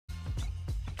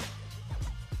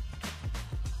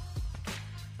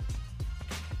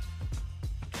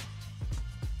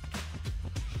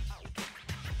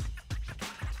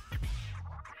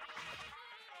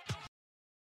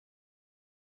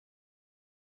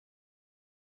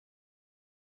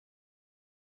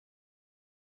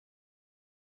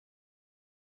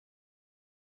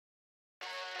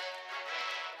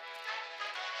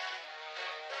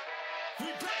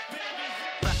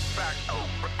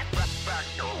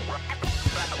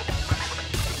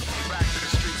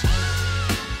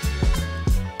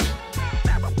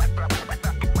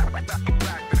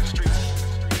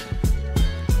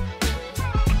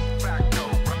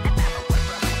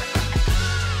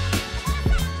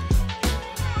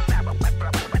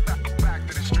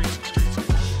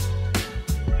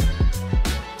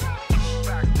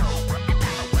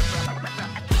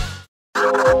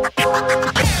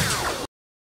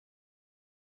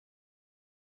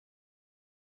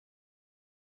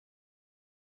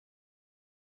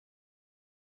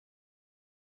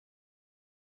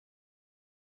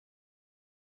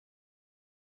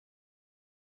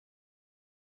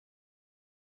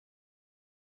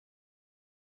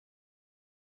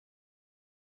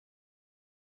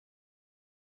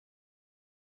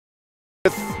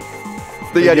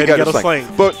The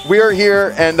Yetighettoslang. But we are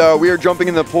here, and we are jumping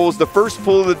in the pools. The first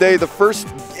pool of the day, the first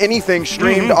anything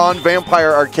streamed on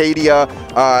Vampire Arcadia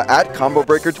at Combo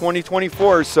Breaker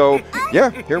 2024. So,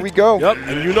 yeah, here we go. Yep,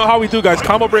 and you know how we do, guys.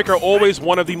 Combo Breaker, always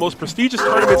one of the most prestigious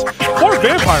tournaments for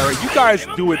Vampire. You guys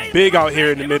do it big out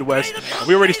here in the Midwest.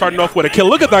 We're already starting off with a kill.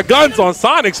 Look at the guns on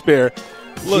Sonic Spear.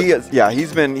 Look. He is, yeah,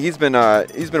 he's been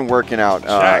working out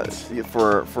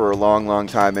for a long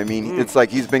time. I mean, it's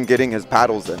like he's been getting his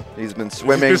paddles in. He's been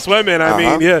swimming. He's been swimming. I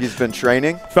mean, yeah. He's been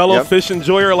training. Fellow fish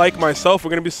enjoyer like myself, we're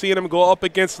going to be seeing him go up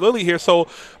against Lily here. So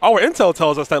our intel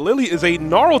tells us that Lily is a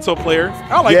Naruto player.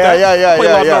 I like that. Yeah. Play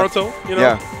a lot of Naruto. You know.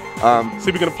 Yeah. See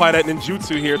if we can apply that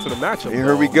ninjutsu here to the matchup.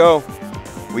 Here we go.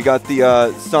 We got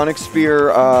the Sonic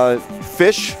Spear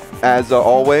fish, as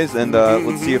always, and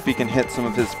let's see if he can hit some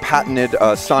of his patented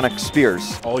Sonic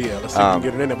Spears. Oh, yeah. Let's see if we can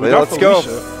get it in there. Let's go.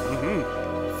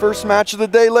 First match of the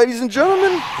day, ladies and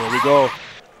gentlemen. Here we go.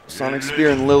 Sonic Spear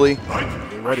and Lily.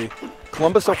 Get ready.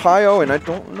 Columbus, Ohio, and I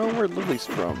don't know where Lily's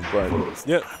from, but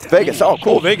yeah, Vegas. Oh,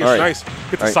 cool. Vegas, nice.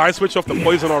 Get the side switch off the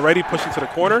poison already, push into the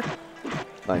corner.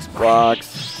 Nice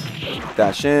blocks.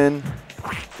 Dash in.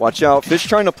 Watch out. Fish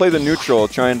trying to play the neutral,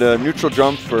 trying to neutral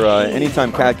jump for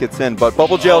anytime Cat gets in, but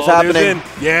bubble jail's happening.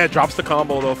 Yeah, drops the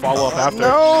combo, though. Follow up after.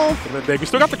 No. We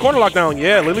still got the corner lockdown.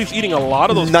 Yeah, Lily's eating a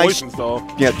lot of those poisons, though.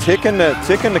 Yeah, ticking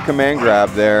the command grab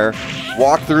there.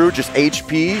 Walk through, just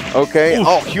HP. Okay. Ooh.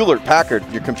 Oh,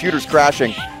 Hewlett-Packard, your computer's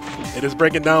crashing. It is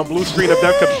breaking down. Blue screen of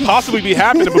death could possibly be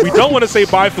happening, but we don't want to say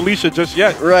bye, Felicia, just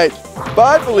yet. Right.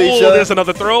 Bye, Felicia. Oh, there's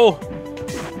another throw.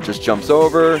 Just jumps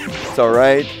over. It's all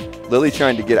right. Lily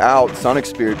trying to get out. Sonic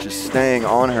Spear just staying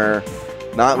on her,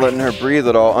 not letting her breathe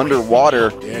at all.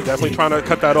 Underwater. Yeah, definitely trying to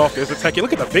cut that off. There's a techie.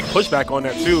 Look at the big pushback on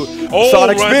that, too. Oh,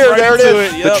 Sonic Spear, there it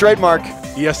is. Yep. The trademark.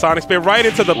 Yeah, Sonic Spear right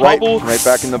into the bubble. Right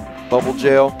back in the bubble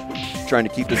jail. Trying to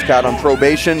keep this cat on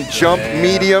probation. Jump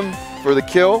medium for the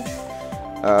kill.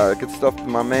 Good stuff to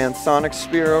my man Sonic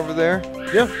Spear over there.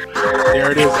 Yeah. There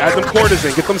it is. Add them quarters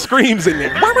in. Get them screams in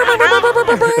there.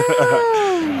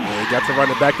 Got to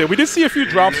run it back there. We did see a few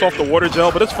drops off the water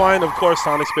gel, but it's fine. Of course,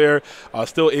 Sonic Spear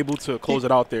still able to close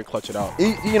it out there, clutch it out.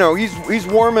 He's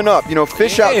warming up. You know,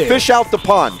 fish out the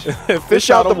pond. fish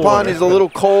out the pond. He's a little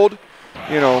cold.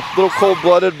 You know, a little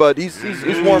cold-blooded, but he's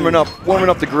warming up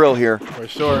the grill here. For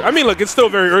sure. I mean, look, it's still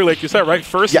very early, like you said, right?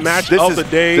 First match of the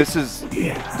day. This is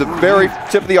the very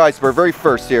tip of the iceberg, very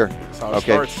first here. That's how it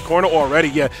starts. Corner already,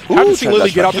 yeah. Haven't seen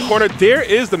Lily get out the corner. There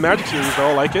is the Magic Series,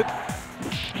 though. I like it.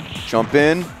 Jump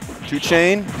in. Two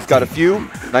chain. He's got a few.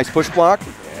 Nice push block.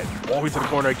 Yeah, all the way to the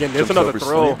corner again. There's another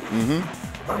throw.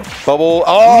 Bubble.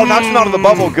 Oh, knocks him out of the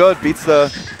bubble. Good. Beats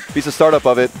the startup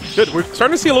of it. Good. We're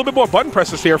starting to see a little bit more button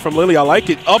presses here from Lily. I like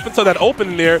it. Up until that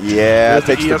open there. Yeah,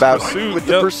 takes the bout with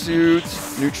the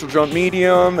pursuits. Neutral jump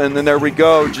medium. And then there we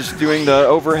go. Just doing the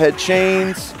overhead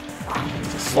chains.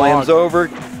 Slams over.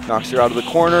 Knocks her out of the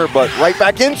corner, but right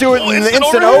back into it. And the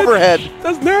instant overhead.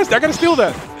 That's nasty. I got to steal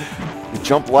that.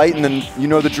 Jump light, and then you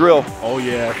know the drill. Oh,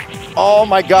 yeah. Oh,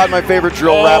 my God, my favorite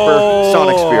drill rapper,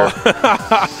 Sonic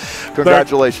Spear.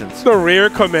 Congratulations. The rare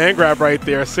command grab right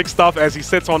there. 6 stuff as he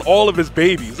sits on all of his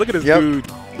babies. Look at this dude.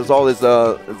 Does all his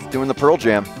doing the Pearl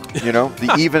Jam, you know,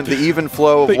 the even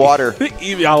flow of water.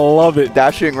 I love it.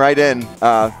 Dashing right in.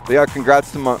 Yeah,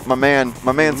 congrats to my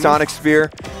man Sonic Spear.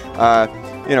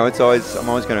 You know, I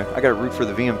gotta root for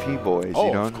the VMP boys. Oh,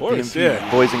 you know, of course,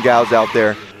 VMP boys and gals out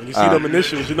there. When you see them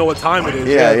initials, you know what time it is.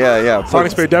 Yeah.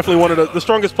 Sonic Spear definitely one of the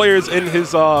strongest players in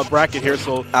his bracket here,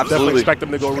 so definitely expect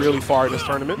him to go really far in this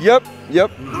tournament. Yep.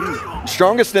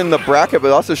 Strongest in the bracket,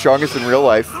 but also strongest in real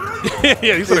life.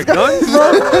 Yeah, he's like guns, bro.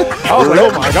 I was like,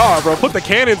 oh my God, bro, put the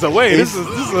cannons away. This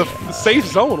is a safe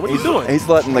zone. What are you doing? He's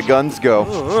letting the guns go.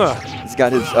 He's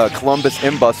got his Columbus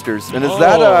Imbusters. And is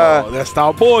that that's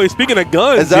our boy. Speaking of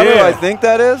guns, is that who I think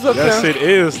that is up yes, there? it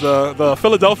is. The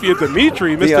Philadelphia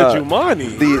Dimitri, Mr.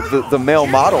 Jumani. The male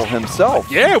model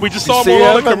himself. Yeah, we just saw him on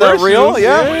all the commercials. Reel?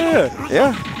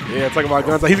 Yeah, talking about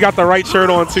guns. He's got the right shirt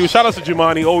on, too. Shout out to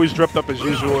Jumani, always dressed up as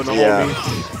usual in the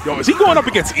homie. Yo, is he going up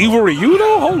against Evil Ryu,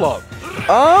 though? Hold up.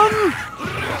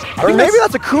 Or maybe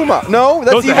that's a Kuma. No,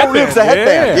 that's Evil Ryu. It's a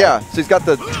headband. Yeah, so he's got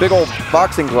the big old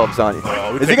boxing gloves on.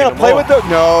 Is he going to play with those?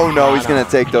 No, he's going to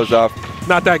take those off.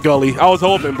 Not that gully. I was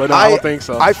hoping, but no, I don't think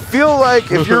so. I feel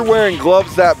like if you're wearing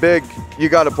gloves that big, you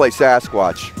got to play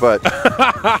Sasquatch, but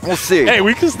we'll see. Hey,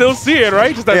 we can still see it,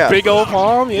 right? Just that big old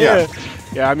palm. Yeah.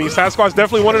 Yeah, I mean, Sasquatch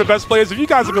definitely one of the best players. If you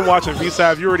guys have been watching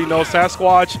VSAV, you already know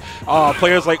Sasquatch.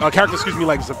 Players like characters,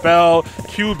 like Zabel,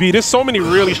 QB. There's so many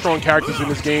really strong characters in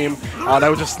this game that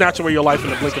would just snatch away your life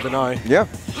in the blink of an eye. Yeah.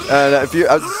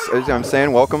 As I'm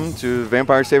saying, welcome to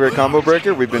Vampire Saber Combo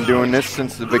Breaker. We've been doing this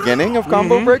since the beginning of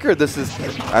Combo Breaker. This is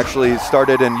actually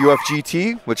started in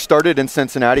UFGT, which started in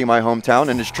Cincinnati, my hometown,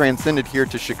 and has transcended here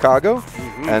to Chicago.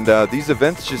 And these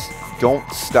events just don't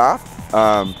stop.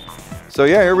 So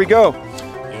yeah, here we go.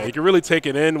 Yeah, you can really take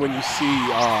it in when you see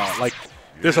like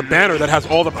there's a banner that has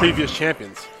all the previous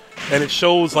champions, and it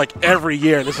shows like every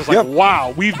year. And it's just like,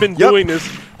 wow, we've been doing this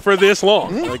for this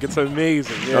long. Like it's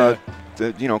amazing. Yeah.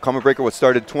 Combo Breaker was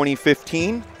started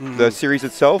 2015, the series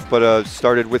itself, but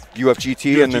started with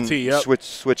UFGT and then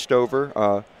switched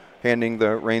over, handing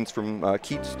the reins from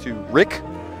Keats to Rick.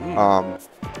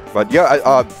 But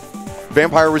yeah,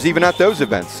 Vampire was even at those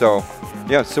events. So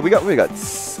yeah, so we got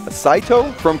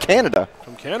Saito from Canada.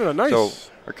 From Canada, nice. So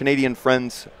our Canadian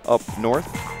friends up north.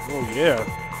 Oh yeah.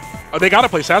 Oh, they got to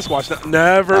play Sasquatch.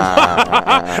 Never.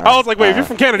 I was like, wait, if you're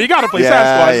from Canada, you got to play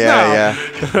Sasquatch.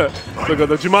 Yeah. Look at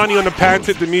the Jumani on the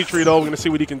patented Dimitri, though. We're going to see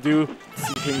what he can do.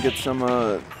 See if we can get some,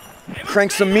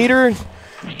 crank some meter,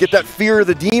 get that fear of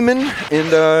the demon in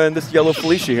this yellow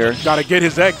Felicia here. Got to get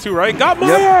his egg, too, right? Got my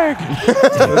egg!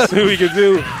 Let's see what we can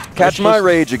do. Catch my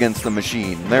rage against the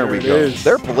machine. There we go.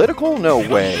 They're political? No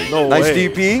way. No nice way.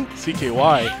 DP.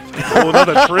 CKY. Oh,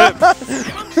 another trip.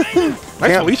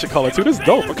 Nice Felicia color, too. This is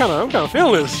dope. I'm kind of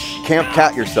feeling this. Camp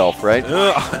cat yourself, right?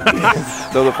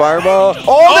 So the fireball.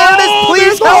 Oh, there it is.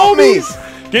 Please help me.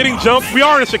 Getting jumped. We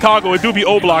are in Chicago. It do be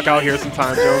O-block out here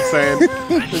sometimes, you know what I'm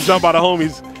saying? Just jump by the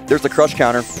homies. There's the crush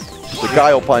counter. The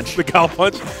guile punch. The guile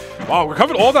punch. Wow,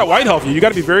 recovered all that white health. You got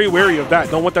to be very wary of that.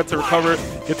 Don't want that to recover,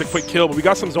 get the quick kill. But we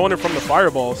got some zoning from the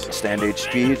fireballs. Stand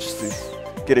HP, just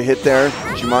to get a hit there.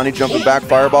 Jumani jumping back,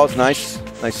 fireballs. Nice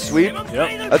sweep.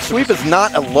 Yep. That sweep is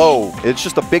not a low. It's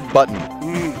just a big button.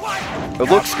 It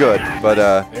looks good, but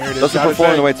doesn't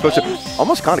perform the way it's supposed to.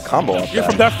 Almost kind of combo up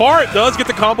from that far, it does get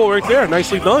the combo right there.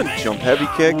 Nicely done. Jump heavy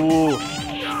kick. Ooh.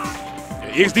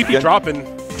 EXDP dropping.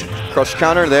 Crush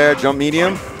counter there, jump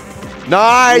medium.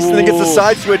 Nice, and then gets the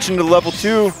side switch into level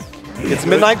 2. Gets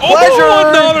Midnight Pleasure. Oh,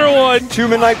 another one. 2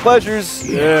 Midnight Pleasures.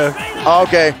 Yeah.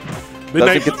 Okay.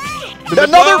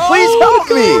 Another, please help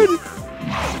me.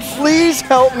 Please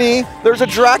help me. There's a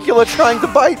Dracula trying to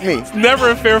bite me. It's never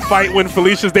a fair fight when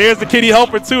Felicia's there's the kitty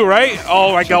helper too, right?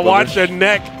 Oh my God, watch that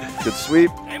neck. Good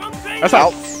sweep. That's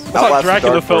how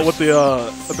Dracula felt with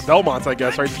the Belmonts, I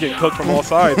guess, right? Just getting cooked from all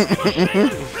sides.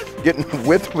 Getting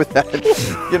whipped with that.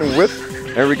 Getting whipped.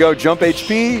 There we go. Jump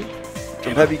HP.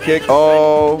 Jump heavy kick.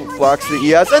 Oh, blocks the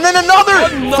ES. And then another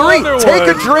 3. Take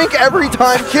a drink every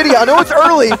time, Kitty. I know it's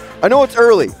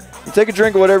early. Take a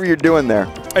drink of whatever you're doing there.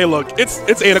 Hey, look, it's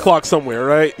 8 o'clock somewhere,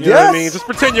 right? You know what I mean? Just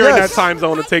pretend you're in that time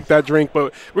zone and take that drink.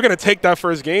 But we're going to take that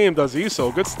first game, does he?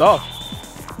 So good stuff.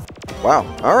 Wow.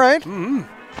 All right.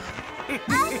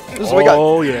 This is what we got.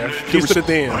 Oh, yeah. Piece to the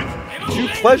damn. 2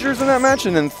 pleasures in that match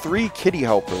and then 3 kitty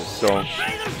helpers. So,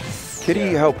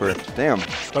 kitty helper. Damn.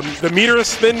 The meter of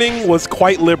spending was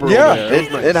quite liberal. Yeah,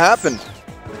 there. It happened.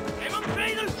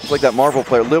 It's like that Marvel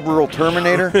player, Liberal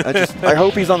Terminator. I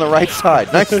hope he's on the right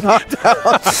side. Nice knockdown.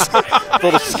 A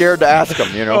little scared to ask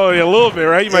him, you know. Oh, yeah, a little bit,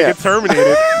 right? You might get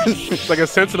terminated. It's like a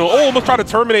sentinel. Oh, almost try to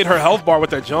terminate her health bar with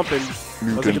that jump and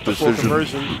doesn't get the full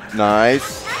conversion.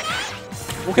 Nice.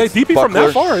 Okay, DP from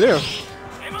that far there.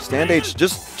 Stand H,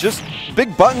 just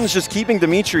big buttons, just keeping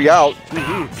Dimitri out,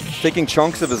 taking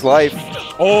chunks of his life.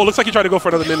 Oh, looks like he tried to go for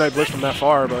another Midnight Blitz from that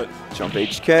far, but jump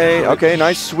HK. Okay,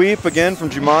 nice sweep again from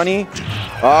Jumani.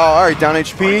 Oh, all right, down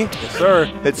HP. Yes, sir.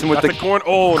 Hits him with the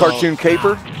cartoon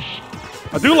caper.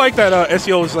 I do like that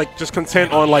SEO is like just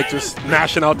content on like just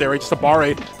mashing out there, right? Just a bar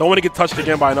rate. Don't want to get touched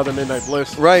again by another Midnight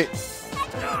Bliss. Right.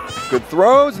 Good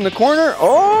throws in the corner.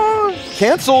 Oh,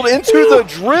 canceled into the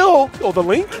drill. Oh, the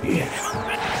link?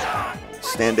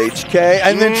 Stand HK,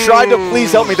 and then tried to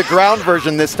please help me the ground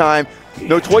version this time.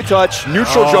 No toy touch.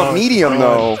 Neutral jump medium,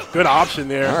 though. Good option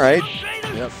there. All right.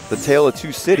 Yep. The tale of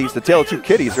two cities. The tale of two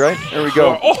kitties, right? There we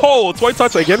go. Oh, toy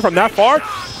touch again from that far.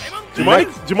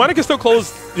 Jumani can still close,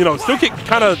 still get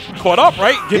kind of caught up,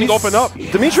 right? Getting opened up.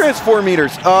 Dimitri has 4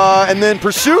 meters. And then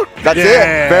pursuit. That's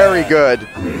it. Very good.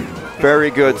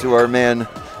 Very good to our man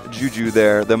Juju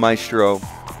there, the maestro.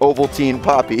 Ovaltine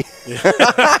Poppy.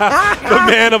 The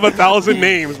man of 1,000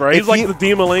 names, right? He's like the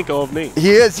Dean Malenko of names. He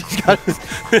is. He's got this.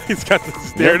 He's got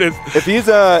this. There it is.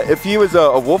 If he was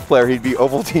a wolf player, he'd be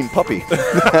Ovaltine Puppy.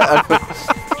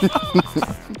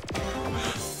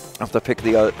 I have to pick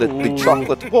the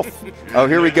chocolate wolf. Oh,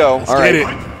 here we go. All right.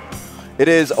 It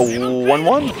is a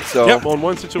 1-1. So yep,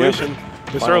 1-1 situation.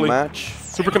 This Final early match.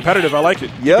 Super competitive. I like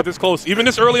it. Yep. This close. Even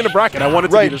this early in the bracket, I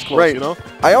wanted to be this close,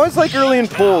 I always like early in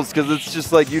pools because it's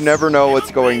just like you never know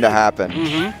what's going to happen.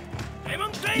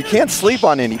 You can't sleep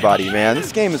on anybody, man.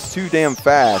 This game is too damn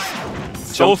fast.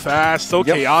 So fast, so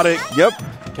chaotic. Yep.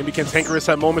 Can be cantankerous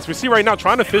at moments. We see right now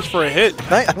trying to fish for a hit.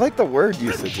 I like the word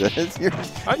usage. I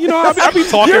be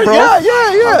talking, bro.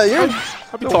 Yeah.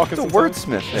 I be talking. The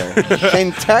wordsmith there.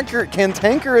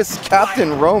 Cantankerous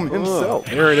Captain Rome himself.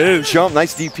 There it is. Jump,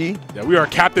 nice DP. Yeah, we are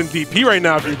Captain DP right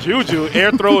now for Juju.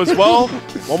 Air throw as well.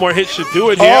 One more hit should do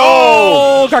it here.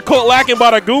 Oh! Got caught lacking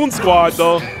by the Goon Squad,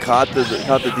 though. Caught the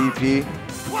DP.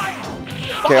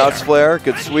 Chaos Flare,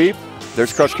 good sweep.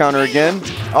 There's crush counter again.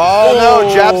 Oh,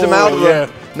 no, jabs him out of the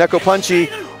Neko Punchy.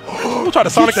 We'll try to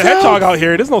Sonic the Hedgehog out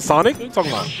here. There's no Sonic. What are you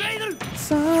talking about?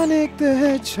 Sonic the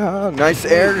Hedgehog. Nice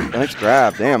air. Nice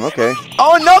grab. Damn, okay.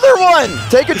 Oh, another one!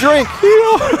 Take a drink.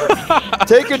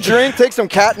 Take a drink. Take some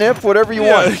catnip, whatever you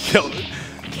want.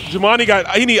 Jumani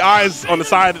he need eyes on the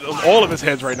side of all of his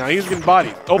heads right now. He's getting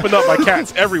bodied. Opened up by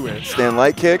cats everywhere. Stand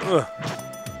light kick.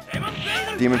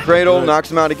 Demon Cradle knocks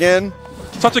him out again.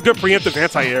 Such a good preemptive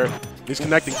anti-air. He's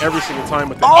connecting every single time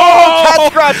with that.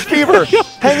 Oh, cat scratch fever.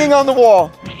 Hanging on the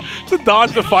wall. To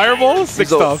dodge the fireball, sick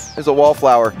stuff. There's a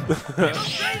wallflower.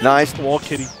 Nice. Wall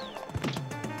kitty.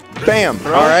 Bam.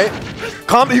 All right.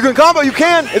 Combo. You can combo. You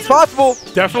can. It's possible.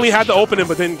 Definitely had to open it,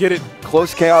 but didn't get it.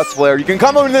 Close Chaos Flare. You can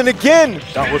combo and then again.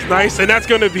 That was nice, and that's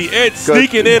going to be it. Good.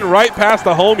 Sneaking in right past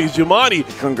the homies. Jumani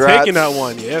taking that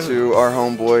one. Yeah. To our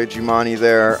homeboy Jumani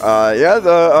there.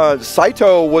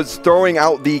 Saito was throwing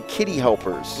out the kitty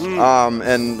helpers.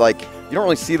 And like, you don't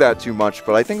really see that too much,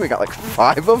 but I think we got like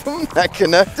 5 of them that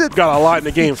connected. Got a lot in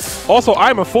the game. Also,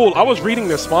 I'm a fool. I was reading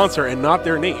their sponsor and not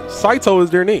their name. Saito is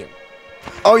their name.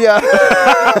 Oh, yeah.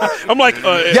 I'm like,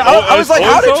 I was like,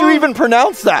 how did you even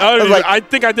pronounce that? I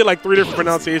think I did like 3 different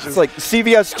pronunciations. It's like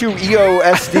CVS2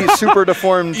 EOSD super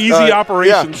deformed. Easy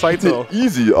operation, Saito.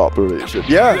 Easy operation.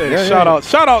 Yeah.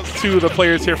 Shout out to the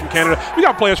players here from Canada. We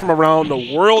got players from around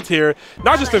the world here,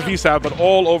 not just in VSAT, but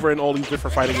all over in all these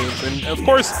different fighting games. And of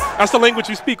course, that's the language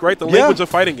you speak, right? The language of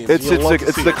fighting games.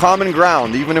 It's the common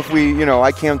ground. Even if we,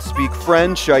 I can't speak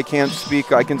French, I can speak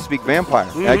Vampire.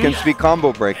 I can speak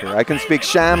Combo Breaker. I can speak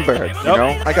Schaumburg,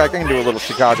 I can do a little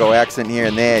Chicago accent here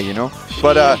and there,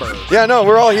 But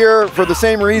we're all here for the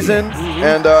same reason,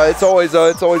 and it's always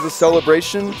a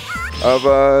celebration of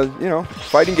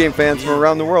fighting game fans from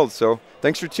around the world. So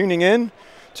thanks for tuning in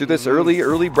to this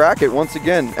early bracket once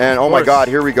again. And oh my God,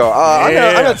 here we go. I'm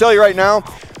gonna tell you right now,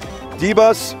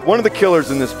 D-Bus, one of the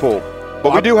killers in this pool.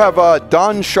 But we do have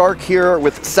Don Shark here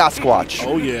with Sasquatch.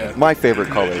 Oh, yeah. My favorite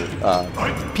color,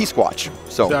 P-Squatch.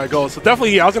 So there I go. So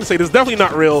definitely, I was going to say, this is definitely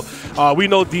not real. We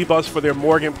know D-Bus for their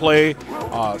Morgan play,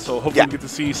 so hopefully we get to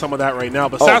see some of that right now.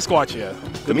 But Sasquatch,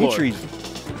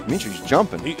 Dimitri's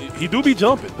jumping. He do be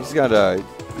jumping. He's got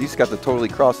the totally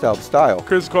crossed out style.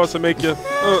 Crisscross to make you.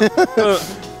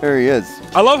 There he is.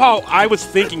 I love how I was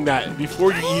thinking that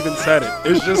before you even said it.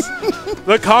 It's just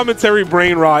the commentary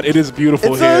brain rot. It is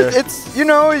beautiful here. It's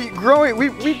growing.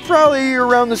 We probably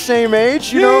around the same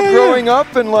age. Growing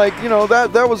up and like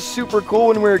that was super cool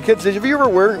when we were kids. Have you ever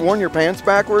worn your pants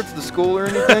backwards to school or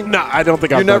anything? No, I don't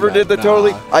think I've done that. You never did that. Nah.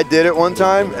 Totally. I did it one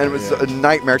time and it was a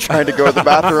nightmare trying to go to the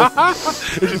bathroom.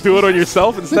 Did you do it on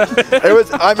yourself instead? It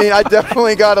was. I mean, I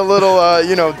definitely got a little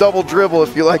double dribble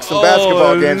if you like some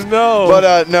basketball games. No.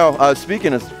 But no.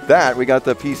 Speaking of that, we got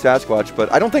the P Sasquatch,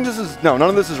 but I don't think none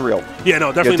of this is real. Yeah,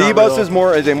 no, definitely not D-Bus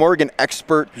real. is a Morgan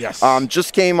expert. Yes.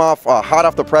 Just came off hot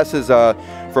off the presses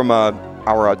from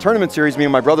our tournament series. Me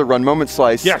and my brother run Moment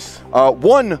Slice. Yes.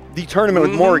 Won the tournament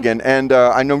with Morgan, and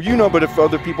I know you know, but if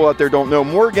other people out there don't know,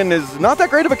 Morgan is not that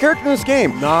great of a character in this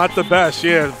game. Not the best,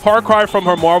 yeah. Far cry from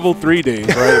her Marvel 3 days,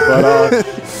 right? But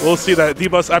we'll see that.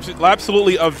 D-Bus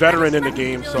absolutely a veteran in the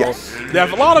game, so they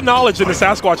have a lot of knowledge in the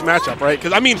Sasquatch matchup, right?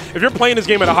 Because, I mean, if you're playing this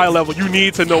game at a high level, you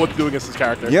need to know what to do against this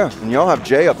character. Yeah, and y'all have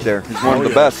Jay up there. He's one of the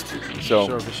best.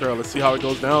 So for sure. Let's see how it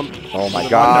goes down. Oh my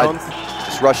God.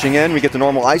 Just rushing in. We get the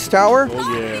normal ice tower.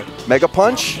 Oh, yeah. Mega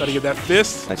punch. Gotta get that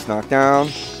fist. Nice knockdown.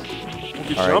 We'll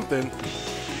get jumping.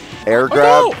 Air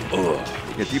grab. Oh,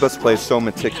 yeah, D-Bus plays so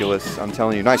meticulous. I'm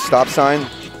telling you. Nice stop sign.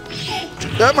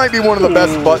 That might be one of the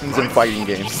best buttons in fighting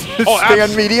games.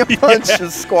 Stand medium punch,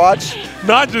 squash.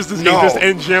 Not just this game, just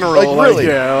in general. Like really,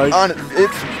 yeah,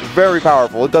 it's very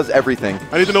powerful. It does everything.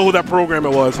 I need to know who that programmer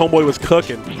was. Homeboy was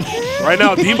cooking. Right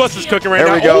now, D-Bus is cooking right now.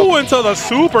 There we go. Oh, into the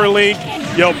super link.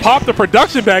 Yo, pop the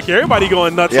production back here. Everybody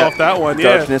going nuts off that one.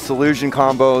 Darkness illusion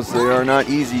combos, they are not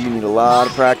easy. You need a lot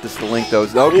of practice to link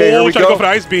those. Okay, here we go. Go for the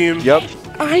ice beam. Yep.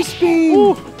 Ice beam.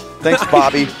 Ooh. Thanks,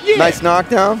 Bobby. Nice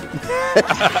knockdown.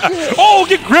 Oh,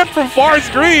 get gripped from far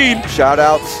screen. Shout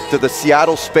outs to the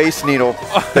Seattle Space Needle.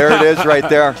 There it is right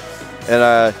there.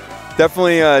 And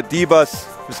definitely D-Bus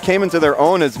just came into their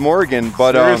own as Morgan.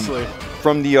 But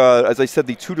from the, as I said,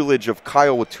 the tutelage of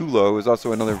Kyle Watulo, who is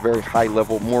also another very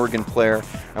high-level Morgan player.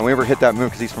 And we never hit that move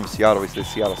because he's from Seattle. He's the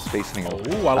Seattle Space Needle.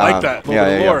 Oh, I like that.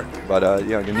 Yeah. But,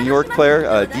 yeah, the New York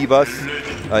player, D-Bus.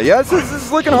 Yeah, this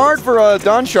is looking hard for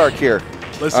Don Shark here.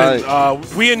 Listen,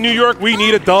 we in New York, we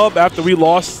need a dub after we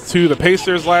lost to the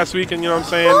Pacers last week, and you know what I'm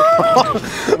saying?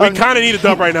 We kind of need a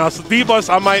dub right now. So D-Bus,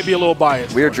 I might be a little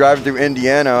biased. We were driving through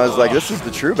Indiana. I was like, this is the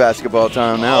true basketball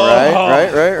time now,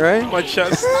 right? My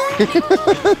chest.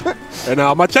 And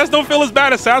my chest don't feel as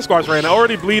bad as Sasquatch right now.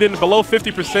 Already bleeding below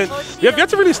 50%. You have yet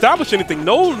to really establish anything.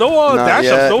 No dash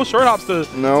ups, no short hops to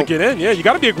get in. Yeah, you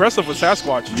got to be aggressive with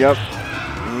Sasquatch. Yep.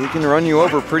 He can run you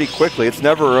over pretty quickly. It's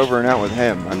never over and out with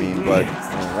him. I mean, but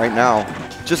right now,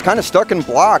 just kind of stuck in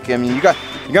block. I mean, you got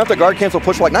the guard cancel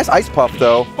push like nice ice puff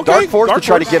though. Okay. Dark force to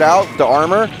try to get out the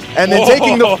armor, and then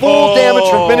taking the full damage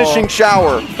from finishing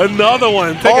shower. Another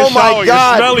one. Take a shower. My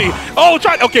God. You're smelly. Oh,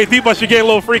 okay, D-Bus, you're getting a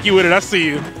little freaky with it. I see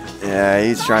you. Yeah,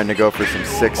 he's trying to go for some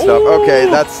sick stuff. Okay,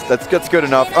 that's good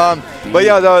enough. But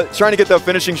yeah, trying to get the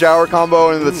finishing shower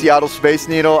combo into the Seattle Space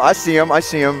Needle. I see him.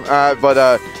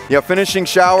 Yeah, finishing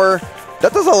shower.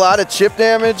 That does a lot of chip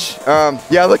damage.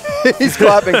 Yeah, look, he's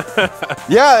clapping.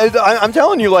 Yeah, I'm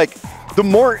telling you, like, the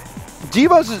more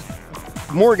D-Bus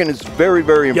Morgan is very,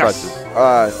 very impressive.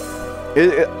 I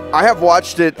have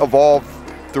watched it evolve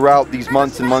throughout these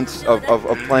months and months of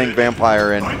playing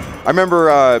Vampire, and I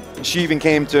remember she even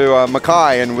came to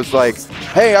Makai and was like,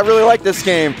 "Hey, I really like this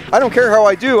game. I don't care how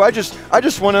I do. I just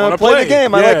want to play the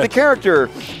game. I like the character."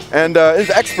 And is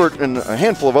expert in a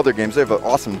handful of other games. They have an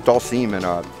awesome Dhalsim and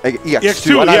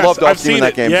EX2, and I love Dhalsim in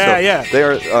that game. Yeah, so they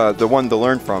are the one to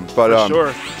learn from. But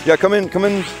yeah, come in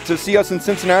to see us in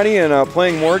Cincinnati and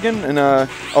playing Morgan. And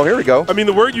oh, here we go. I mean,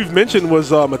 the word you've mentioned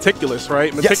was meticulous,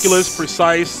 right? Meticulous,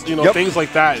 precise, things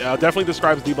like that. Definitely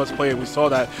describes D-Bus play, and we saw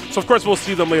that. So of course we'll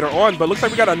see them later on. But looks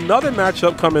like we got another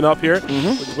matchup coming up here.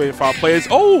 We're just waiting for our players.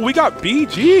 Oh, we got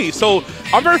BG. So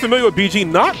I'm very familiar with BG,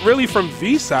 not really from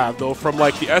VSAV though, from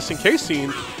like the SNK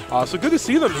scene. So good to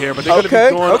see them here, but they're going to be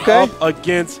going up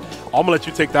against. I'm gonna let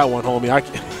you take that one, homie.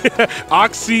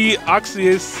 Oxy's.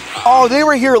 Oh, they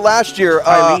were here last year.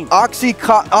 Oxy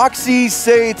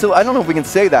say to. I don't know if we can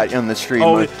say that in the stream.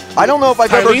 Oh, I don't know if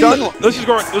I've ever done. Let's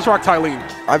rock Tylene.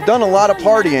 I've done a lot of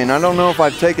partying. I don't know if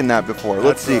I've taken that before.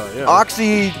 Let's see.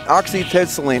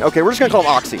 Oxytocin. Okay, we're just gonna call him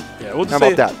Oxy. Yeah, we'll just How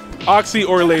about that? Oxy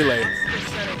or Lele.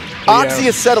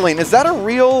 Oxyacetylene. Is that a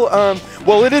real?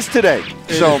 Well, it is today.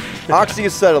 So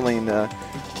oxyacetylene.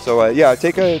 Yeah,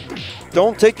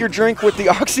 don't take your drink with the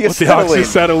oxyacetylene. With the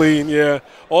oxyacetylene, yeah.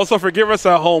 Also, forgive us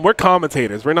at home. We're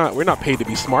commentators. We're not paid to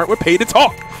be smart. We're paid to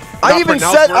talk. I even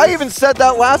said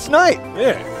that last night.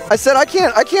 Yeah. I said I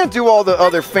can't do all the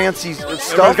other fancy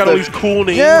stuff. Everyone's got all these cool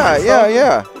names.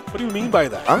 Yeah. What do you mean by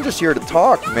that? I'm just here to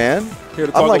talk, man. Here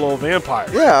to talk a little vampire.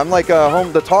 Yeah, I'm like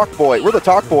the talk boy. We're the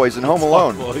talk boys in Home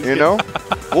Alone. You know?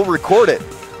 We'll record it.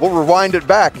 We'll rewind it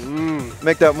back.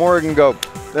 Make that Morgan go.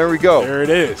 There we go. There it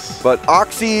is. But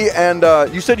Oxy and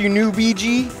you said you knew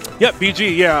BG? Yep,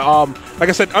 BG, yeah. Like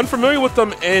I said, unfamiliar with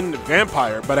them in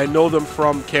Vampire, but I know them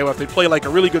from KOF. They play like a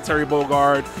really good Terry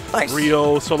Bogard,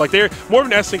 Rio. So like they're more of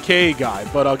an SNK guy.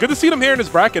 But good to see them here in this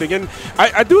bracket. Again,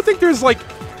 I do think there's like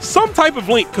some type of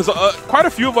link, because quite a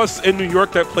few of us in New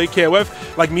York that play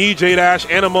KOF, like me, J-Dash,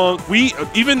 Anna, we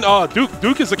even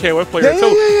Duke is a KOF player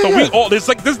too. So we all there's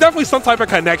definitely some type of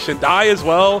connection. Die as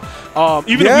well.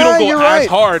 Even if we don't go as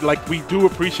hard, like we do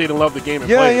appreciate and love the game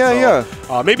and play it.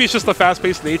 So, maybe it's just the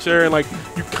fast-paced nature, and like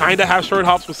you kind of have short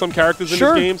hops with some characters in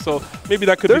this game. So maybe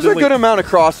that could be the link. There's a good amount of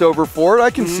crossover for it.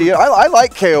 I can see it. I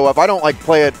like KOF. I don't like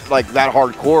play it like that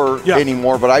hardcore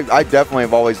anymore, but I definitely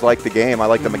have always liked the game. I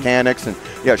like the mechanics and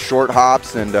short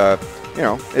hops and you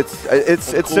know, it's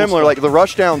cool similar. Stuff. Like the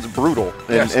rushdown's brutal.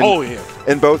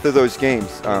 In both of those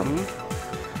games.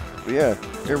 Yeah,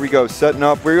 here we go, setting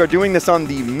up. We are doing this on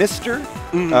the Mister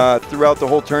throughout the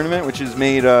whole tournament, which has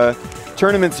made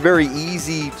tournaments very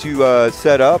easy to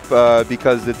set up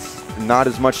because it's not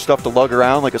as much stuff to lug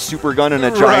around, like a super gun and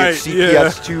a giant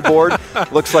CPS2 board.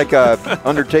 Looks like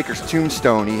Undertaker's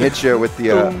tombstone. He hits you with the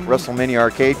WrestleMania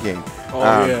arcade game.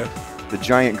 The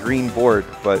giant green board.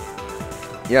 But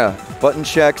yeah, button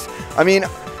checks. I mean,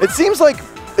 it seems like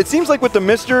with the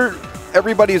Mister,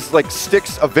 everybody's like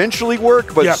sticks eventually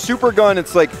work, but super gun,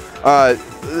 it's like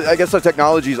I guess the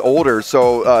technology is older,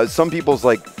 so some people's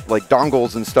like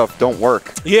dongles and stuff don't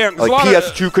work. Yeah, like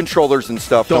PS2 controllers and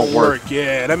stuff don't work.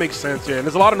 Yeah, that makes sense. Yeah, and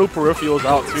there's a lot of new peripherals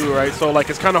out too, right? So like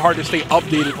it's kind of hard to stay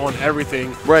updated on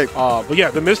everything. Right. But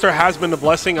yeah, the Mister has been a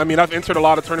blessing. I mean, I've entered a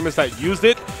lot of tournaments that used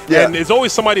it, and there's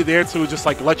always somebody there to just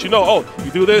like let you know, oh,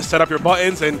 you do this, set up your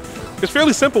buttons, and it's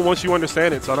fairly simple once you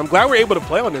understand it. So I'm glad we're able to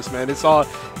play on this, man. It's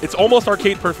almost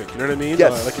arcade perfect. You know what I mean?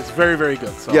 Yes. Like it's very, very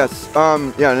good. So. Yes.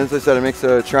 Yeah, and as I said, it makes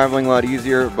traveling a lot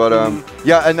easier. But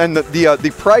yeah, and then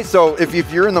the price. So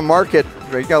if you're in the market,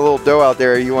 you got a little dough out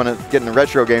there, you want to get into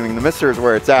retro gaming, the Mister is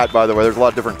where it's at. By the way, there's a lot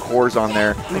of different cores on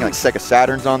there. I think like Sega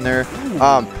Saturn's on there.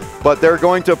 But they're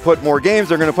going to put more games.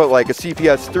 They're going to put like a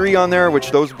CPS3 on there,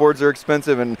 which those boards are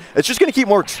expensive, and it's just going to keep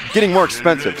getting more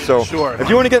expensive. So if you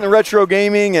want to get into retro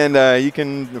gaming and you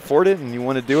can afford it and you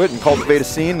want to do it and cultivate a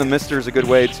scene, the Mister is a good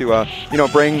way to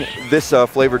bring this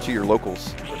flavor to your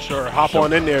locals. For sure, hop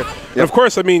on in there. And of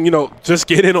course, I mean, just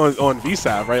get in on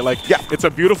VSAV, right? Like, it's a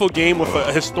beautiful game with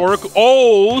a historical.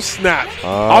 Oh snap!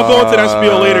 I'll go into that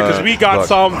spiel later because we got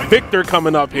some Victor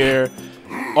coming up here.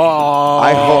 Oh,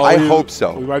 I hope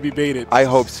so. We might be baited. I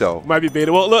hope so. We might be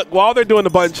baited. Well, look, while they're doing the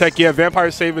button check, Vampire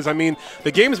Savers, I mean,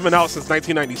 the game's been out since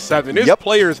 1997. There's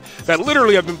players that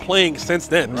literally have been playing since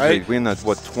then, right? We're in the,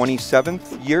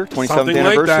 27th year? 27th Something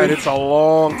anniversary? Like that. It's a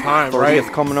long time, right?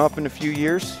 30th coming up in a few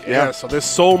years. Yeah, so there's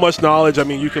so much knowledge. I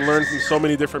mean, you can learn from so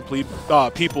many different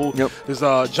people. There's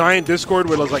a giant Discord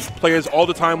where there's like players all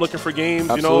the time looking for games,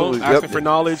 asking for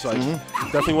knowledge. Like,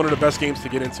 definitely one of the best games to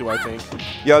get into, I think.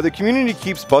 Yeah, the community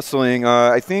keeps bustling.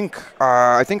 I think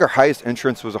our highest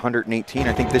entrance was 118.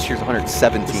 I think this year's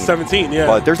 117. 17, yeah.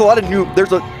 But there's a lot of new.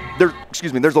 There's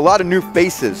a lot of new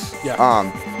faces. Yeah.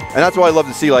 And that's what I love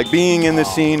to see, like being in the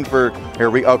scene for here.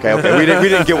 We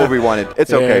didn't get what we wanted.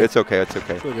 It's okay. It's okay. It's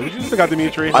okay. We just got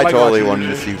Dimitri. I totally wanted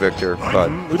to see Victor, but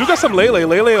we do got some Lele.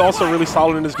 Lele also really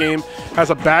solid in this game.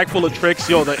 Has a bag full of tricks.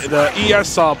 The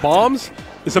ES bombs.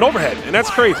 It's an overhead, and that's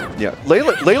crazy. Yeah,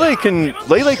 Lele can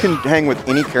hang with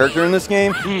any character in this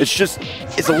game.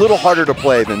 It's a little harder to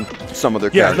play than some of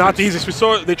their characters. Yeah, not the easiest. We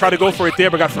saw they tried to go for it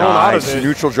there, but got thrown out of it.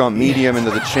 Neutral jump medium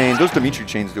into the chain. Those Dimitri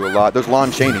chains do a lot. Those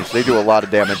lawn chainies, they do a lot of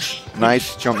damage.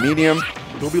 Nice jump medium.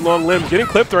 Don't be long limbs. Getting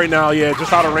clipped right now,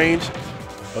 just out of range.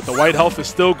 But the white health is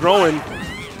still growing.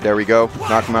 There we go.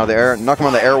 Knock him out of the air. Knock him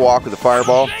on the airwalk with a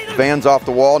fireball. Van's off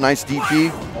the wall. Nice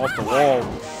DP. Off the wall.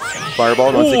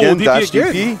 Fireball once again, dash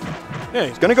DP. Yeah.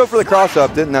 He's going to go for the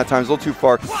cross-up, didn't that time. It's a little too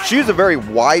far. She's a very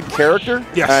wide character,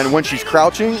 and when she's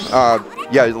crouching, a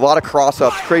lot of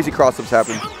cross-ups, crazy cross-ups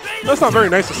happen. That's not very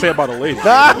nice to say about a lady. You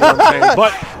know what I'm saying?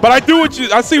 But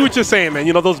I see what you're saying, man.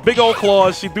 Those big old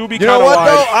claws, she do be kind of wide. You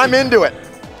know what, though? I'm into it.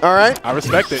 All right? I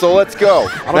respect it. So let's go.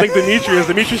 I don't think Dimitri is.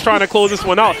 Dimitri's trying to close this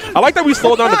one out. I like that we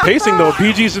slowed down the pacing, though.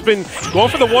 BG's has been going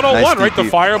for the one-on-one, right? The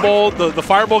fireball, the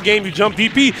fireball game, you jump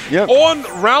DP. Yep. On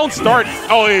round start.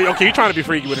 Oh, okay, you're trying to be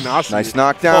freaky with it now. Nice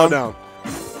knockdown. Fall down.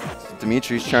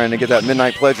 Dimitri's trying to get that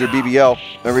Midnight Pleasure BBL.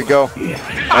 There we go.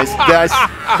 Nice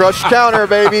crush counter,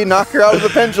 baby. Knock her out of the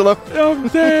pendulum. I'm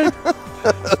dead.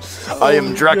 I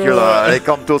am Dracula. I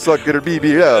come to suck your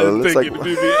BBL.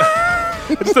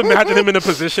 Just imagine him in a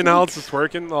position now it's just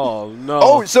working. Oh no!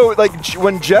 Oh, so like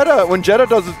when Jetta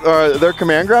does their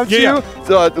command grabs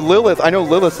Lilith. I know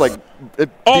Lilith's like.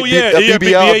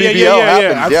 BBL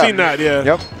happens. I've seen that. Yeah.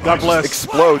 Yep. God bless.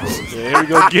 Explodes. Yeah, here we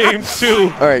go. Game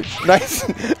 2. All right. Nice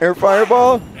air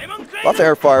fireball. Lots of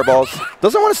air fireballs.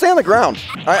 Doesn't want to stay on the ground.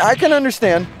 I can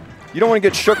understand. You don't want to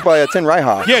get shook by a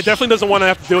Tenraiha. Yeah, definitely doesn't want to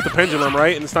have to deal with the pendulum,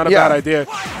 right? And it's not a bad idea.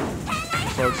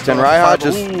 So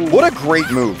Tenraiha what a great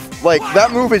move. Like,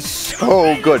 that move is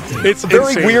so good. It's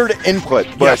very insane. Weird input,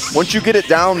 but once you get it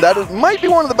down, might be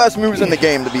one of the best moves in the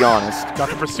game, to be honest.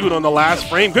 Got the pursuit on the last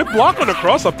frame. Good block on the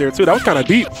cross up there, too. That was kind of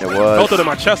deep. It was. Felt it in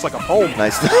my chest like a poem.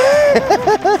 Nice.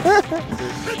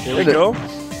 Here we go.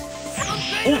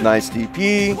 Nice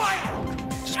DP.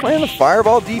 Just playing the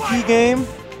fireball DP game.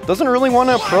 doesn't really want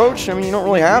to approach. I mean, you don't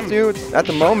really have to. It's, at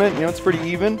the moment, you know, it's pretty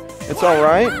even. It's all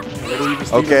right.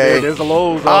 Okay. There's the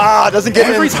lows. Doesn't get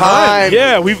it in time.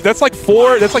 Yeah, that's like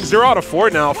 4. That's like 0 out of 4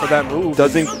 now for that move.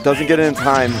 Doesn't get it in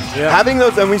time. Yeah. Having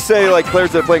those, and we say like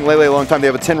players that are playing Lele a long time, they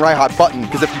have a 10 Raihat button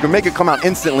because if you can make it come out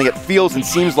instantly, it feels and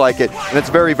seems like it, and it's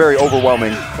very, very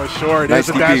overwhelming. For sure. There's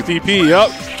a dash DP.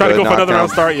 Yep. Trying to go for another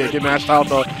round start. Yeah, get mashed out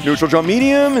though. Neutral jump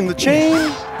medium in the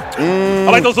chain. I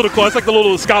like those little claws. It's like the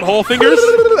little Scott Hall fingers.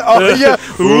 Oh, yeah.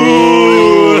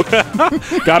 Ooh.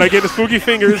 Gotta get the spooky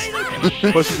fingers.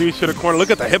 Pushes each to the corner. Look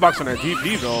at the hitbox on that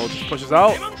DP, though. Just pushes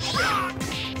out.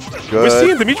 Good. We're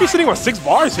seeing Dimitri sitting on 6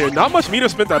 bars here. Not much meter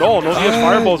spent at all. No ES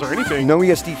fireballs or anything. No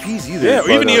ESDPs either. Yeah,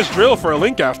 or even ES drill for a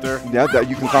link after. Yeah, that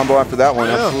you can combo after that one.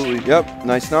 Yeah. Absolutely. Yep.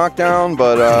 Nice knockdown,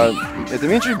 but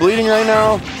Dimitri bleeding right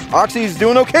now. Oxy's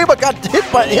doing okay, but got hit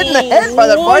in the head by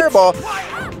that fireball.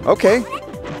 Okay.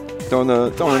 Throwing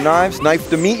the knives. Knife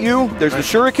to meet you. There's the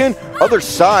shuriken. Other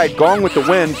side. Gong with the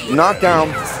wind.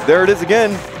 Knockdown. There it is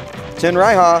again. 10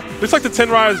 Raiha. Looks like the 10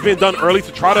 Raiha is being done early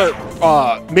to try to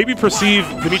maybe perceive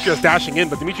Dimitri as dashing in,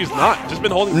 but Dimitri's not. Just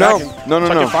been holding back and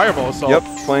chucking fireballs. So. Yep,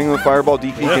 playing the fireball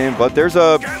DP game, but there's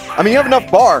a, I mean, you have enough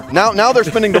bar. Now they're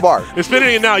spinning the bar. They're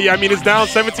spinning it now, yeah. I mean, it's down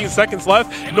 17 seconds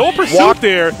left. No pursuit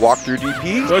there. Walk through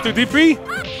DP. Go through DP.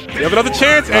 You have another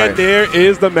chance, and there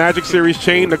is the Magic Series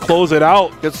chain to close it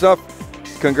out. Good stuff.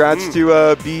 Congrats to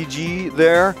BG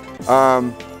there.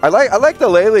 I like the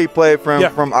Lele play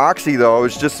from Oxy though. It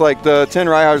was just like the 10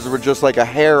 Raihas were just like a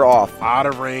hair off. Out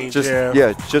of range. Just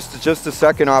a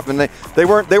second off, and they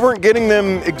weren't getting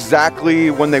them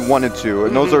exactly when they wanted to.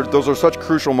 And those are such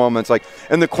crucial moments. Like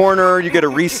in the corner, you get a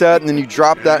reset, and then you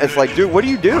drop that. It's like, dude, what do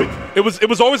you do? It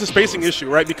was always a spacing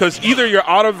issue, right? Because either you're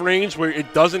out of range where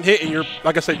it doesn't hit, and you're,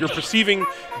 like I said, you're perceiving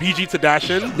BG to dash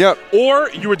in. Yep.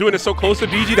 Or you were doing it so close to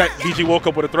BG that BG woke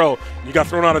up with a throw. You got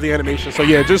thrown out of the animation. So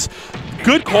yeah, just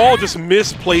good call, just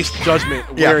misplaced judgment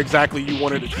where exactly you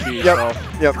wanted it to be. Yep. So.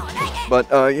 Yep.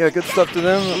 But yeah, good stuff to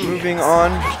them. Moving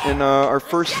on in our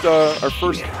first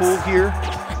pool here.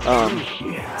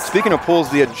 Speaking of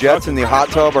pools, the jets in the hot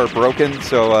tub are broken.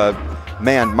 So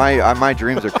man, my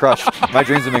dreams are crushed. My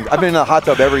dreams have been. I've been in a hot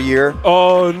tub every year.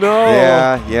 Oh no.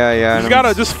 Yeah. You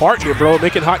gotta just fart here, bro.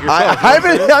 Make it hot yourself. I've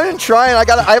been trying.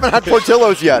 I haven't had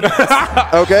Portillo's yet.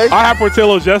 Okay. I had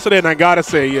Portillo's yesterday, and I gotta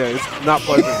say, yeah, it's not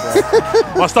pleasant,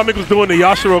 bro. My stomach was doing the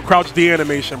Yashiro Crouch D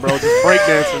animation, bro. Just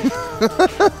breakdancing.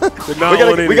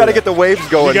 We gotta get the waves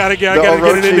going. I gotta get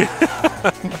it in there.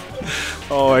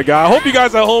 Oh my God! I hope you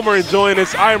guys at home are enjoying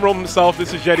this. I am Rome himself.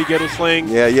 This is Yetighettoslang.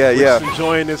 Yeah.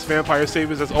 Enjoying this Vampire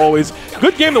Savers as always.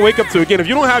 Good game to wake up to. Again, if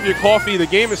you don't have your coffee, the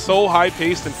game is so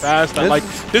high-paced and fast that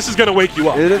this is gonna wake you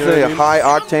up. It is a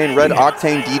high-octane, red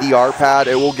octane DDR pad.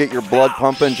 It will get your blood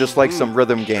pumping just like some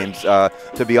rhythm games.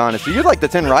 To be honest, you like the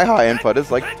 10 Raiha input.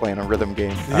 It's like playing a rhythm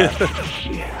game.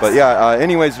 But yeah.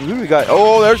 Anyways, who we got?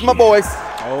 Oh, there's my boy.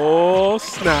 Oh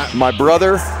snap! My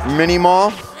brother, Mini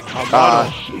Maw.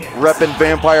 Repping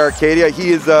Vampire Arcadia.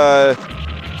 He is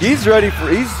he's ready for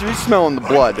he's smelling the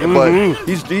blood, but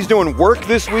he's doing work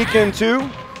this weekend too.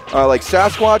 Like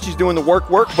Sasquatch, he's doing the work,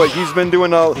 but he's been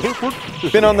doing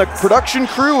been on the production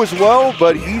crew as well.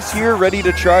 But he's here ready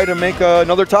to try to make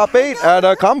another top 8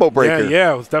 at Combo Breaker.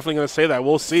 Yeah, I was definitely gonna say that.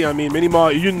 We'll see. I mean,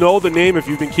 Minimaw, you know the name if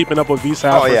you've been keeping up with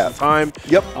VSAT for some time.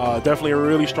 Yep. Definitely a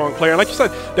really strong player. And like you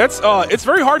said, that's it's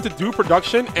very hard to do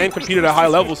production and compete at a high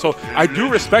level. So I do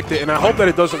respect it, and I hope that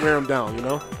it doesn't wear him down. You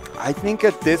know. I think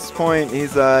at this point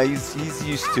he's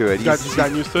used to it. He's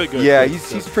gotten used to it. Good. Yeah,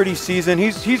 he's pretty seasoned.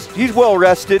 He's well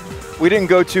rested. We didn't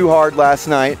go too hard last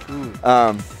night.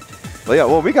 But yeah,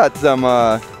 well, we got some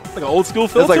like an old school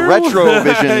filter. It's like retro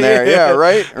vision there. Yeah,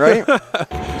 right.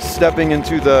 Stepping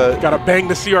into the. Gotta bang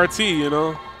the CRT, you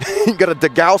know. You gotta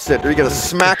degauss it, or you gotta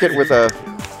smack it with a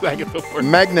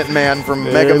Magnet Man from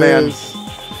Mega Man.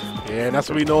 Yeah, and that's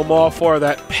what we know him all for.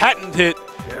 That patent hit.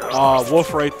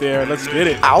 Wolf right there. Let's get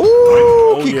it.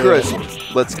 Ow!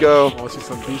 Crisp. Let's go. I want to see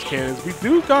some beast cannons. We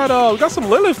got some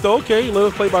Lilith though. Okay,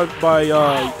 Lilith played by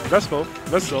Vespo.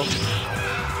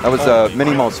 That was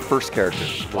Mini Mall's first character.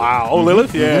 Wow. Oh,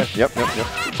 Lilith? Yeah. Yep. So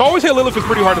I always say Lilith is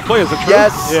pretty hard to play. Is it true?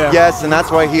 Yes, and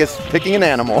that's why he is picking an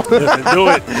animal. Do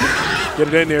it. Get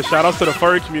it in there. Shout outs to the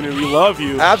furry community. We love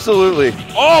you. Absolutely.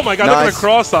 Oh my God, look at the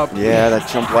cross up. Yeah, that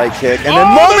jump light kick. And then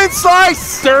Moment Slice!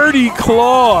 Sturdy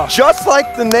claw. Just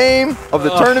like the name of the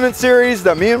tournament series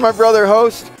that me and my brother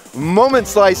host, Moment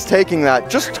Slice taking that.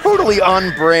 Just totally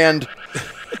on brand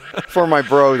for my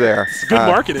bro there. It's good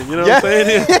marketing, you know what I'm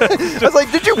saying? I was like,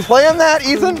 did you plan that,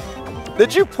 Ethan?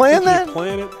 Did you plan that?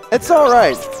 Plan it? It's all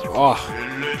right. Oh.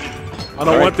 I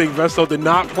know one thing, Vesto did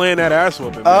not plan that ass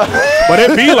whooping, but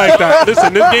it be like that.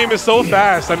 Listen, this game is so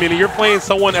fast. I mean, you're playing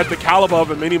someone at the caliber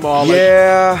of a Mini-Mall.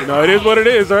 Yeah. Like, you know, it is what it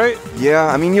is, right? Yeah,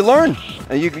 I mean, you learn.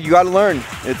 You got to learn.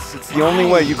 It's the only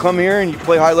way. You come here and you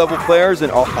play high-level players,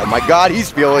 and oh my God, he's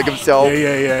feeling himself.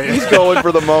 Yeah. He's going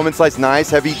for the moment slice. Nice,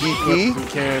 heavy DP.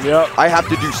 Yes, can, yep. I have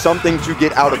to do something to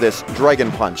get out of this.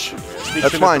 Dragon Punch.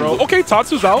 That's fine. Okay,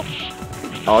 Tatsu's out.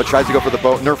 Oh, it tries to go for the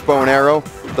Nerf bow and arrow.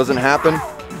 Doesn't happen.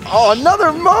 Oh,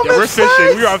 another moment. Yeah, we're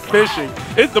fishing. We are fishing.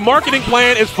 The marketing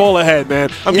plan is full ahead,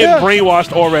 man. I'm getting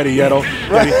brainwashed already, Yeto.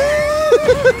 Right.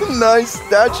 Nice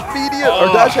dash medium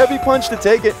or dash heavy punch to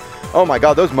take it. Oh my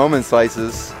God, those moment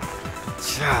slices.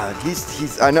 God,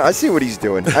 he's. I know. I see what he's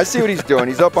doing.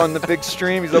 He's up on the big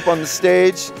stream. He's up on the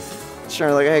stage.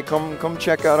 Trying like, hey, come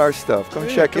check out our stuff. Come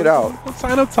check it out.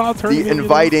 Sign up, Todd. The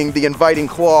inviting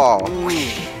claw.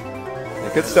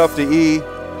 Good stuff to E.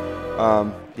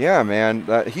 Yeah, man,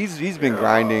 he's been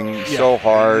grinding so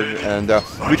hard, and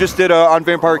we just did on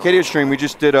Vampire Arcadia stream. We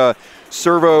just did a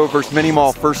Servo versus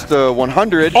Mini-Mall first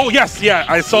 100. Oh yes, yeah,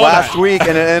 I saw last week,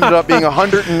 and it ended up being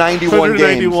 191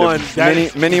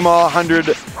 games. Mini-Mall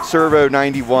 100, Servo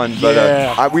 91.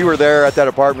 But we were there at that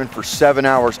apartment for 7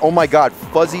 hours. Oh my God,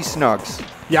 fuzzy snugs.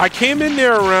 Yeah, I came in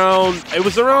there around. It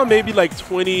was around maybe like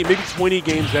 20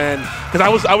 games in,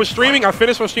 because I was streaming. I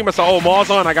finished my stream. I saw, oh, Maul's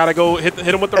on. I gotta go hit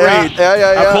him with the raid.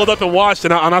 Yeah. I pulled up and watched,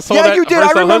 and I saw that. Yeah, you did.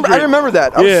 I remember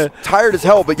that. I was tired as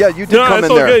hell, but yeah, you did come in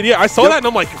so there. Good. Yeah, I saw that, and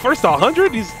I'm like, first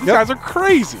 100. These guys are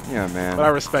crazy. Yeah, man. But I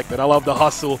respect it. I love the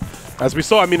hustle. As we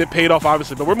saw, I mean, it paid off,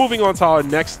 obviously. But we're moving on to our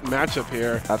next matchup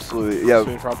here. Absolutely, yeah.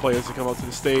 Waiting for our players to come up to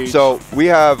the stage. So we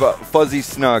have Fuzzy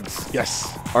Snugs.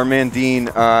 Yes. Our man Dean,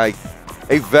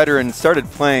 a veteran, started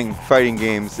playing fighting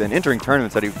games and entering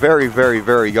tournaments at a very, very,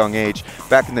 very young age.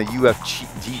 Back in the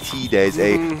UFGT days,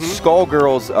 a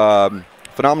Skullgirls,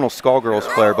 phenomenal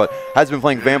Skullgirls player, but has been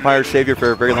playing Vampire Savior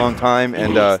for a very long time.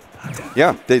 And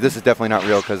yeah, this is definitely not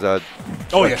real because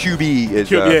QB is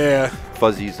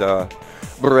Fuzzy's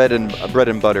bread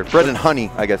and butter, bread and honey,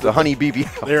 I guess, the honey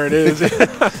BB. There it is.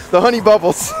 The honey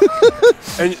bubbles.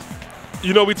 And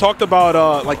you know, we talked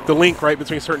about like the link right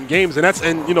between certain games,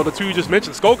 and you know, the two you just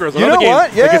mentioned, Skullgirls, another game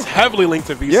that gets heavily linked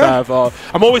to VSAV.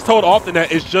 I'm always told often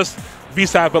that it's just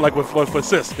VSAV, but like with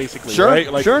assists, basically,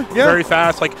 right? Like very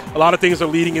fast. Like a lot of things are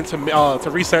leading into to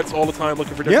resets all the time,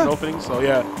 looking for different openings. So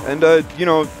and you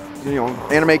know,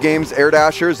 anime games, Air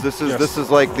Dashers. This is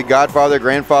like the godfather,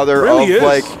 grandfather of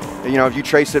like. You know, if you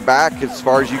trace it back as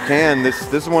far as you can,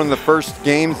 this is one of the first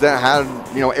games that had,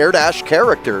 you know, air dash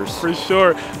characters. For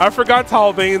sure. I forgot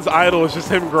Talbane's idol is just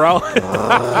him growling.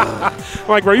 I'm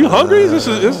like, bro, are you hungry? Is this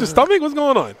your stomach? What's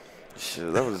going on?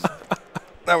 Shit,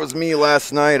 that was me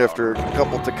last night after a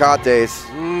couple Tecates.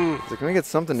 So can we get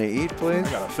something to eat, please?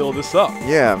 I gotta fill this up.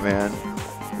 Yeah, man.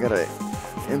 I got an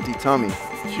empty tummy.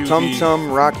 Tum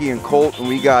Tum, Rocky, and Colt, and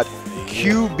we got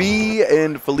QB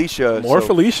and Felicia. More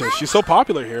Felicia. She's so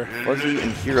popular here. Fuzzy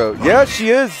and Hero. Yeah, she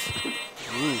is.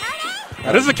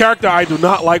 Now, this is a character I do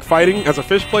not like fighting as a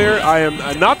fish player. I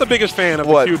am not the biggest fan of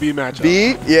the QB matchup.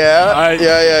 B? Yeah. I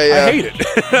hate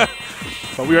it.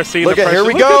 But we are seeing the pressure. Here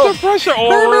we Look go. at the pressure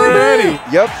already.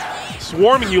 Yep.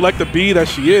 Swarming you like the bee that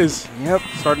she is. Yep.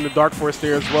 Starting the Dark Force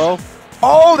there as well.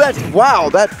 Oh,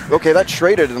 that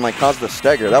traded and like caused a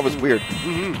stagger. That was weird.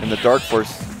 And the Dark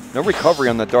Force. No recovery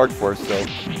on the Dark Force, so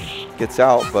gets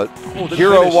out, but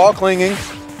Hero wall clinging.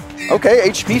 Okay,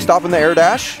 HP stopping the air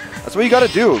dash. That's what you got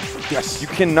to do. Yes. You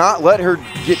cannot let her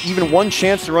get even one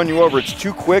chance to run you over. It's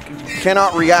too quick. You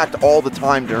cannot react all the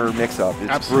time to her mix-up.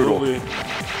 It's brutal.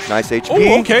 Nice HP.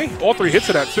 Oh, okay. All three hits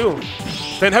of that, too.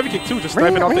 Stand heavy kick, too, just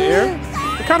sniping out the air.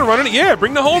 They're kind of running it. Yeah,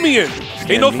 bring the homie in.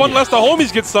 Ain't no fun unless the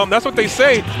homies get some. That's what they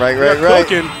say.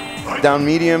 Right. Down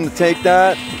medium to take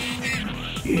that.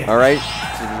 All right.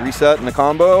 Reset in the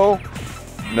combo.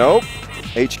 Nope.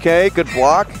 HK, good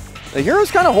block. The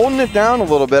Hero's kind of holding it down a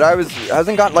little bit.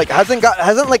 Hasn't let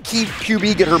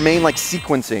QB get her main like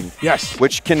sequencing. Yes.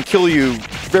 Which can kill you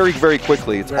very, very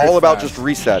quickly. It's all about just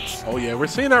resets. Oh yeah, we're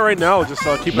seeing that right now. Just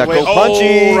keep that it away.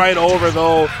 Punchy. Oh, right over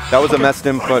though. That was a messed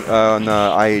input on the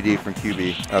IAD from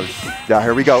QB.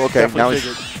 Here we go. Okay, definitely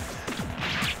now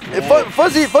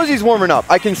Fuzzy's warming up.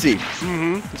 I can see.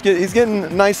 He's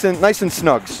getting nice and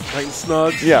snugs. Nice and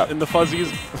snugs. Yeah. And the fuzzies.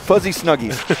 Fuzzy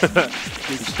snuggies.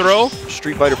 Throw.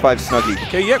 Street Fighter 5 snuggie.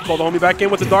 Okay, yeah. Call the homie back in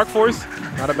with the Dark Force.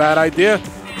 Not a bad idea.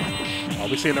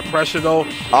 We're seeing the pressure though.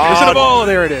 Missing the ball.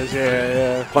 There it is.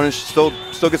 Yeah. Punish. Still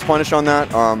gets punished on that.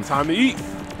 Time to eat.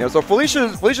 Yeah, so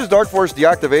Felicia's Dark Force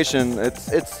deactivation,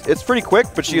 it's pretty quick,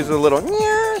 but she's a little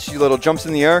she little jumps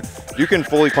in the air, you can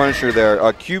fully punish her there.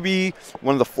 QB,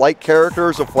 one of the flight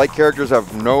characters. So flight characters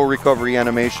have no recovery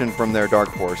animation from their Dark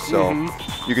Force. So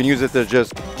you can use it to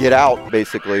just get out,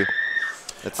 basically.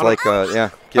 It's like, yeah.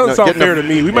 Doesn't sound fair to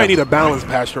me. We might need a balance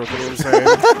patch, you know what I'm saying?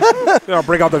 I'll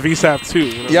break out the VSAP too.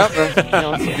 You know? Yep.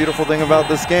 That's the beautiful thing about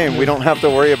this game. We don't have to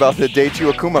worry about the day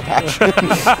 2 Akuma patch.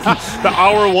 The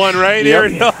hour 1 right here.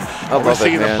 We're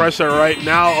seeing the pressure right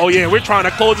now. Oh, yeah, we're trying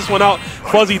to close this one out.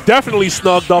 Fuzzy definitely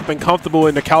snugged up and comfortable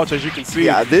in the couch, as you can see.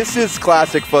 Yeah, this is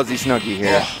classic Fuzzy Snuggie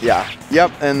here. Yeah.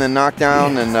 Yep, and then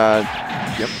knockdown and,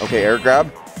 yep, okay, air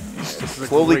grab.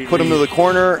 Slowly put him to the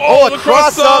corner. Oh, a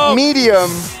cross-up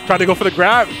medium. Tried to go for the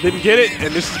grab, didn't get it,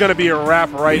 and this is going to be a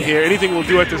wrap right here. Anything we'll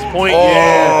do at this point.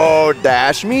 Oh,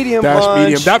 dash medium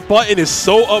punch. That button is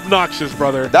so obnoxious,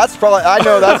 brother. That's probably, I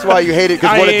know that's why you hate it,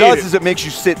 because what it does is it makes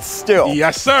you sit still.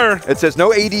 Yes, sir. It says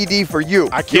no ADD for you.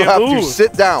 I can't move. You have to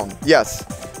sit down. Yes.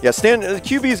 Yeah,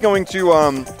 QB is going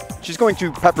to, she's going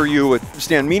to pepper you with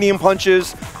stand medium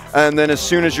punches. And then as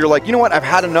soon as you're like, you know what, I've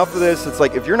had enough of this, it's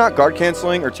like if you're not guard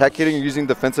canceling or tech hitting or using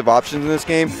defensive options in this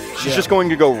game, she's just going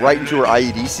to go right into her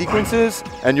IED sequences,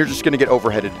 and you're just going to get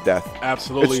overheaded to death.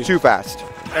 Absolutely. It's too fast.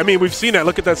 I mean, we've seen that.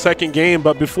 Look at that second game.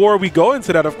 But before we go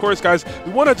into that, of course, guys,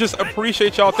 we want to just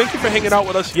appreciate y'all. Thank you for hanging out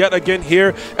with us yet again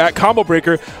here at Combo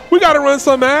Breaker. We got to run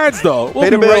some ads, though. We'll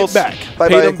be right back. Bye-bye.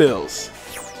 Pay them bills.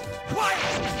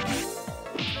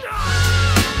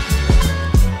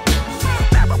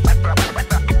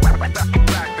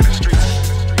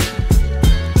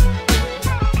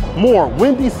 More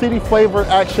Windy City flavor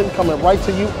action coming right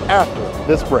to you after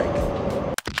this break.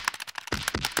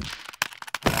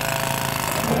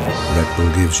 Red Bull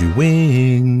gives you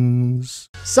wings.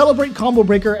 Celebrate Combo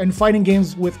Breaker and fighting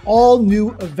games with all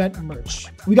new event merch.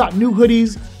 We got new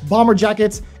hoodies, bomber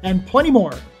jackets, and plenty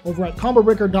more over at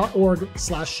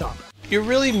combobreaker.org/shop. You're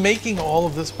really making all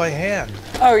of this by hand.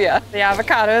 Oh yeah. The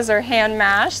avocados are hand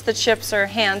mashed, the chips are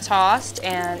hand tossed,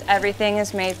 and everything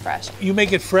is made fresh. You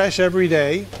make it fresh every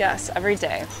day? Yes, every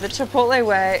day. The Chipotle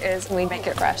way is we make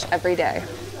it fresh every day.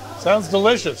 Sounds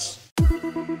delicious.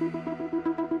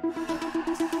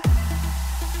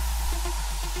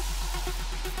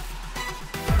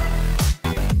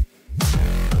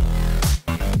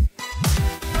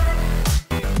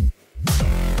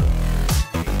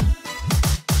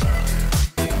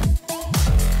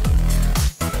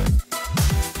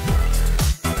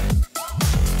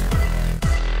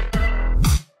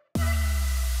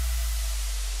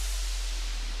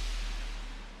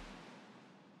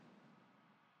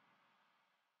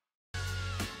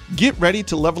 Get ready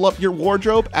to level up your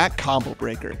wardrobe at Combo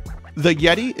Breaker. The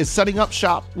Yeti is setting up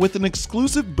shop with an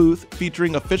exclusive booth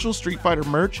featuring official Street Fighter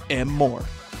merch and more.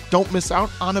 Don't miss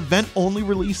out on event-only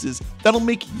releases that'll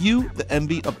make you the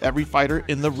envy of every fighter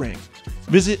in the ring.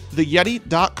 Visit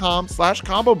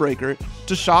theyeti.com/Combo Breaker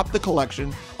to shop the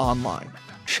collection online.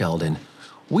 Sheldon,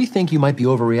 we think you might be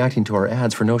overreacting to our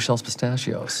ads for no-shells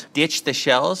pistachios. Ditch the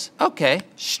shells? Okay,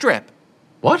 strip.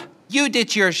 What? You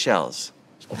ditch your shells.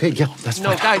 Okay, yeah, that's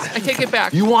fine. No, guys, I take it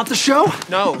back. You want the show?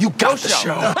 No. You got the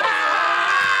show.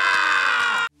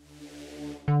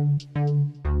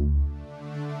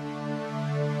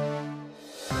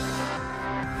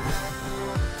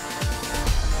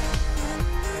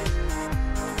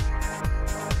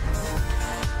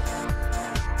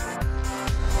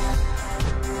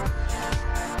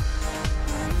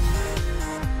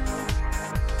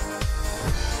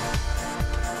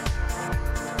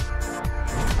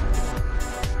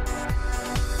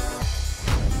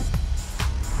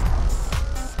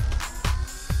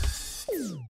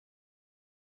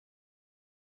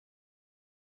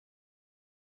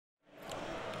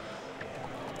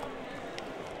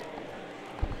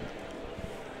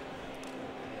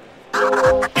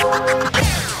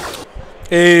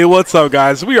 Hey, what's up,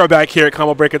 guys? We are back here at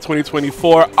Combo Breaker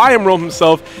 2024. I am Rome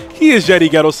himself. He is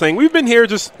Yetighettoslang. We've been here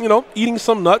just, you know, eating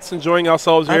some nuts, enjoying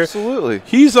ourselves here. Absolutely.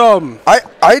 He's,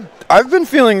 I've been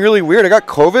feeling really weird. I got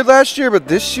COVID last year, but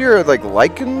this year, like,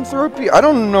 lycanthropy. I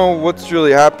don't know what's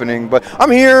really happening, but I'm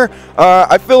here.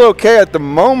 I feel okay at the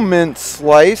moment,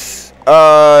 Slice.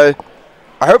 I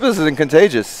hope this isn't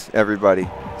contagious, everybody.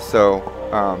 So,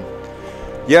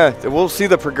 yeah, we'll see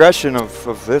the progression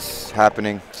of this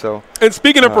happening. So, and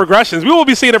speaking of progressions, we will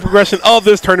be seeing the progression of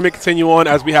this tournament continue on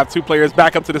as we have two players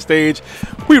back up to the stage.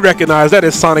 We recognize that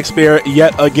is Sonic Spear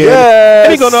yet again. Yes.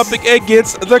 And he's going up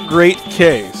against the Great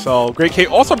K. So, Great K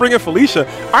also bringing Felicia.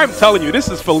 I'm telling you, this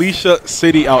is Felicia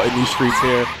City out in these streets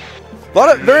here. A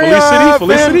lot of very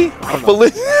Felicity?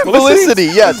 Felicity,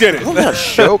 yes. Get it. That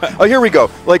show. Oh, here we go.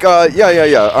 Like,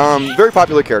 yeah. Very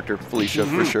popular character, Felicia,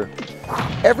 for sure.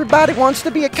 Everybody wants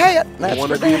to be a cat. That's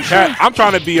Want to be a cat. I'm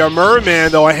trying to be a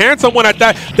merman, though. A handsome one at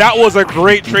that. That was a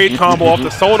great trade combo off the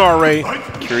sonar ray.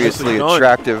 Curiously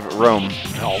attractive Rome.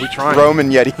 Oh, we trying. Rome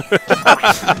and Yeti.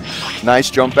 Nice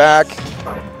jump back.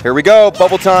 Here we go.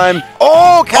 Bubble time.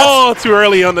 Oh, cat. Oh, too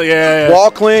early on the,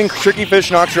 Wall cling. Tricky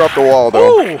fish knocks you off the wall,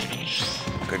 though. Ooh.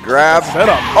 Good grab. Set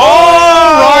up. Oh,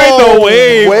 ride the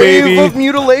wave, baby. Wave of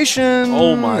mutilation.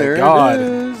 Oh, my there God. It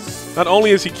is. Not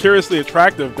only is he curiously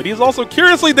attractive, but he's also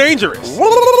curiously dangerous.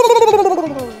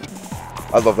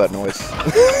 I love that noise.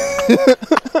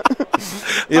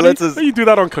 You do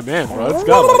that on command, bro. Let's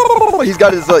go. He's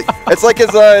got his it's like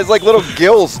his little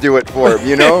gills do it for him,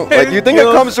 you know. Like you think it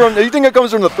comes from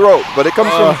the throat, but it comes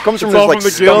from his like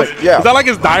stomach. Gills? Yeah. Is that like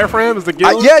his diaphragm? Is the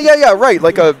gills? Yeah. Right.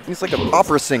 He's like an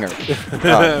opera singer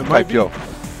type deal.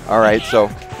 All right, so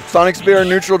Sonic Spear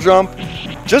neutral jump.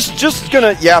 Just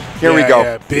gonna here we go.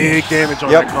 Yeah, big damage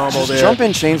on that combo there. Jump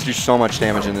in chains do so much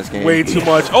damage in this game. Way too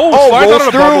much. Oh, slide out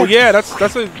of the bubble. Yeah,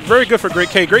 that's a very good for Great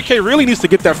K. Great K really needs to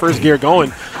get that first gear going.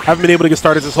 Haven't been able to get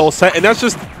started this whole set, and that's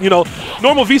just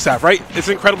normal VSAF, right? It's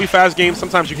an incredibly fast game.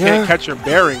 Sometimes you can't catch your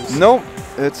bearings. Nope.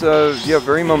 It's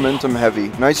very momentum heavy.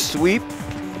 Nice sweep.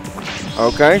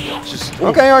 Okay.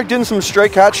 All right, getting some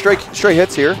straight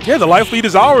hits here. Yeah, the life lead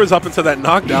is ours up into that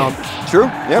knockdown. True.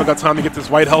 Yeah. Still got time to get this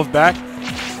white health back.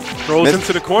 Throws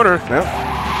into the corner.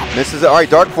 Yeah. Misses it. All right,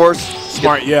 Dark Force.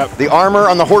 Smart, yeah. The armor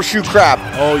on the horseshoe crab.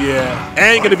 Oh, yeah.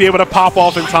 And going to be able to pop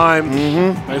off in time.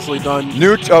 Nicely done.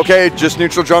 Just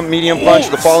neutral jump, medium punch,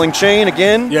 the falling chain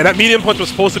again. Yeah, that medium punch was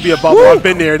supposed to be a bubble. Woo! I've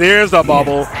been there. There's the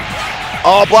bubble.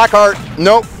 Oh, Blackheart.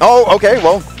 Nope. Oh, okay,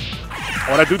 well.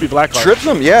 Oh, that do be Blackheart. Trips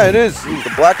him. Yeah, it is.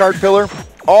 The Blackheart pillar.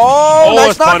 Oh,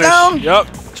 nice knockdown. Yep.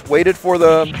 Just waited for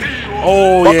the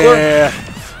buckler. Yeah.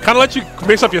 Kind of let you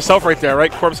mix up yourself right there,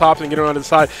 right? Corpse hops and get around to the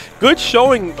side. Good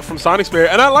showing from Sonic Spear.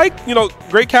 And I like,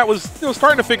 Great Cat was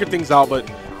starting to figure things out,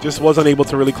 but just wasn't able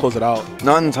to really close it out.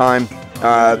 Not in time.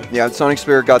 Sonic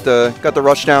Spear got the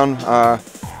rush down.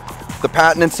 The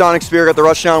patent and Sonic Spear got the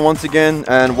rush down once again,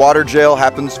 and water jail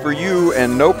happens for you,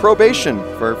 and no probation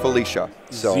for Felicia.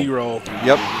 So, 0.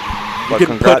 Yep. You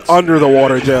get put under the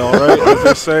water jail, right? As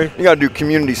they say. You got to do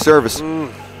community service.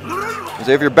 So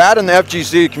if you're bad in the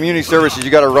FGC community services, you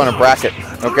got to run a bracket,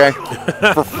 okay,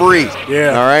 for free. Yeah.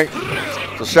 All right.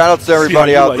 So shout outs to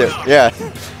everybody out there. Yeah.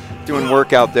 Doing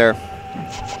work out there.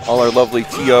 All our lovely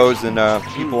TOs and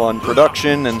people on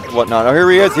production and whatnot. Oh, here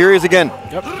he is. Here he is again.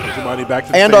 Yep. Back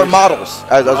to the and stage. our models,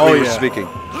 as we were speaking.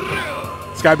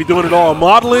 This guy be doing it all,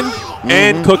 modeling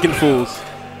and cooking fools.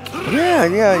 Yeah.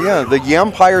 The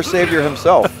Yampire savior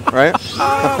himself, right?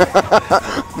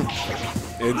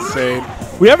 Insane.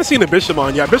 We haven't seen a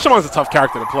Bishamon yet. Bishamon's a tough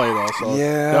character to play, though, so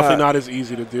definitely not as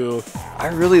easy to do. I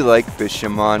really like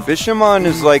Bishamon. Bishamon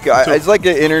is like it's like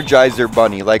an Energizer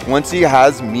bunny. Like once he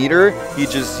has meter, he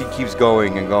keeps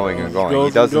going and going and going.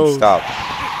 He doesn't stop.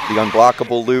 The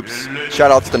unblockable loops.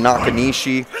 Shout outs to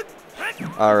Nakanishi,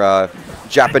 our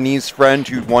Japanese friend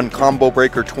who won Combo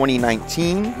Breaker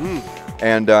 2019,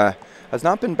 and has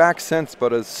not been back since,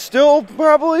 but is still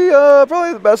probably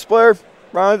the best player.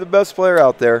 Probably the best player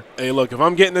out there. Hey, look, if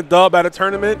I'm getting a dub at a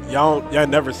tournament, y'all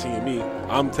never seeing me.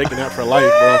 I'm taking that for life,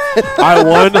 bro. I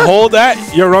won. Hold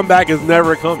that. Your run back is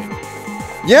never coming.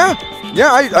 Yeah.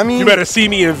 I mean, you better see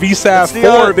me in VSAF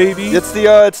 4, baby. It's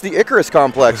the Icarus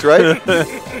complex, right?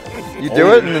 You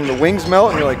do it, and then the wings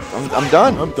melt, and you're like, I'm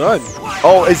done. I'm done.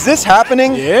 Oh, is this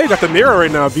happening? Yeah, you got the mirror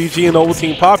right now. BG and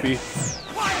Ovaltine Poppy.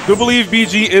 Do believe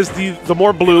BG is the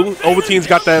more blue. Ovaltine's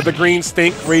got the green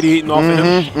stink radiating off of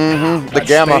him. The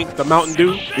gamma. Stink, the Mountain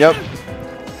Dew. Yep.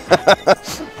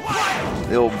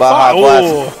 The old Baja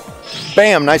Blast.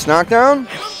 Bam, nice knockdown.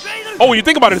 Oh, when you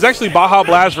think about it, it's actually Baja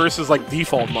Blast versus like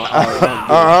default.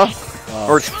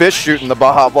 Or it's Fish shooting the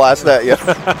Baja Blast at you.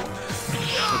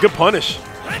 Good punish.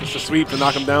 Just a sweep to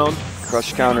knock him down.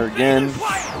 Crush counter again.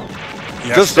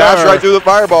 Yes, just dash right through the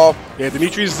fireball. Yeah,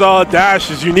 Dimitri's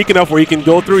dash is unique enough where he can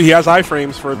go through. He has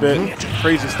iframes for a bit.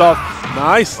 Crazy stuff.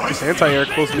 Nice. Just anti-air,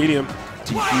 close medium.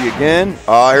 TP again.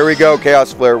 Oh, here we go.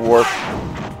 Chaos Flare Warp.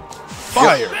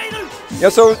 Fire. Yeah,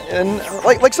 so and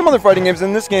like some other fighting games,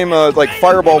 in this game, like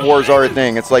fireball wars are a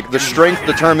thing. It's like the strength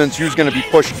determines who's going to be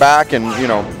pushed back, and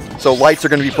so lights are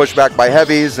going to be pushed back by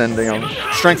heavies, and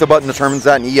strength of button determines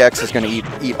that, and EX is going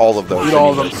to eat all of those. Eat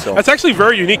all of them. So. That's actually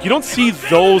very unique. You don't see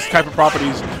those type of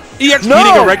properties. EX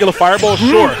beating a regular fireball,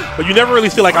 sure, but you never really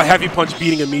see like a heavy punch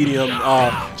beating a medium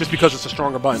just because it's a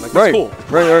stronger button. Like, that's cool.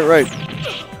 Right.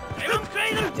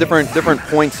 Different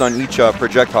points on each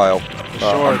projectile.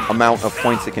 Amount of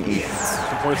points it can eat.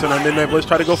 Some points on that Midnight Blitz.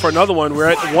 Try to go for another one. We're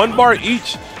at 1 bar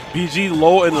each. BG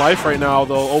low in life right now,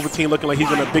 though. Ovaltine looking like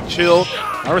he's in a big chill.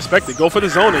 I respect it. Go for the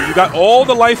zone. You got all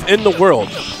the life in the world.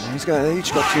 They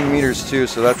each got 2 meters, too,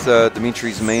 so that's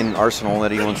Dimitri's main arsenal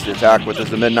that he wants to attack with is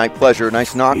the Midnight Pleasure.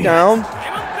 Nice knockdown.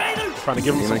 Trying to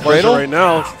give him some pleasure right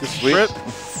now. This trip.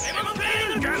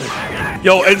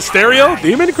 Yo, in stereo,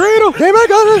 Demon Cradle. Demon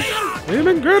Cradle.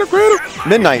 Demon Cradle.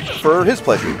 Midnight for his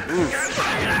pleasure.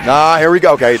 Nah, here we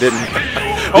go. Okay, he didn't.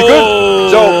 Oh.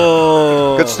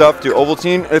 So, good stuff, dude.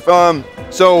 Ovaltine. If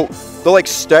so the like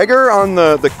stagger on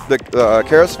the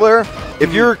Karas Flare,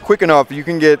 if you're quick enough, you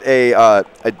can get a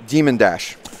Demon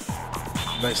Dash.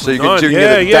 Nice. So you can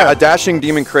get a dashing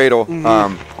Demon Cradle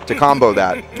to combo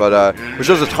that, but which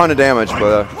does a ton of damage.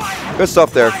 But good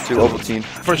stuff there to Ovaltine.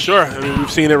 For sure. I mean,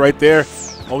 we've seen it right there.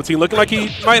 Ovaltine looking like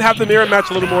he might have the mirror match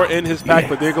a little more in his pack,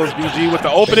 but there goes BG with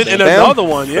the opening and another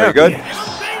one. Yeah. Very good.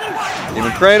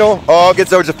 Demon Cradle. Oh,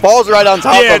 gets over, just falls right on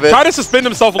top of it. Try to suspend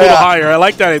himself a little higher. I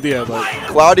like that idea. But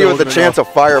Cloudy with a chance of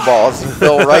fireballs.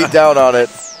 Fell right down on it.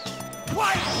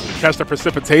 Catch the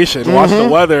precipitation. Watch the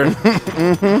weather.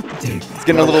 It's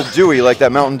getting a little dewy like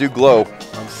that Mountain Dew glow.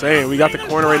 I'm saying, we got the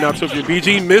corner right now, too. If your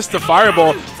BG missed the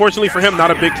fireball, fortunately for him,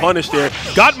 not a big punish there.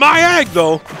 Got my egg,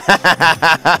 though.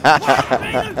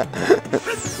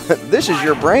 This is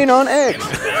your brain on eggs.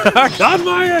 Got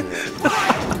my egg.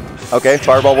 Okay,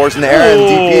 Fireball Wars in the air and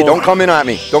DP. Don't come in at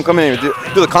me. Don't come in. Do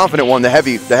the confident one, the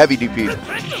heavy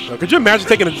DP. Could you imagine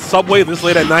taking a subway this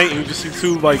late at night and you just see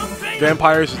 2 like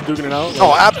vampires just duking it out?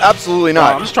 Oh, absolutely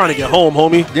not. I'm just trying to get home,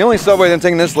 homie. The only subway I'm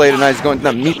taking this late at night is going to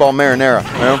meatball marinara.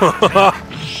 You know?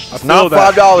 It's not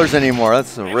that. $5 anymore.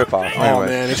 That's a ripoff. Oh anyway.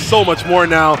 man, it's so much more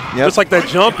now. Just like that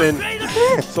jump and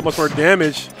so much more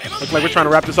damage. Looks like we're trying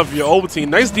to wrap this up for your Ovaltine.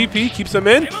 Nice DP, keeps him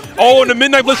in. Oh, and the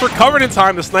Midnight Bliss recovered in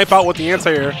time to snipe out with the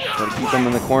anti-air. Try to keep him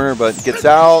in the corner, but gets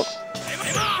out.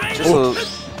 Just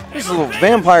a little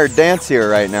vampire dance here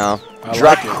right now.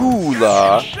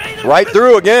 Dracula, right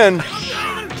through again.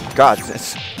 God,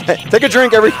 take a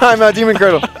drink every time, Demon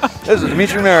Cradle. This is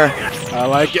Dimitri Mera. I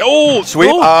like it. Oh, sweep.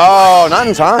 Oh, not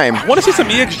in time. I want to see some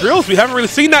EX drills. We haven't really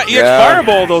seen that EX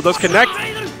fireball, though. Does connect.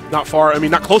 Not far. I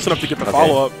mean, not close enough to get the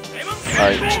follow-up. All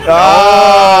right.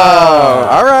 Oh,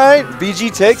 all right.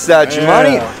 BG takes that.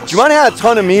 Jumani had a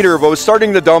ton of meter, but was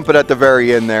starting to dump it at the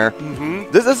very end there.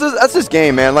 That's this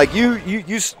game, man. Like you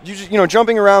know,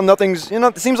 jumping around, nothing's,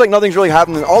 it seems like nothing's really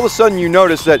happening. All of a sudden, you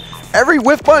notice that every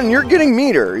whiff button, you're getting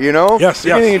meter. You know, you're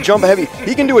getting a jump heavy.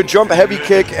 He can do a jump heavy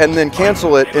kick and then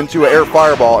cancel it into an air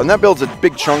fireball, and that builds a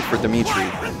big chunk for Dimitri.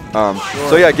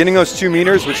 So yeah, getting those 2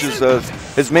 meters, which is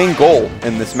his main goal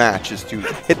in this match, is to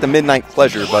hit the Midnight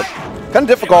Pleasure, but kind of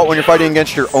difficult when you're fighting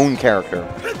against your own character.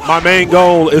 My main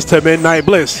goal is to Midnight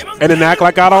Bliss, and then act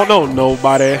like I don't know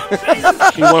nobody.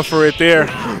 He went for it there.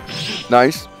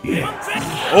 Nice.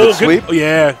 Oh, good sweep.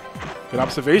 Yeah, good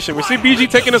observation. We see BG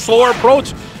taking a slower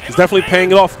approach. He's definitely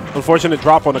paying it off. Unfortunate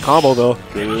drop on the combo, though.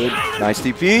 Good. Nice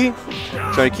DP.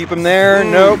 Trying to keep him there.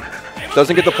 Nope.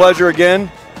 Doesn't get the pleasure again.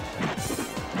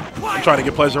 I'm trying to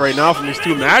get pleasure right now from these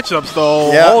 2 matchups,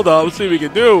 though. Hold up. Let's see what we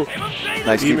can do.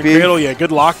 Nice Demon DP. Cradle, yeah,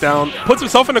 good lockdown. Puts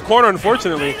himself in the corner,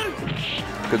 unfortunately.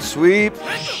 Good sweep.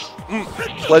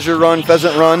 Pleasure run,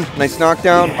 pheasant run. Nice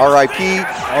knockdown. RIP.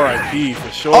 RIP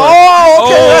for sure. Oh,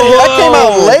 okay. That came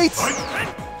out late.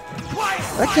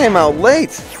 That came out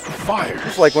late. Fire.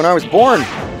 Just like when I was born.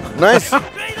 Nice.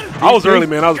 I was early,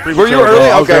 man. I was premature. Were you early?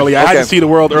 I was early. I had to see the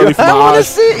world early from my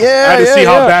eyes. I had to see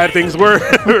how bad things were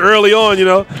early on, you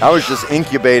know. I was just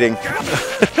incubating.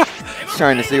 Just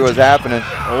trying to see what's happening.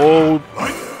 Oh,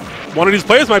 one of these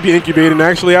players might be incubating,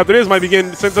 actually. After this, might be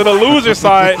getting sent to the loser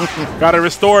side. Got to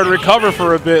restore and recover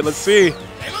for a bit. Let's see.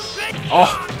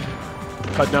 Oh,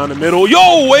 cut down the middle.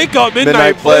 Yo, wake up,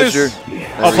 Midnight Pleasure.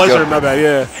 Oh, Pleasure, my bad,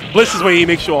 yeah. Bliss is when he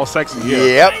makes you all sexy.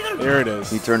 Yeah. Yep. There it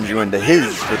is. He turns you into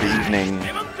his for the evening.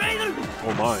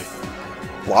 Oh, my.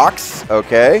 Blocks,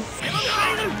 okay.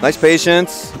 Nice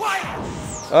patience.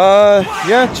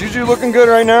 Yeah, Juju looking good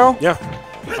right now. Yeah.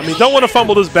 I mean, don't want to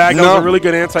fumble this bag. That was a really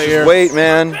good anti-air. Just wait,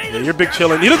 man. Yeah, you're big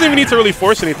chilling. He doesn't even need to really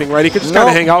force anything, right? He could just kind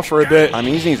of hang out for a bit. I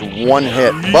mean, he needs 1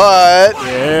 hit, but...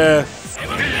 Yeah.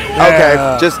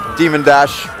 Okay, just Demon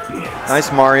Dash.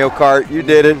 Nice Mario Kart. You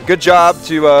did it. Good job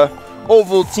to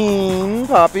Ovaltine,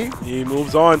 Poppy. He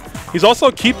moves on. He's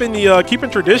also keeping the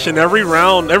tradition. Every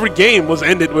round, every game was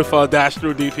ended with dash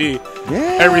through DP.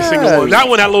 Yeah. Every single one. That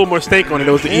one had a little more stake on it.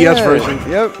 It was the ES version.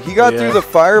 Yep. He got through the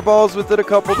fireballs with it a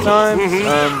couple times.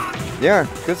 Yeah,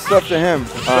 good stuff to him.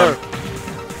 So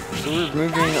we're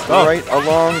moving right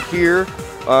along here.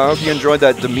 I hope you enjoyed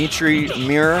that Dimitri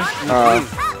Mera.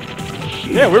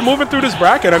 Yeah, we're moving through this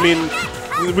bracket. I mean,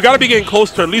 we got to be getting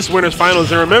close to at least winners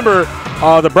finals. And remember,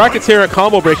 The brackets here at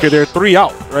Combo Breaker, they're 3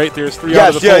 out, right? There's 3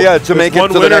 out of the pool. to make it one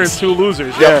to winner the next, and 2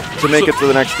 losers. To make it to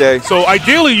the next day. So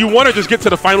ideally, you want to just get to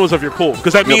the finals of your pool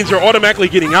because that means you're automatically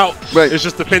getting out. Right. It's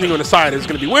just depending on the side. It's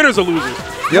going to be winners or losers.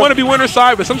 You want to be winner's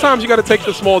side, but sometimes you got to take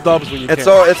the small dubs when you can.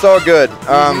 It's all good.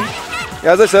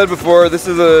 As I said before, this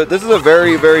is a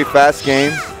very, very fast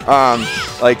game.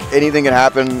 Like anything can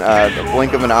happen, the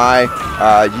blink of an eye.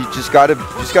 You just gotta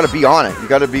be on it. You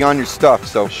gotta be on your stuff.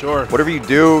 So whatever you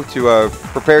do to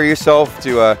prepare yourself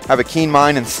to have a keen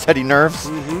mind and steady nerves,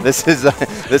 this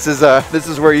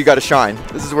is where you gotta shine.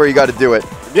 This is where you gotta do it.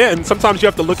 Yeah, and sometimes you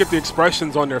have to look at the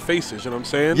expressions on their faces. You know what I'm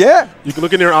saying? Yeah. You can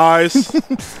look in their eyes.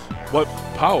 What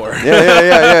power?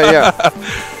 Yeah.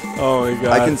 Oh my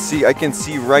God! I can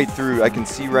see right through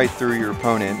your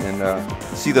opponent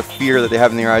and see the fear that they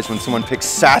have in their eyes when someone picks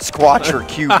Sasquatch or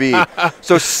QB.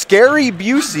 So Scary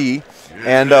Busey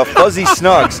and Fuzzy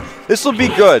Snugs. This will be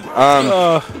good.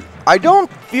 I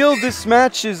don't feel this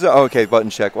match is okay. Button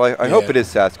check. Well, I hope it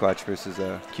is Sasquatch versus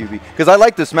QB because I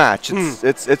like this match.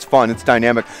 It's fun. It's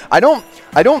dynamic. I don't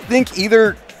think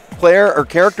either player or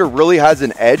character really has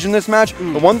an edge in this match.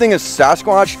 The one thing is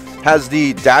Sasquatch has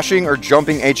the dashing or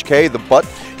jumping HK, the butt,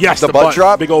 yes, the butt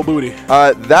drop, big old booty.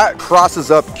 That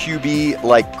crosses up QB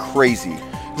like crazy.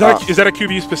 Is that a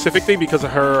QB specific thing because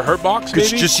of her hurt box? Maybe?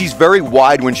 She's very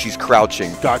wide when she's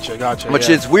crouching. Gotcha. Which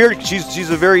is weird. She's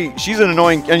an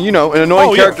annoying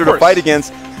character to fight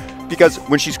against. Because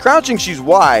when she's crouching, she's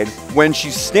wide. When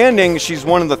she's standing, she's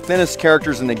one of the thinnest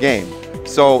characters in the game.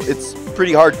 So it's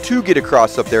pretty hard to get a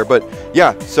cross up there. But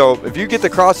yeah, so if you get the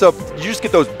cross up, you just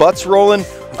get those butts rolling.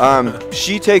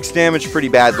 She takes damage pretty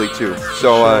badly too.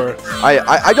 So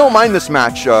I don't mind this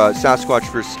match,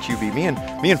 Sasquatch versus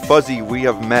QB. Me and Fuzzy, we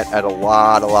have met at a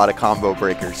lot of combo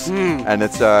breakers, and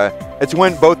it's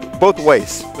went both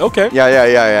ways. Okay.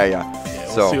 Yeah.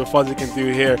 We'll see what Fuzzy can do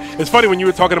here. It's funny when you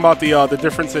were talking about the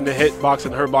difference in the hit box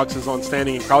and hurt boxes on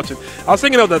standing and crouching. I was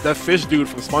thinking of that fish dude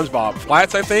from SpongeBob,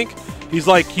 Flats, I think. He's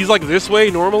like this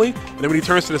way normally, and then when he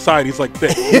turns to the side, he's like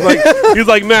thick. He's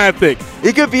like mad thick.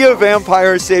 He could be a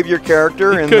vampire savior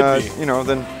character, and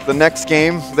then the next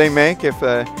game they make if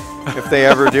they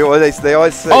ever do. Well, they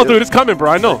always say. Oh, dude, it's coming,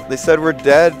 bro. I know. They said we're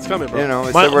dead. It's coming, bro. You know,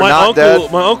 they said we're not dead.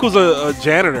 My uncle's a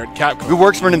janitor at Capcom. Who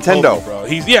works for Nintendo, bro.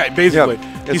 He's basically. Yeah.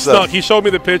 He's stuck. He showed me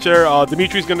the picture.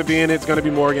 Dimitri's going to be in it. It's going to be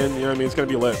Morgan. You know what I mean? It's going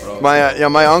to be lit, bro.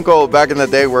 My uncle back in the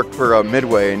day worked for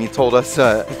Midway, and he told us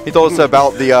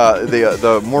about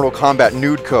the Mortal Kombat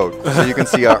nude code. So you can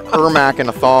see a Ermac in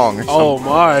a thong. Oh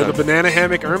my! The banana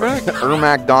hammock Ermac.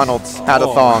 Ermac Donald's had a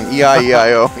thong.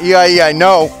 E-I-E-I-O. E-I-E-I.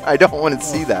 No, I don't want to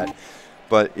see that.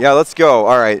 But yeah, let's go.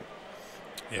 All right.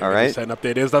 Yeah, all right. Setting up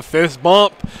there. There's the fist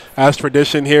bump. As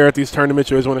tradition here at these tournaments,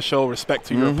 you always want to show respect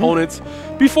to your opponents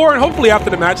before and hopefully after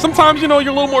the match. Sometimes, you're a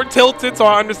little more tilted, so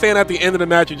I understand at the end of the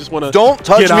match you just want to don't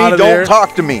touch me, don't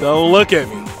talk to me. Don't look at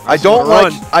me. I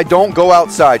don't go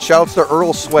outside. Shoutouts to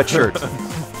Earl Sweatshirt.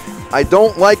 I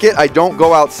don't like it. I don't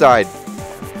go outside.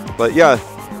 But yeah.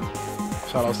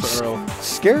 Shoutouts to Earl.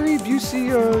 Scary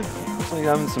Busey looks like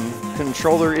having some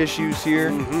controller issues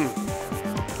here.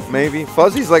 Maybe.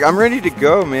 Fuzzy's like, I'm ready to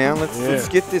go, man. Let's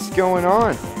get this going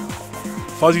on.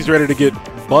 Fuzzy's ready to get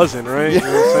buzzing, right? You know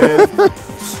what I'm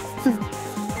saying?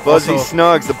 Fuzzy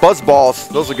Snugs, the buzz balls.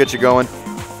 Those will get you going.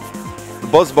 The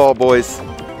buzz ball boys.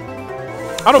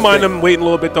 I don't mind them waiting a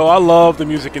little bit, though. I love the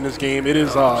music in this game. It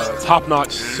is top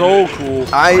notch, so cool.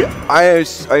 I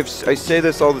say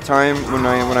this all the time when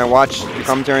I watch the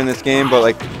commentary in this game, but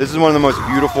like this is one of the most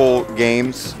beautiful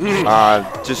games.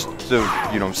 Just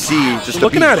to see, just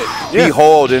looking at it,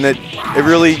 behold, and it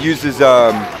really uses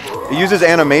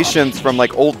animations from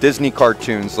like old Disney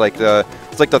cartoons, like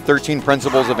it's like the 13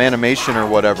 Principles of Animation or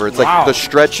whatever. It's like the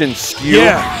stretch and skew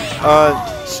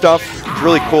stuff. It's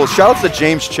really cool. Shout outs to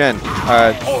James Chen.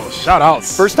 Shout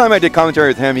outs. First time I did commentary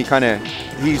with him, he's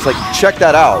like, check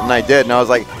that out, and I did, and I was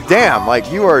like, damn,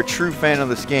 like you are a true fan of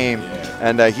this game.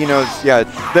 And he knows,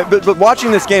 but watching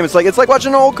this game, it's like watching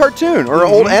an old cartoon or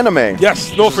an old anime.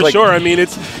 Yes, no, for sure. I mean,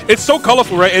 it's so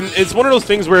colorful, right? And it's one of those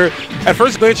things where, at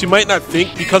first glance, you might not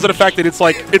think because of the fact that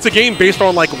it's a game based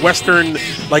on like Western,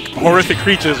 like horrific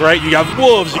creatures, right? You got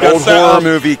wolves, you got old horror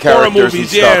movie characters, horror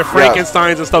movies, and stuff.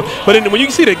 Frankensteins and stuff. But then when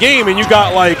you see the game and you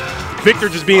got like Victor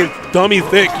just being dummy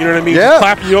thick, you know what I mean? Yeah. Just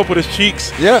clapping you up with his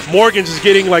cheeks. Yeah. Morgan just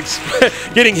getting like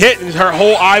getting hit and her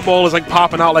whole eyeball is like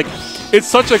popping out. Like it's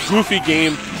such a goofy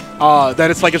game. That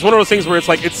it's one of those things where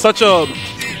it's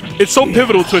so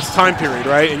pivotal to its time period,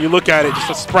 right? And you look at it, just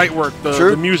the sprite work,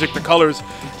 the music, the colors.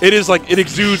 It is like it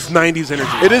exudes 90s energy.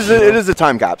 It is a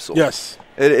time capsule. Yes.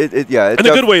 Yeah. In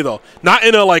a good way, though. Not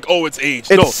in a, like, oh, it's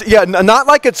aged. It's, yeah, not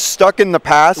like it's stuck in the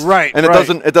past. Right, and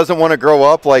it doesn't want to grow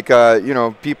up like, you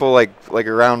know, people like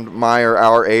around my or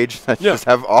our age that just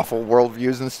have awful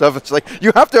worldviews and stuff. It's like,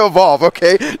 you have to evolve,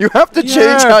 okay? You have to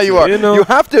change how you are. You know. You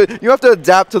have to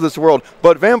adapt to this world.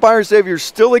 But Vampire Saviors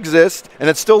still exist, and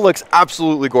it still looks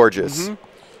absolutely gorgeous.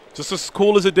 Just as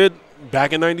cool as it did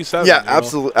back in '97. Yeah,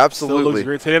 absolutely. Still looks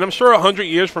great today. And I'm sure 100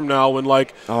 years from now, when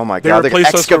like, oh my God, they're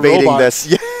excavating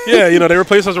this. Yeah, you know, they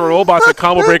replace us with robots at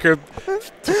Combo Breaker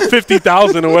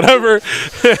 50,000 or whatever.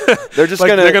 They're just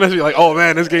they're gonna be like, oh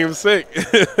man, this game's sick.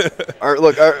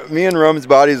 Me and Rome's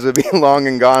bodies would be long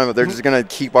and gone, but they're just gonna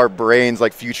keep our brains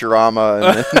like Futurama.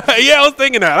 And yeah, I was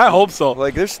thinking that. I hope so.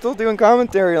 Like, they're still doing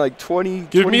commentary like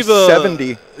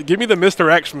 2070. Give me the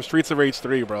Mr. X from Streets of Rage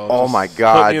 3, bro. Oh my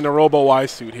God. Put me in a Robo Y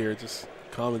suit here, just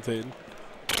commentating.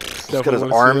 He's got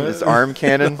his arm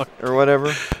cannon or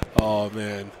whatever. Oh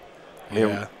man.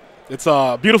 Yeah. It's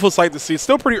a beautiful sight to see. It's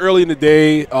still pretty early in the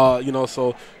day, you know,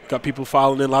 so got people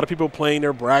filing in. A lot of people playing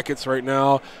their brackets right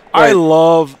now. Right. I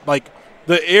love, like,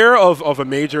 the air of a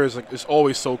major is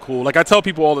always so cool. Like, I tell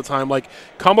people all the time, like,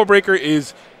 Combo Breaker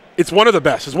it's one of the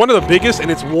best. It's one of the biggest,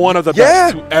 and it's one of the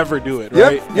best to ever do it,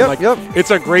 right? It's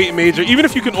a great major. Even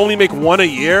if you can only make one a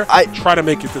year, try to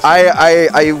make it this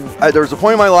year. There was a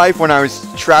point in my life when I was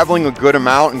traveling a good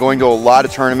amount and going to a lot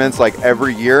of tournaments like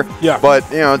every year. Yeah. But,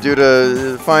 you know, due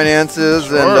to finances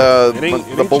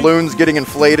and the balloons getting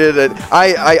inflated,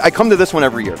 I come to this one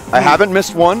every year. I haven't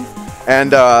missed one.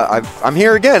 And I'm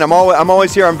here again. I'm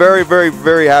always here. I'm very, very,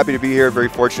 very happy to be here. Very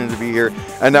fortunate to be here.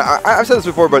 And I've said this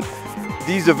before, but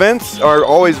these events are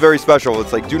always very special.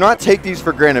 It's like, do not take these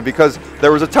for granted, because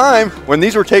there was a time when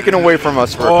these were taken away from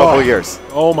us for a couple of years.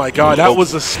 Oh my God, that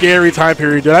was a scary time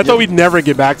period, dude. I thought we'd never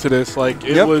get back to this. Like,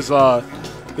 it was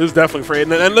definitely free.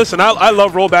 And listen, I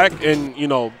love rollback and, you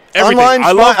know, everything.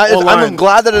 I'm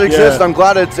glad that it exists. I'm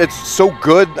glad it's so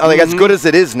good. Like, as good as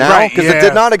it is now, because it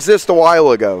did not exist a while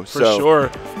ago. For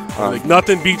sure. Like,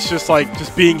 nothing beats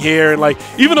just being here and, like,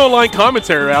 even online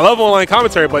commentary. I love online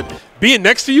commentary, but being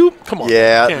next to you, come on.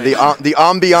 Yeah, the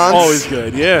ambiance. Always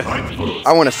good, yeah.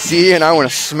 I want to see and I want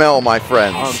to smell my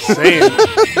friends. I'm saying.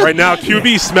 Right now,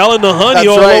 QB smelling the honey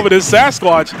over this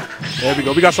Sasquatch. There we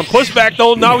go. We got some pushback,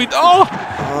 though. Now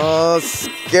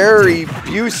scary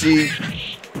Busey.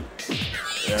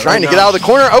 Trying to get out of the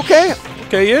corner. Okay,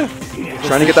 yeah.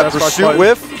 Trying to get that pursuit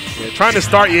whiff. Yeah, trying to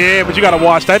start, but you got to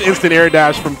watch that instant air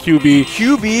dash from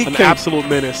QB. An absolute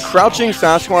menace. Crouching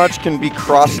Sasquatch can be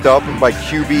crossed up by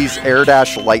QB's air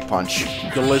dash light punch.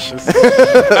 Delicious.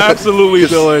 Absolutely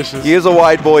delicious. He is a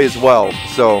wide boy as well.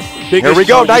 So here we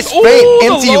go. Nice feint.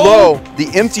 Empty low. The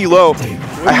empty low.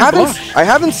 I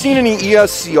haven't seen any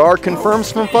ESCR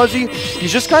confirms from Fuzzy.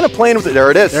 He's just kind of playing with it. There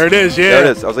it is. There it is, yeah. There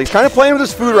it is. I was like, he's kind of playing with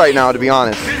his food right now, to be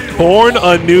honest. Born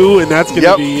anew, and that's going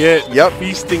to be it. Yep.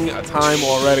 Feasting time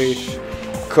already.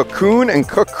 Cocoon and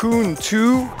Cocoon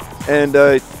 2,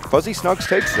 and Fuzzy Snugs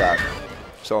takes that.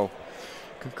 So,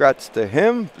 congrats to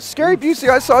him. Scary Busey,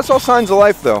 I saw signs of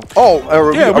life, though. Oh,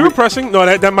 we were pressing. No,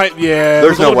 that might,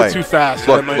 there's no way. Too fast.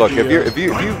 Look, if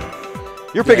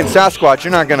you're picking Sasquatch,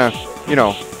 you're not gonna, you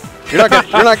know, you're not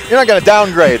gonna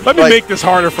downgrade. Let me make this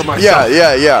harder for myself.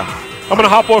 Yeah. I'm gonna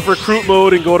hop off recruit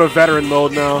mode and go to veteran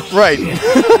mode now. Right. Make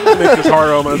this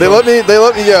harder on myself. They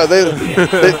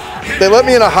let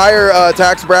me in a higher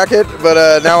tax bracket,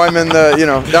 but now I'm in the,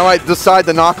 now I decide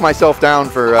to knock myself down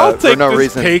for I'll take no this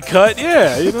reason. Pay cut,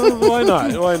 why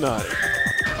not? Why not?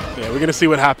 Yeah, we're gonna see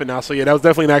what happened now. So that was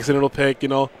definitely an accidental pick.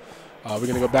 We're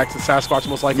gonna go back to Sasquatch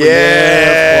most likely.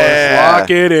 Yeah, of course. Lock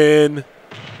it in.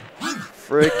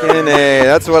 Freaking A.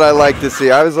 That's what I like to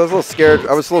see. I was a little scared.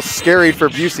 I was a little scary for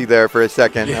Busey there for a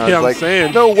second. Yeah, I was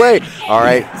saying. No way. All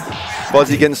right.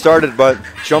 Fuzzy getting started, but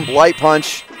jump light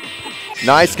punch.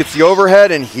 Nice. Gets the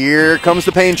overhead, and here comes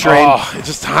the pain train. Oh, it's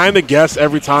just time to guess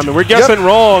every time. And we're guessing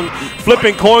wrong,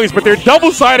 flipping coins, but they're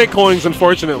double-sided coins,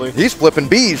 unfortunately. He's flipping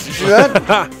bees. You see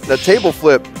that? That table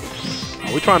flip.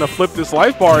 We're trying to flip this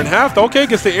life bar in half. Okay,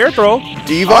 gets the air throw.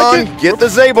 Devon, get the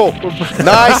Zabel.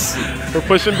 Nice. We're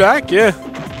pushing back,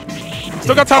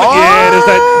 Still got time to there's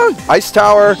that Ice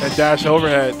Tower. That dash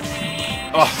overhead.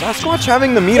 Sasquatch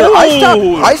having the meter.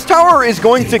 Ice Tower is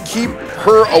going to keep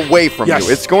her away from you.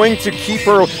 It's going to keep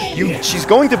her. She's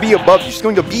going to be above you. She's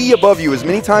going to be above you as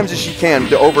many times as she can,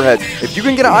 the overhead. If you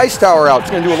can get an Ice Tower out,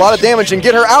 it's going to do a lot of damage and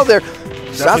get her out there.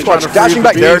 Sasquatch dashing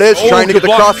back. There it is, trying to get the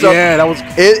cross up. Yeah, that was.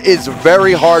 It is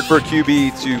very hard for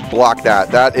QB to block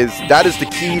that. That is the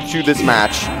key to this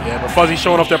match. Yeah, but Fuzzy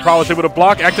showing off their prowess, able to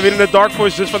block, activating the Dark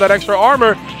Force just for that extra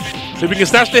armor. See if we can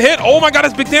snatch the hit. Oh my God,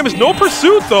 that's big damage. No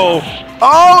pursuit though.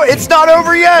 Oh, it's not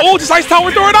over yet. Oh, just Ice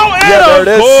Tower throwing out. And Yeah, there it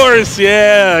is. Of course,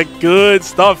 yeah. Good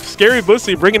stuff. Scary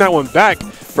Busey bringing that one back.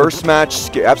 First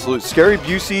match, absolute. Scary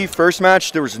Busey, first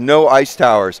match, there was no Ice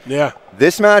Towers. Yeah.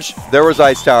 This match, there was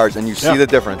Ice Towers, and you see the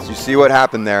difference. You see what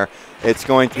happened there. It's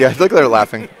going to, yeah, look, they're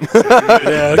laughing.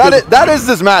 that is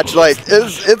this match. Like,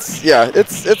 it's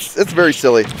very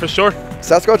silly. For sure.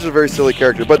 Sasquatch is a very silly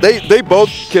character, but they both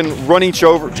can run each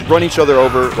other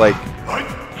over like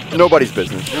nobody's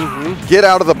business. Get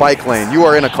out of the bike lane. You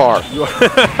are in a car.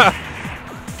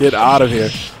 Get out of here.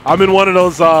 I'm in one of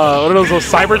those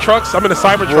cyber trucks. I'm in a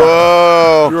cyber truck.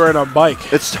 Whoa. You're in a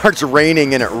bike. It starts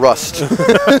raining and it rusts.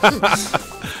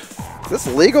 Is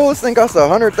this legal? This thing costs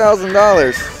 $100,000.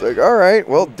 It's like, all right,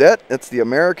 well, debt, it's the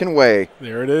American way.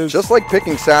 There it is. Just like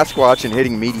picking Sasquatch and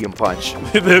hitting medium punch.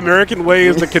 The American way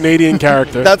is the Canadian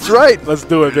character. That's right. Let's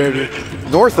do it, baby.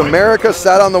 North America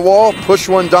sat on the wall, push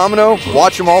one domino,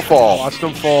 watch them all fall. Watch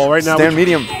them fall. Right now. Stand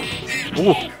medium.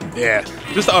 Ooh, yeah.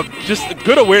 Just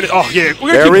good awareness. Oh, yeah.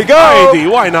 There we go. IAD.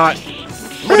 Why not?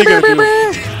 What are you going to do? What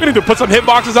are you going to do? Put some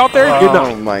hitboxes out there?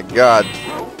 Oh, my God.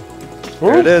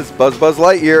 There it is. Buzz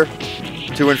Lightyear.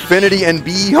 To infinity and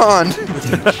beyond.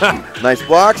 Nice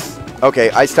blocks.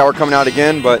 Okay, Ice Tower coming out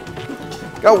again, but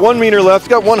got 1 meter left.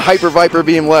 Got one Hyper Viper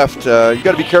beam left. You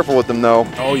got to be careful with them, though.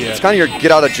 Oh, yeah. It's kind of your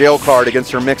get out of jail card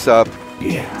against her mix-up.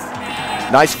 Yeah.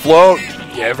 Nice float.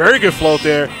 Yeah, very good float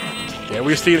there. Yeah,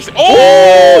 we're seeing.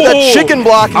 Oh, that chicken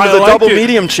block into the double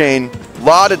medium chain.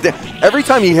 Lot of every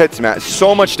time he hits, Matt,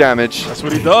 so much damage. That's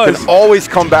what he does. Can always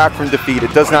come back from defeat.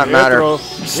 It does not matter.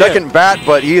 Second bat,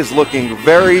 but he is looking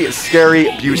very scary,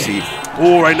 Busey.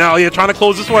 Oh, right now, trying to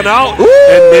close this one out. Ooh.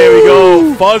 And there we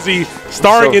go. Fuzzy,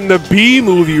 starring in the B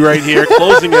movie right here,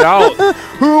 closing it out.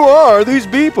 Who are these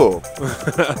people?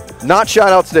 Not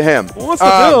shout-outs to him. What's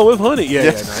the deal with Honey? Yeah,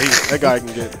 that guy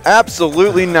can get.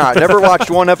 Absolutely not. Never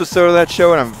watched one episode of that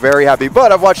show, and I'm very happy.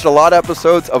 But I've watched a lot of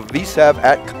episodes of VSAB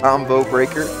at Combo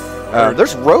Breaker.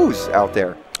 There's Rose out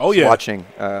there. Oh, yeah. Watching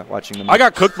them. I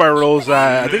got cooked by Rose.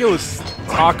 I think it was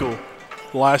Taco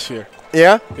last year.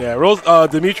 Yeah? Yeah, Rose,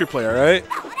 Dimitri player, right?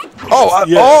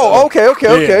 Oh,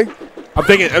 okay. I'm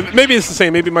thinking maybe it's the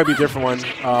same. Maybe it might be a different one.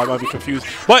 I might be confused.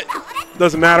 But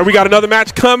doesn't matter. We got another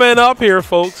match coming up here,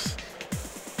 folks.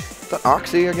 The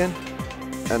Oxy again?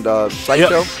 And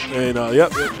Saito? Yep. And,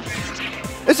 yep.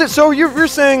 Is it so you're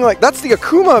saying like that's the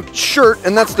Akuma shirt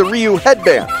and that's the Ryu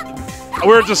headband?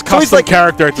 We're just custom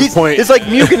character at this point. It's like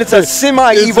Mugen. It's a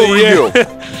semi-evil Ryu.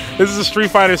 This is a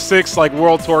Street Fighter 6 like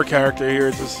World Tour character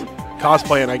here. Just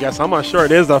cosplaying, I guess. I'm not sure.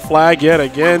 It is the flag yet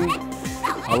again.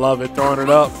 I love it. Throwing it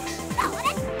up.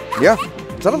 Yeah.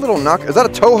 Is that a little Is that a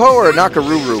Toho or a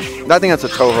Nakaruru? I think that's a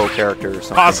Toho character or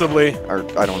something. Possibly. Or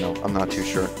I don't know. I'm not too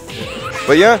sure.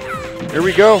 But yeah, here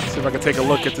we go. See if I can take a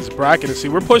look at this bracket and see.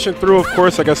 We're pushing through. Of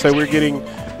course, like I said, we're getting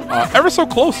ever so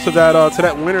close to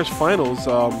that winners finals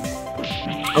of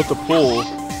the pool.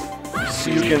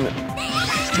 So you can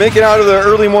make it out of the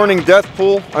early morning death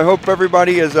pool. I hope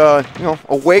everybody is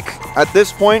awake at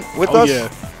this point with us. Yeah.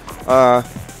 I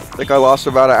think I lost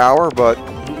about an hour, but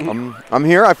I'm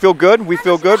here. I feel good. We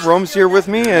feel good. Rome's here with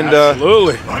me, and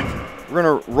absolutely. We're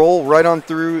gonna roll right on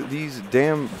through these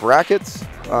damn brackets.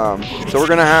 So we're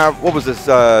gonna have, what was this?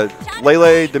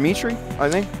 Lele Dimitri, I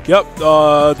think.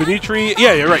 Yep. Dimitri.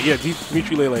 Yeah, you're right. Yeah,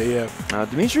 Dimitri Lele. Yeah.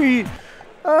 Dimitri.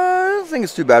 I don't think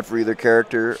it's too bad for either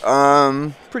character.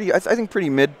 I think pretty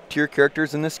mid-tier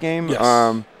characters in this game.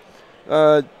 Yes.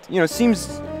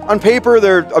 Seems on paper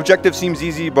their objective seems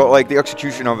easy, but like the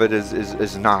execution of it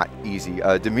is not easy.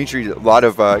 Dimitri, a lot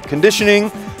of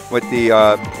conditioning with the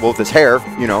with his hair,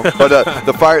 but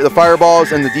the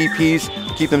fireballs and the DPs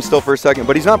keep them still for a second.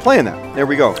 But he's not playing that. There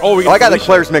we go. Oh, I got the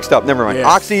players mixed up. Never mind. Yeah.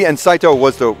 Oxy and Saito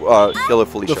was the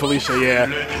Felicia. The Felicia, yeah.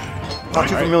 Not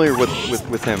too familiar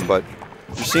with him, but.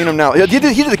 You're seeing him now. He did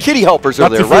the kitty helpers earlier,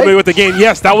 right? Not too familiar with the game.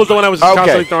 Yes, that was the one I was just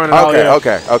constantly throwing it out. Yeah.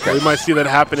 Okay. We might see that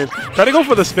happening. Try to go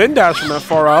for the spin dash from that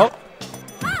far out.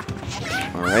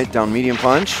 All right, down medium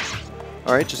punch.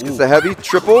 All right, just gets the heavy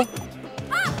triple.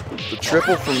 The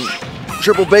triple from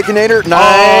Triple Baconator.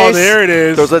 Nice. Oh, there it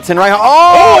is. Goes that 10 right.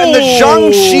 Oh, and the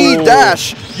Zhang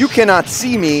dash. You cannot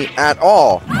see me at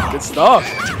all. Good stuff.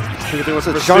 What's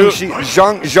it?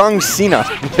 Zhang Cena.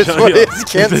 That's what it is. You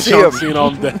can't see him. Cena,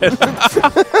 I'm dead.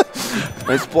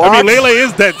 Nice block. I mean, Lele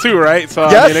is dead too, right? So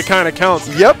yes. I mean, it kind of counts.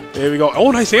 Yep. There we go.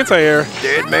 Oh, nice anti-air.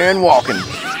 Dead man walking.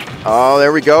 Oh,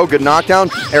 there we go. Good knockdown.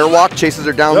 Airwalk chases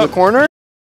her down the corner.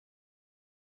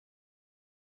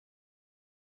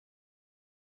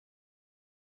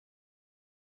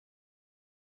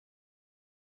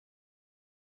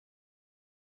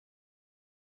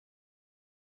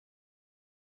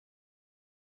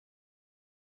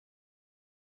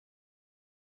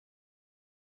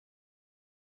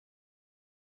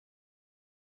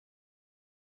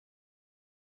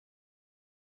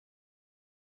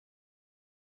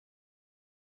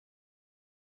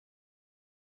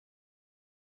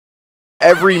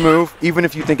 every move, even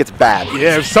if you think it's bad.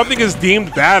 Yeah, if something is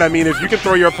deemed bad, I mean, if you can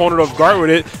throw your opponent off guard with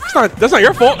it, that's not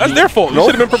your fault. That's their fault. You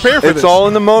should have been prepared for this. It's all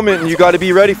in the moment, and you got to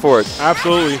be ready for it.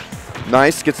 Absolutely.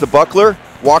 Nice. Gets the buckler,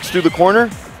 walks through the corner,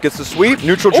 gets the sweep,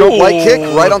 neutral jump, light kick,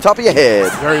 right on top of your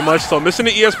head. Very much so. Missing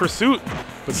the ES pursuit,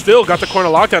 but still got the corner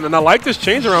lockdown. And I like this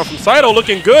change around from Saito,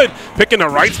 looking good, picking the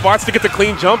right spots to get the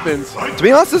clean jump ins. To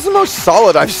be honest, this is the most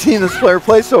solid I've seen this player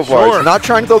play so far. Sure. He's not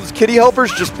trying to throw those kitty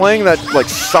helpers, just playing that like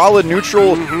solid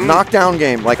neutral knockdown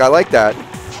game. Like, I like that.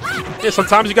 Yeah,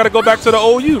 sometimes you got to go back to the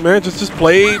OU, man. Just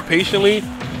play patiently,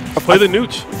 play the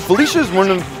nooch. Felicia is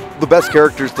one of the best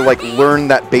characters to like learn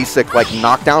that basic like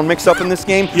knockdown mix up in this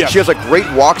game. Yeah. She has a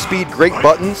great walk speed, great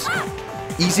buttons,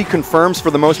 easy confirms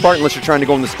for the most part, unless you're trying to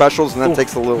go into specials, and that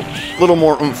takes a little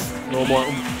more oomph. A little more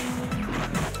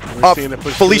oomph. Up,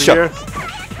 Felicia.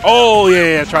 Oh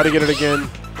yeah, try to get it again.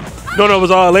 No, it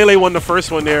was Lele won the first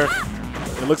one there.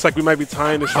 It looks like we might be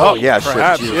tying this up. Oh yeah,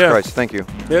 perhaps. shit. Jesus Christ, thank you.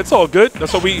 Yeah, it's all good.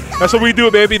 That's what we do,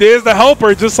 baby. There's the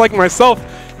helper, just like myself.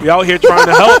 We out here trying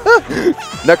to help.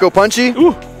 Neko punchy.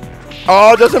 Ooh.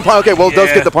 Oh, doesn't punish. Okay, well, it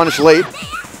does get the punish late.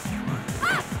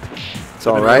 It's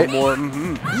all right.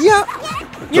 Yeah.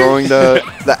 Throwing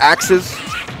the axes,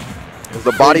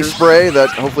 the body spray that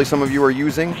hopefully some of you are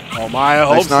using. Oh my,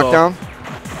 I nice hope knockdown.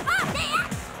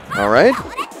 So. All right.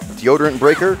 Deodorant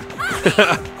breaker.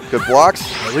 Good blocks.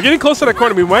 We're getting close to that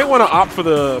corner. We might want to opt for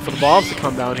the bombs to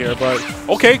come down here, but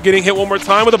okay, getting hit one more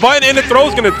time with a button, and the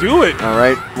throw's gonna do it. All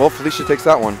right. Well, Felicia takes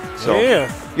that one. So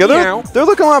yeah, they're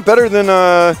looking a lot better than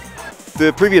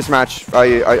the previous match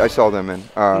I saw them in.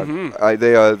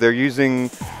 They're using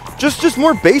just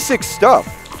more basic stuff.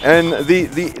 And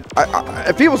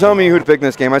if people tell me who to pick in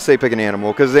this game, I say pick an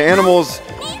animal, because the animals,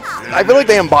 I feel like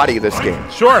they embody this game.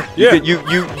 Sure. Yeah.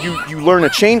 You learn a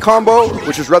chain combo,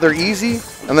 which is rather easy,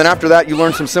 and then after that you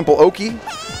learn some simple Oki.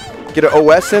 Get an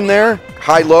OS in there,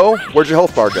 high-low. Where'd your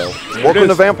health bar go? Welcome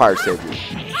to Vampire Save You.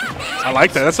 I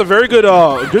like that. That's a very good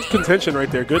good contention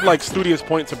right there. Good, like, studious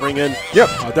point to bring in.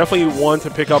 Yep. Definitely one to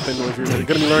pick up, and if you're going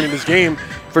to be learning this game,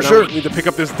 for sure, you need to pick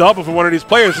up this dub for one of these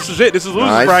players. This is it. This is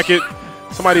loser's bracket.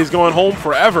 Somebody's going home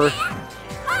forever.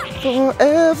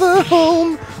 Forever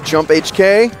home. Jump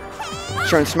HK.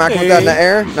 Trying to smack with that in the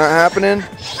air. Not happening.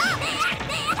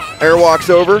 Air walks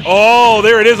over. Oh,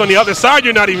 there it is on the other side.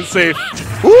 You're not even safe.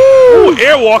 Woo! Ooh,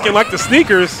 air walking like the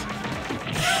sneakers.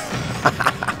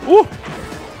 Ooh.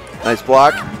 Nice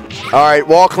block. All right,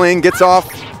 wall cling gets off.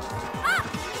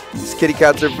 These kitty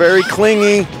cats are very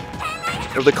clingy.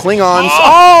 They're the Klingons.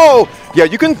 Oh! Yeah,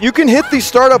 you can hit the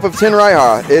startup of Tin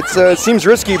Raiha. It seems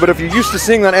risky, but if you're used to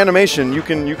seeing that animation, you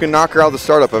can knock her out of the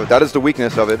startup of it. That is the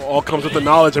weakness of it. All comes with the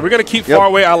knowledge, and we're gonna keep far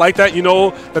away. I like that. You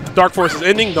know that the Dark Force is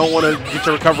ending. Don't want to get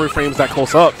your recovery frames that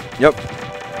close up. Yep.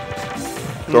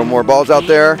 Throw more balls out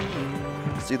there.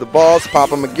 See the balls, pop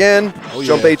them again.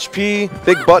 Jump HP,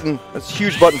 big button. That's a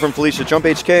huge button from Felicia. Jump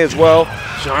HK as well.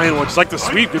 Giant one, just like the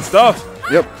sweep. Good stuff.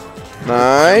 Yep.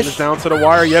 Nice. Just down to the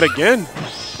wire yet again.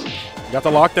 Got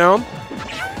the lockdown.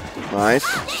 Nice.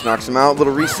 Just knocks him out.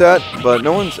 Little reset, but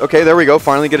no one's okay. There we go.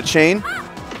 Finally get a chain.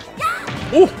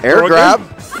 Ooh, air grab.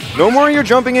 No more of your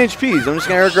jumping HPs. I'm just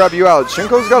gonna air grab you out.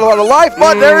 Shinko's got a lot of life,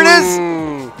 but there it is.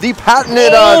 The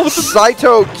patented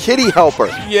Saito kitty helper.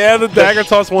 Yeah, the dagger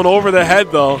toss went over the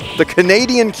head though. The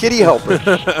Canadian kitty helper.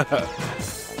 That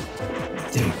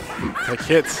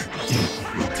hits.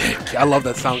 I love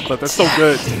that sound clip. That's so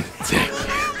good.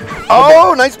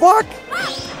 Oh, nice block.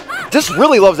 Just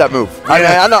really loves that move.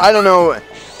 Yeah. I don't know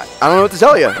what to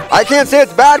tell you. I can't say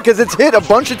it's bad because it's hit a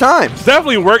bunch of times. It's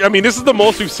definitely worked. I mean, this is the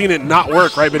most we've seen it not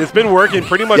work, right? But it's been working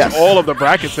pretty much all of the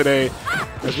brackets today.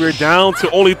 As we're down to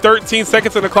only 13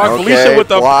 seconds on the clock. Okay, Felicia with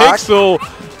the pixel.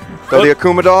 Throw the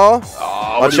Akuma doll.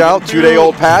 Watch out,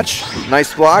 2-day-old patch.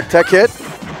 Nice block, tech hit.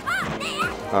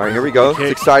 All right, here we go.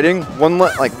 It's exciting. One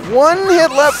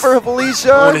hit left for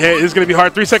Felicia. One hit. This is going to be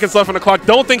hard. 3 seconds left on the clock.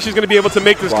 Don't think she's going to be able to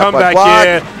make this comeback.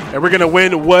 Yeah, and we're going to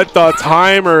win with the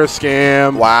timer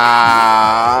scam.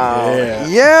 Wow.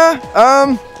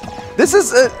 Yeah. This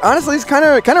is honestly, it's kind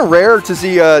of rare to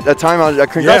see a timeout.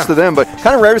 Congrats to them, but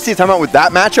kind of rare to see a timeout with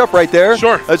that matchup right there.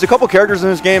 Sure. There's a couple characters in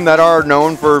this game that are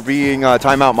known for being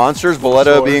timeout monsters.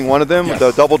 Boletta being one of them with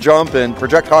the double jump and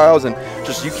projectiles, and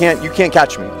just you can't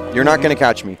catch me. You're not going to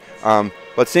catch me.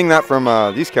 But seeing that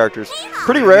from these characters,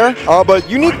 pretty rare. But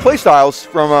unique playstyles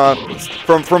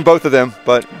from both of them.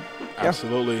 But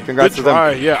absolutely, congrats to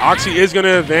them. Yeah, Oxy is going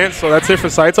to advance, so that's it for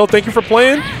Saito. Thank you for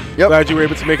playing. Yep. Glad you were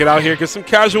able to make it out here. Get some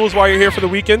casuals while you're here for the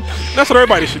weekend. And that's what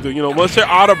everybody should do. You know, once you're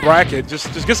out of bracket,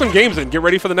 just get some games in. Get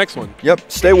ready for the next one.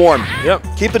 Yep. Stay warm. Yep.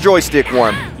 Keep the joystick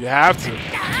warm. You have to.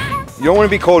 You don't want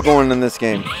to be cold going in this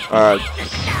game.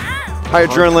 High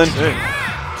adrenaline.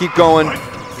 100%. Keep going,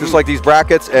 just like these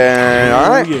brackets. And all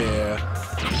right. Yeah.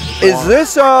 Is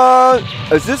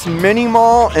this Mini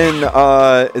Mall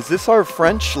and is this our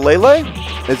French Lele?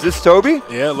 Is this Toby?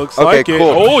 Yeah, it looks okay, like cool.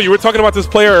 it. Oh, you were talking about this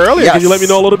player earlier. Yes. Can you let me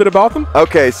know a little bit about them?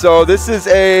 Okay, so this is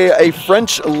a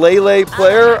French Lele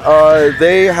player.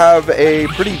 They have a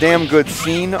pretty damn good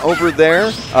scene over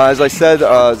there. As I said,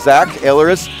 Zach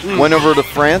Aileris went over to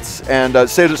France, and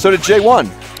so did J1.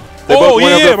 They both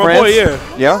went over to France. Boy,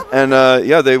 yeah. Yeah, and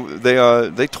yeah,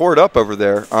 they tore it up over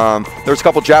there. There was a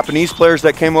couple Japanese players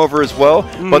that came over as well,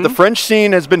 but the French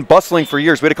scene has been bustling for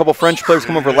years. We had a couple French players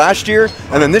come over last year,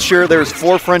 and then this year there was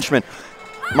 4 Frenchmen.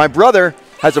 My brother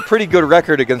has a pretty good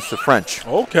record against the French.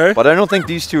 Okay. But I don't think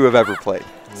these two have ever played.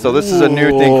 So this is a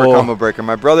new thing for Combo Breaker.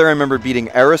 My brother, I remember beating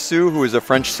Arisu, who is a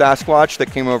French Sasquatch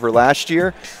that came over last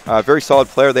year. Very solid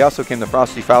player. They also came to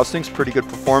Frosty Faustings. Pretty good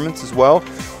performance as well.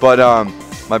 But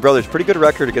my brother's pretty good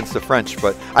record against the French.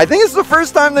 But I think it's the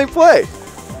first time they play.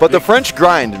 But the French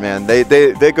grind, man. They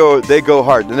go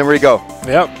hard. And then where you go?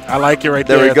 Yep, I like it right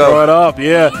there. There we go. Throw it up,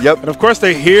 yeah. Yep. And of course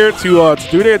they're here to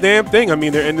do their damn thing. I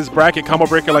mean, they're in this bracket, Combo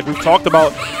Breaker, like we've talked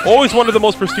about. Always one of the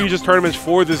most prestigious tournaments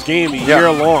for this game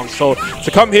year long. So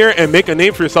to come here and make a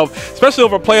name for yourself, especially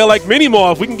over a player like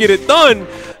Minimo, if we can get it done,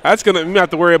 that's gonna we have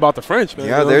to worry about the French, man.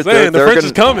 Yeah, you know the French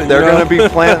is coming. They're gonna be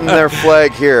planting their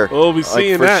flag here. We'll be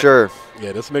seeing for that. sure.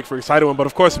 Yeah, this will make for an exciting one. But,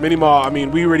 of course, Minimo, I mean,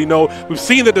 we already know. We've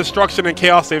seen the destruction and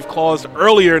chaos they've caused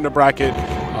earlier in the bracket.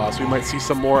 So we might see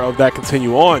some more of that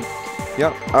continue on.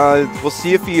 Yeah, we'll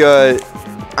see if he.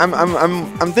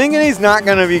 I'm thinking he's not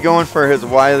going to be going for his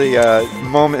wily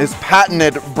moment, his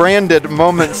patented, branded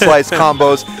moment slice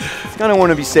combos. He's going to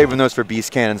want to be saving those for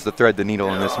beast cannons to thread the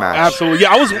needle in this match. Absolutely.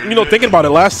 Yeah, I was thinking about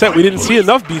it. Last set we didn't see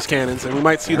enough beast cannons, and we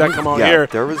might see that come out here.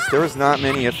 There was not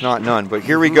many, if not none. But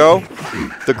here we go.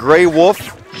 The Gray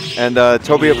Wolf and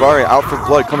Toby Abari out for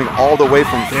blood coming all the way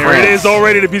from France. There it is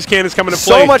already. The beast cannons coming to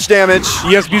play. So much damage.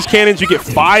 Yes, beast cannons. You get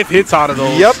 5 hits out of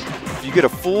those. Yep. You get a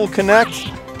full connect.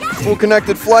 Full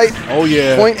connected flight. Oh,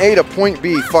 yeah. Point A to point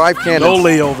B, 5 cannons. No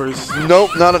layovers.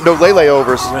 Nope, no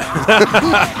layovers.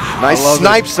 Nice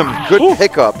snipe, some good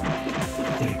pickup.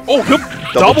 Oh, good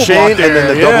double chain, there. and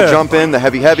then the double jump in, the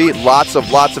heavy. Lots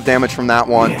of damage from that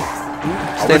one.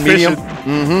 Stand medium.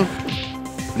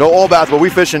 No all bath, but we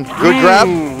fishing. Good grab.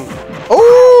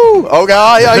 Oh,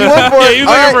 God, yeah, you went for it. Yeah, you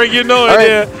looking for it, you know it,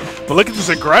 yeah. But look at this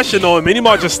aggression, though, and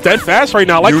Minimo just steadfast right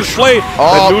now. I like this play.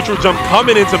 The neutral jump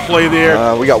coming into play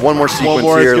there. We got one more sequence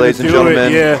here, ladies and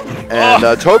gentlemen.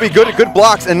 And Toby, good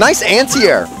blocks, and nice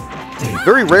anti-air.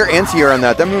 Very rare anti-air on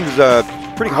that. That move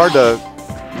is pretty hard to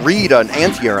read an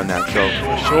anti-air on that.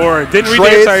 So sure, didn't read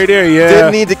the anti-air there, yeah.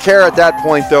 Didn't need to care at that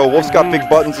point, though. Wolf's got big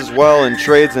buttons as well, and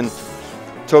trades, and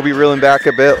Toby reeling back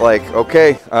a bit, like,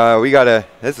 okay, we gotta.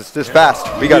 This is fast.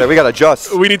 We gotta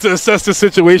adjust. We need to assess the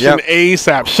situation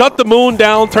ASAP. Shut the moon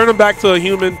down. Turn him back to a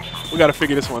human. We gotta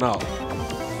figure this one out.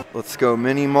 Let's go,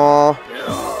 Mini Mall.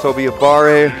 Toby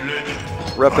Abare,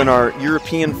 repping our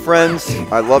European friends.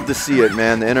 I love to see it,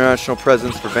 man. The international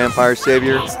presence for Vampire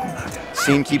Savior.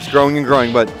 Scene keeps growing and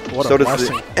growing, but so does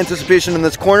the anticipation in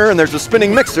this corner. And there's a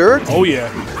spinning mixer. Oh yeah.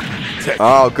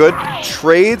 Oh, good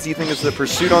trades. You think it's the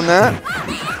pursuit on that?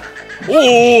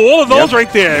 Oh, all of those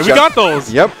right there. We got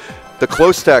those. Yep. The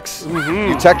close techs.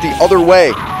 You tech the other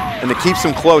way, and it keeps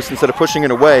them close instead of pushing it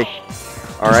away.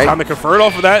 All right. Time to convert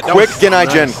off of that. Quick Genai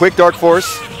Gen. Quick Dark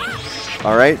Force.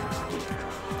 All right.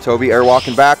 Toby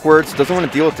airwalking backwards. Doesn't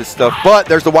want to deal with this stuff, but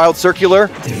there's the Wild Circular.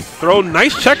 Throw,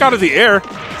 nice check out of the air.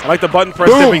 I like the button press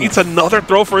there, but he eats another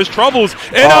throw for his troubles.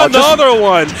 And another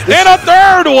one. And a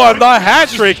third one. The hat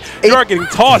trick. You are getting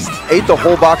tossed. Ate the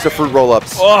whole box of fruit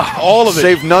roll-ups. All of it.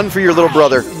 Save none for your little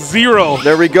brother. 0.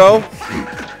 There we go.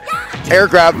 Air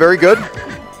grab, very good.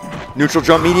 Neutral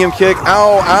jump, medium kick.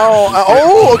 Ow.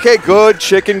 Oh, okay, good.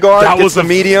 Chicken guard. That was the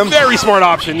medium. Very smart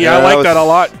option. Yeah, I like that a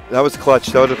lot. That was clutch.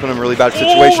 That would have put him in a really bad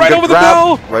situation. Right over the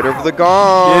bell. Right over the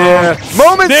gong. Yeah.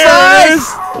 Moment there size. It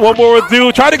is. One more will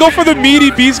do. Try to go for the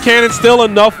meaty beast cannon. Still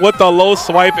enough with the low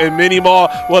swipe, and Mini Mall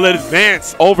will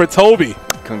advance over Toby.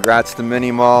 Congrats to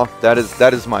Mini Mall. That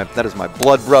is my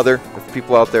blood brother. If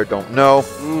people out there don't know,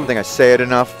 I think I say it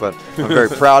enough, but I'm very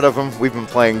proud of him. We've been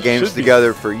playing games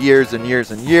together for years and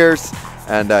years and years,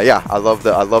 and yeah, I love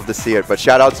to see it. But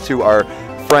shout outs to our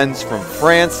friends from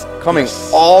France coming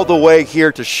all the way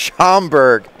here to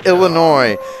Schaumburg,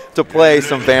 Illinois, to play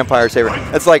some Vampire Savior.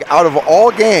 It's like out of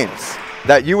all games,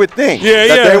 that you would think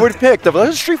that they would pick.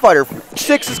 The Street Fighter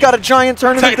 6 has got a giant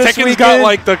tournament this weekend. Tekken's got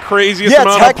like the craziest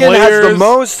amount of Tekken players. has the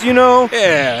most, you know.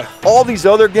 Yeah. All these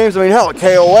other games, I mean, hell,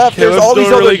 KOF, there's all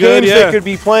these other games they could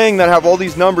be playing that have all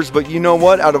these numbers, but you know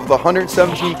what? Out of the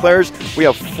 117 players, we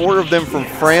have 4 of them from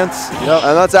France, and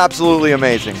that's absolutely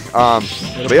amazing.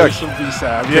 But yeah,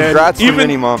 congrats to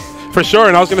Minimum. For sure,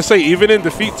 and I was going to say, even in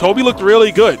defeat, Toby looked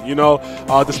really good, you know,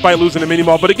 despite losing the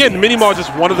Mini-Mall. But again, Mini-Mall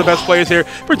just one of the best players here,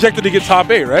 projected to get top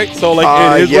 8, right? So,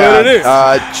 like, it is what it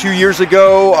is. 2 years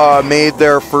ago, made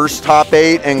their first top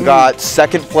 8 and got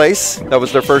 2nd place. That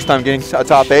was their first time getting a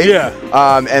top 8. Yeah.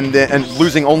 And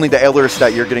losing only to Ehlers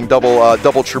that year, getting double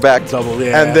Trebek. Double,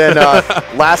 yeah. And then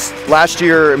last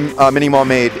year, Mini-Mall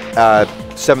made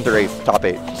 7th or 8th, top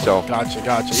 8. So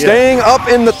gotcha. Staying up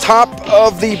in the top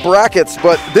of the brackets,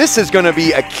 but this is going to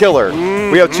be a killer.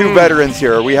 We have 2 veterans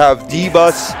here. We have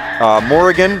D-Bus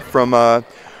Morrigan from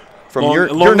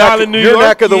your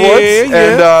neck of the woods,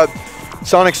 and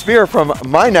Sonic Spear from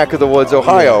my neck of the woods,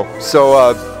 Ohio.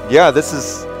 So yeah, this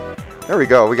is. There we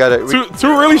go. We got it.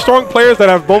 Two really strong players that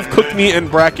have both cooked me in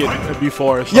bracket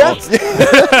before. So. Yes.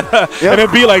 And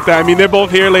it'd be like that. I mean, they're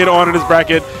both here later on in this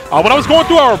bracket. When I was going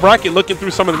through our bracket, looking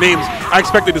through some of the names, I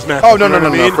expected this match. Oh, no,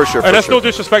 for sure. And that's no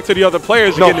disrespect to the other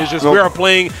players. Again, it's just we are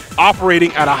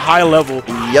operating at a high level.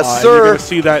 Yes, sir. You're going to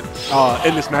see that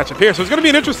in this matchup here. So it's going to be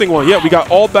an interesting one. Yeah, we got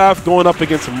Allbath going up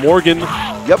against Morgan.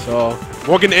 Yep. So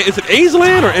Morgan, is it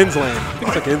Ainsland or Ensland?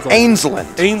 I think it's like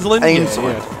Ainsland. Ainsland.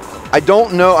 Yeah. I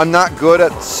don't know. I'm not good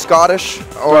at Scottish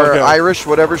or Irish,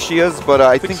 whatever she is, but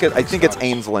I think it's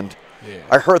Ainsland. Yeah.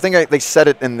 I think they said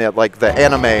it in the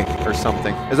anime or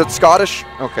something. Is it Scottish?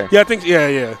 Okay. Yeah, I think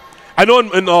yeah. I know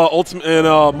in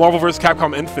Marvel vs.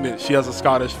 Capcom Infinite, she has a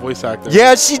Scottish voice actor.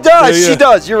 Yeah, she does. Yeah. She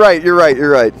does. You're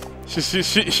right.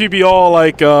 She be all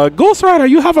like, Ghost Rider,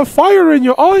 you have a fire in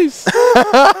your eyes.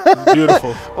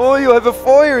 Beautiful. Oh, you have a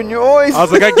fire in your eyes. I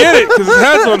was like, I get it, because his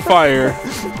head's on fire.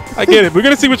 I get it. We're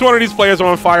going to see which one of these players are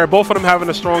on fire. Both of them having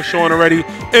a strong showing already,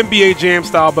 NBA Jam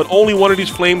style, but only one of these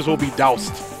flames will be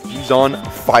doused. He's on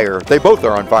fire. They both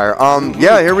are on fire.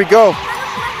 Yeah, here we go.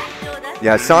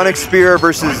 Yeah, Sonic Spear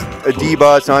versus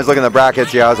D-Bus. And I was looking at the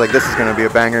brackets. Yeah, I was like, this is going to be a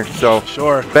banger. So,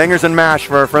 sure. Bangers and mash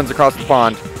for our friends across the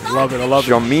pond. Love it. I love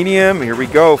it. Medium. Here we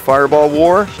go. Fireball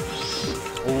War.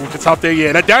 Oh, it's out there.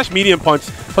 Yeah, that dash medium punch,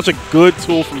 such a good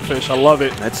tool from Fish. I love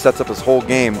it. That sets up his whole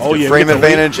game. Oh, yeah. Frame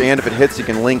advantage, and if it hits, you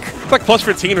can link. It's like plus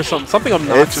 15 or something. Something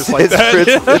obnoxious like that.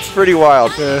 It's pretty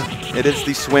wild. Yeah. It is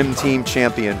the swim team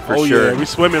champion for sure. Oh, yeah. We're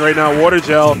swimming right now. Water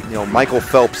gel. You know, Michael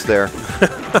Phelps there.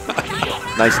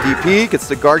 Nice DP, gets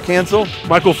the guard cancel.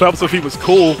 Michael Phelps, if he was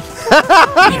cool.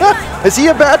 Is he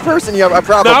a bad person? Yeah,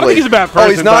 probably. No, I don't think he's a bad person. Oh,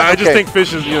 he's not? I just think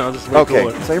Fish is, just way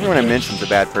cooler. So everyone I mentioned is a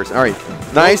bad person. All right,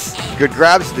 nice, good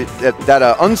grabs.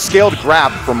 That unscaled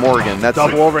grab from Morgan. That's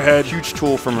double overhead. Huge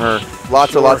tool from her.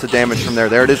 Lots of damage from there.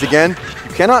 There it is again.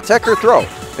 You cannot tech her throw.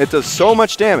 It does so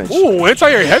much damage. Ooh,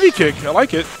 anti-air heavy kick. I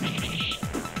like it.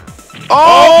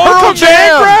 Oh, Pearl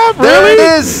Jam! Grab? Really?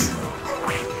 There it is.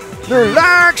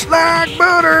 Relax like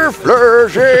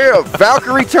butterflies, yeah.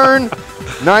 Valkyrie turn.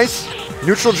 Nice.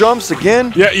 Neutral jumps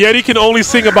again. Yeah, Yeti can only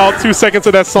sing about 2 seconds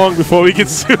of that song before we get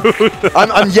sued.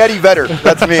 I'm Yeti Vetter.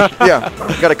 That's me. Yeah.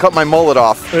 Got to cut my mullet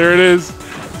off. There it is.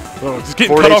 Oh, just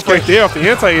getting cut off right there off the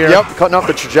anti-air. Yep, cutting off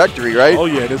the trajectory, right? Oh,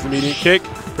 yeah, there's the medium kick.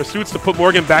 Pursuits to put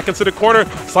Morgan back into the corner.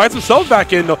 Slides himself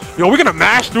back in. We're going to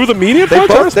mash through the medium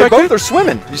punch. They both are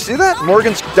swimming. You see that?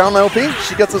 Morgan's down LP.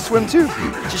 She gets a swim, too.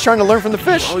 She's trying to learn from the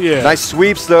Fish. Oh, yeah. Nice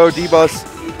sweeps, though. D-Bus.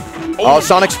 Oh,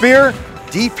 Sonic Spear.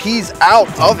 DP's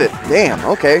out of it. Damn,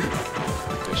 okay.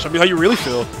 Show me how you really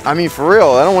feel. I mean, for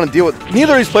real, I don't want to deal with...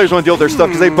 Neither of these players want to deal with their stuff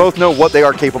because they both know what they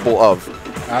are capable of.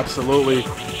 Absolutely.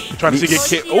 Trying to see get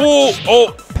kicked.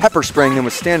 Oh! Pepper spraying them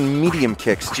with stand medium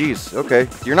kicks. Jeez, okay.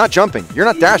 You're not jumping. You're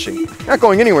not dashing. You're not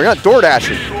going anywhere. You're not door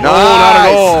dashing. No, not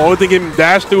at all. Only thing getting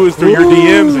dashed through is through your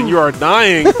DMs, and you are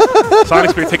dying.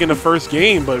 Sonic Spear taking the first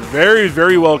game, but very,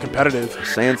 very well competitive.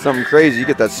 Saying something crazy. You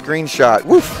get that screenshot.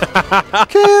 Woof.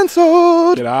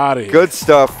 Canceled. Get out of here. Good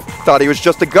stuff. Thought he was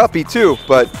just a guppy, too,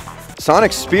 but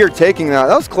Sonic Spear taking that.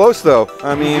 That was close, though.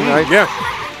 I mean,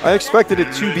 I expected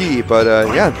it to be, but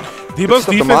yeah. D-Bus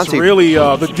defense really,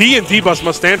 the D and D-Bus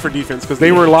must stand for defense because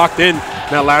they were locked in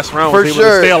that last round. For they sure.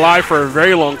 Were to stay alive for a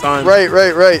very long time. Right.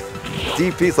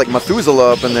 DP's like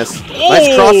Methuselah up in this.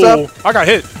 Nice cross-up. I got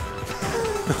hit.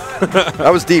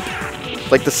 That was deep.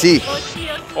 Like the sea.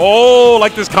 Oh,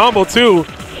 like this combo, too.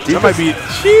 That might be,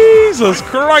 Jesus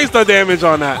Christ, the damage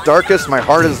on that. Darkest, my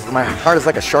heart is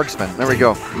like a shark's fin. There we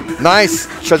go. Nice.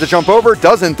 Tries to jump over.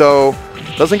 Doesn't, though.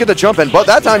 Doesn't get the jump in, but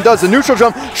that time does the neutral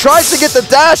jump. Tries to get the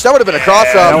dash. That would have been a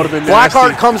cross-up. That would have been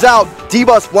Blackheart nasty. comes out.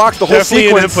 D-Bus blocks the whole Definitely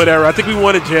sequence. An input error. I think we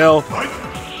wanted jail.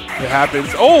 It happens.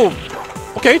 Oh,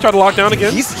 okay. Try to lock down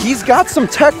again. He's got some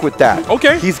tech with that.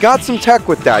 Okay. He's got some tech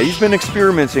with that. He's been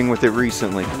experimenting with it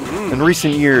recently, in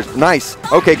recent years. Nice.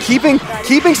 Okay, keeping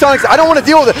Sonic's. I don't want to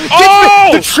deal with it. Oh!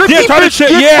 The tricky gets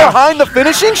behind the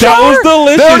finishing shot. That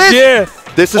was delicious, yeah.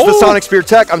 This is the Sonic Spear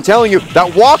tech. I'm telling you,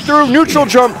 that walk-through neutral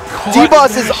jump.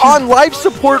 D-Bus is on life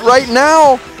support right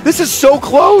now. This is so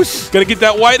close. Gonna get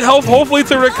that white health, hopefully,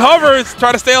 to recover.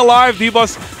 Try to stay alive.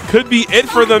 D-Bus could be it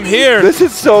for them here. This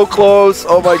is so close.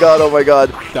 Oh my god, oh my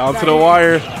god. Down to the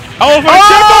wire. Oh, for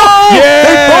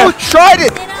yeah! They both tried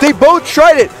it. They both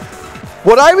tried it.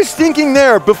 What I was thinking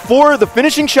there before the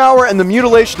finishing shower and the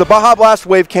mutilation, the Baja Blast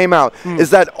wave came out,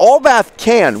 is that Allbath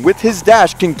can, with his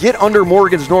dash, can get under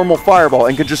Morgan's normal fireball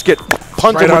and can just get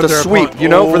punted with a sweep, you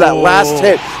know, for that last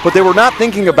hit. But they were not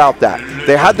thinking about that.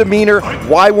 They had the meter.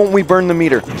 Why won't we burn the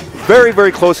meter? Very,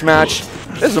 very close match.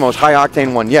 This is the most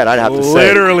high-octane one yet, I'd have to say.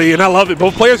 Literally, and I love it.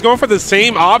 Both players going for the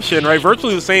same option, right?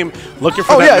 Virtually the same, looking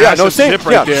for that massive chip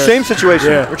right there. Same situation.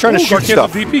 Yeah. We're trying to shoot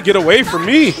stuff. DP, get away from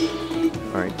me.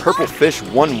 All right, Purple Fish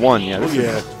 1-1. Yeah, this is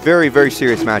a very, very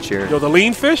serious match here. Yo, the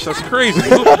lean fish? That's crazy.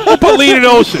 Who put lean in the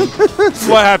ocean? That's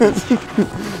what happens.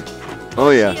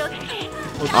 Oh, yeah.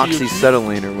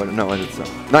 Oxyacetylene or what? No, it's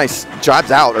nice. Jabs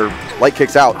out or light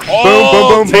kicks out. Oh, boom,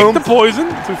 boom, boom. Take the poison.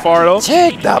 Too far, though.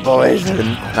 Take the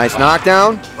poison. Nice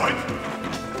knockdown.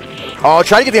 Oh,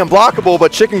 try to get the unblockable,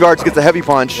 but Chicken Guards gets a heavy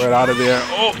punch. Right out of there.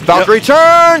 Oh, Valkyrie turn.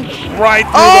 Right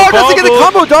through Oh, the doesn't get the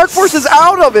combo. Dark Force is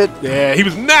out of it. Yeah, he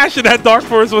was gnashing that Dark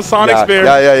Force with Sonic Spear.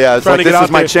 Yeah. It's like, this is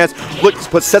my chance. Look,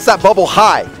 but sets that bubble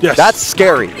high. Yes. That's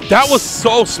scary. That was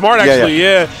so smart, actually.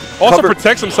 Yeah. Also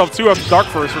protects himself, too, after Dark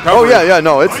Force recovery. Oh, yeah.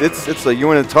 No, it's like you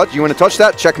want to touch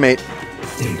that? Checkmate.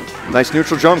 Nice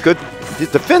neutral jump. Good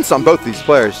defense on both these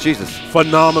players. Jesus.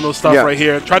 Phenomenal stuff right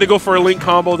here. Try to go for a link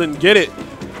combo, didn't get it.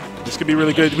 This could be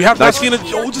really good. We have not seen it.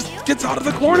 Joe just gets out of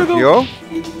the corner, though.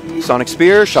 Yo. Sonic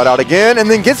Spear, shot out again, and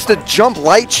then gets the jump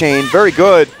light chain. Very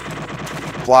good.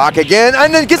 Block again,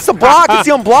 and then gets the block. It's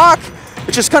the unblock.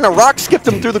 It just kind of rock skipped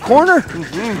him through the corner.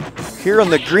 Here on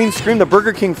the green screen, the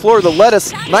Burger King floor, the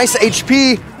lettuce. Nice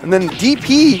HP, and then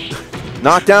DP.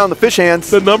 Knock down the fish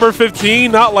hands. The number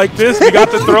 15, not like this. We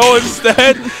got the throw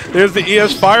instead. There's the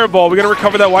ES Fireball. We're going to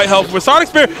recover that white health with Sonic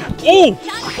Spear. Oh,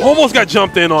 almost got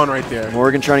jumped in on right there.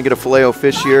 Morgan trying to get a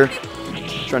Filet-O-Fish here.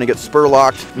 Trying to get spur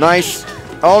locked. Nice.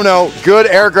 Oh, no. Good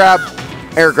air grab.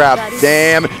 Air grab.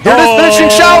 Damn. Here it is, finishing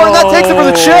shower, and that takes it for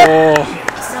the chip.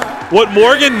 What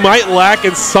Morgan might lack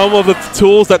in some of the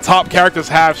tools that top characters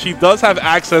have, she does have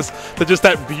access to just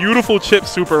that beautiful chip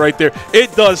super right there.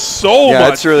 It does so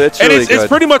much. It's really good. It's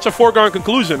pretty much a foregone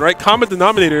conclusion, right? Common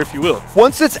denominator, if you will.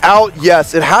 Once it's out,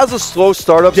 yes, it has a slow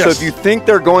startup. So if you think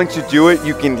they're going to do it,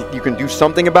 you can do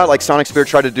something about it, like Sonic Spear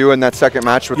tried to do in that second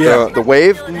match with the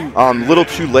wave. A little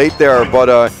too late there,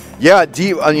 but yeah,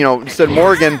 instead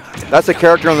Morgan, that's a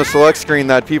character on the select screen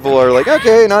that people are like,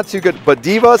 okay, not too good. But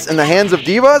D-Bus in the hands of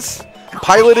D-Bus,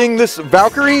 piloting this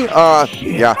Valkyrie,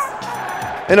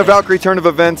 yeah. In a Valkyrie turn of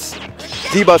events,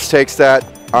 D-Bus takes that.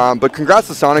 But congrats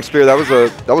to Sonic Spear. I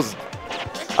think that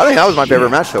was my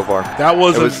favorite match so far. That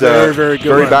was a very, very good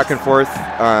Very back and forth.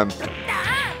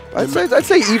 I'd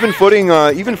say even footing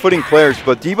players,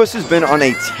 but D-Bus has been on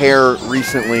a tear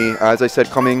recently. As I said,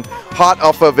 coming hot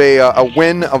off of a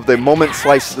win of the Moment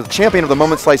Slice, the champion of the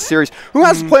Moment Slice series, who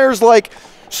has players like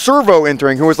Servo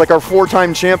entering, who was like our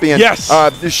 4-time champion. Yes.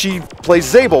 She plays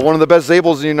Zabel, one of the best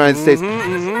Zabels in the United States.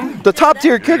 The top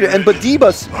tier character, but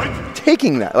D-Bus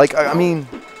taking that. Like, I mean.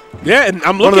 Yeah, and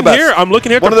I'm looking here. I'm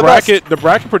looking at the bracket. The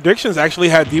bracket predictions actually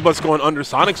had D-Bus going under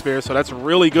Sonic Spear, so that's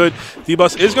really good.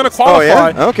 D-Bus is going to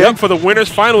qualify for the winners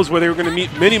finals, where they were going to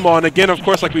meet Minimo. And again, of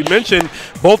course, like we mentioned,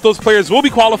 both those players will be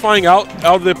qualifying out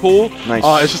of the pool.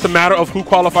 Nice. It's just a matter of who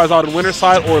qualifies out on winner's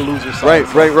side or loser's side.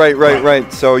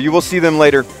 Right. So you will see them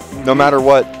later, no matter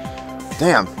what.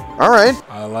 Damn. All right.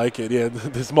 I like it. Yeah,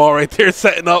 this Maul right there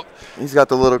setting up. He's got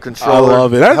the little controller. I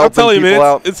love it. I'll tell you,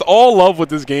 man, it's all love with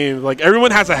this game. Like,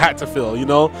 everyone has a hat to fill, you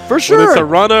know? For sure. Whether it's a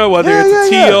runner, whether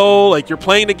it's a TO, like you're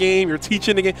playing the game, you're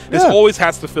teaching the game. There's always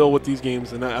hats to fill with these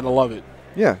games, and I love it.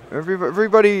 Yeah,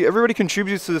 everybody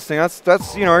contributes to this thing.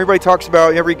 That's everybody talks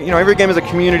about every game is a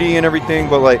community and everything,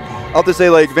 but like I'll have to say,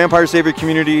 like, Vampire Savior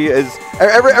community is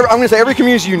I'm gonna say every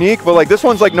community is unique, but like this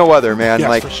one's like no other, man. Yes,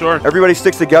 like for sure. Everybody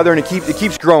sticks together and it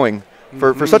keeps growing.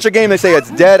 For such a game, they say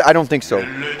it's dead. I don't think so.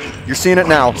 You're seeing it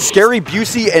now. Scary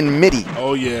Busey and Mitty.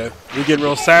 Oh yeah, we're getting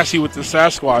real sassy with the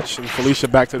Sasquatch, and Felicia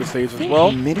back to the stage as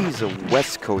well. Mitty's a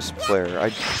West Coast player,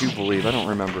 I do believe. I don't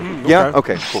remember. Yeah.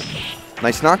 Okay. Cool.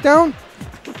 Nice knockdown.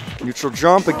 Neutral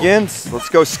jump again. Let's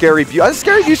go Scary Busey.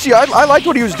 Scary Busey, I liked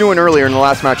what he was doing earlier in the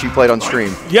last match he played on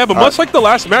stream. Yeah, but much like the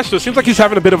last match, though, it seems like he's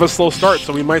having a bit of a slow start,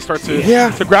 so we might start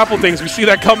to grapple things. We see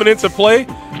that coming into play.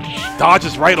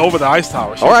 Dodges right over the ice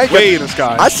tower. So all right, way in the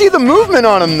sky. I see the movement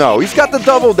on him, though. He's got the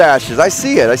double dashes. I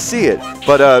see it.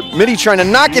 But Mitty trying to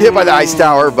not get hit by the ice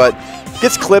tower, but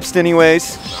gets clipped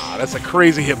anyways. Nah, that's a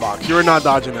crazy hitbox. You're not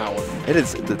dodging that one. It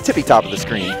is the tippy top of the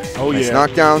screen. Oh, nice yeah.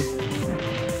 knockdown.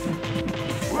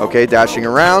 Okay, dashing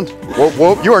around. Whoop,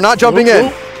 whoop. You are not jumping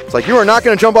in. It's like you are not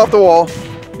going to jump off the wall.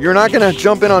 You're not going to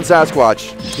jump in on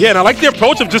Sasquatch. Yeah, and I like the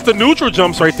approach of just the neutral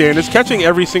jumps right there, and it's catching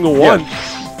every single one.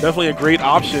 Definitely a great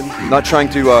option. Not trying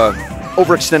to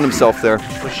overextend himself there.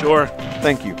 For sure.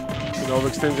 Thank you.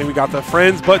 Overextending, we got the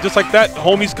friends, but just like that,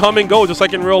 homies come and go, just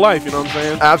like in real life, you know what I'm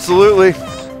saying? Absolutely.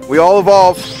 We all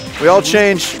evolve. We all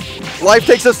change. Life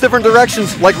takes us different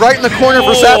directions, like right in the corner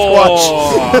for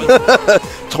Sasquatch.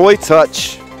 Toy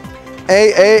touch.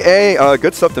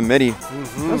 Good stuff to Mitty.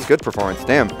 That was a good performance.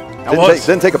 Damn.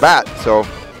 Didn't take a bat, so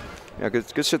yeah,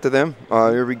 good shit to them.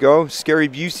 Here we go. Scary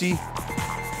Busey.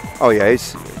 Oh yeah,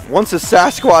 once a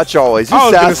Sasquatch, always. I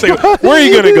was going to say, where are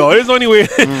you going to go? There's only way.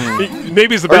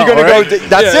 Maybe it's the bell. Are you going to go?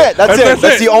 That's it.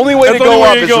 That's the only way to go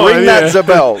up is ring that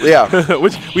Zabel. Yeah.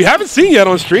 Which we haven't seen yet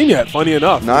on stream yet. Funny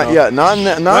enough. Not yet. Not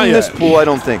in this pool. I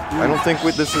don't think. I don't think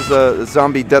this is a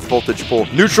zombie death voltage pool.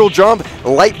 Neutral jump,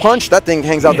 light punch. That thing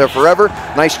hangs out there forever.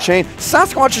 Nice chain.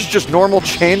 Sasquatch's just normal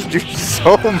chains do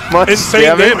so much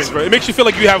insane damage, bro. It makes you feel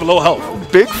like you have low health.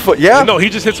 Bigfoot. Yeah. No, he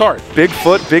just hits hard.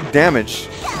 Bigfoot, big damage.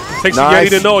 Takes a Yeti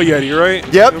to know a Yeti, right?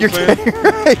 Yep, you're right.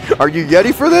 Are you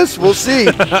Yeti for this? We'll see.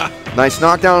 Nice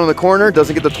knockdown in the corner.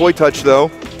 Doesn't get the toy touch,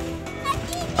 though.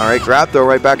 All right, grab throw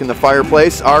right back in the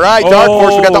fireplace. All right, Dark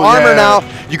Force, we got the armor now.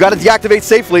 You got to deactivate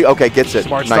safely. Okay, gets it.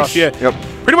 Smart nice. stuff, yeah. Yep.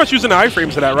 Pretty much using the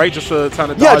iframes to that, right? Just to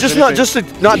kind of dodge just to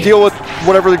not deal with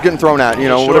whatever they're getting thrown at. You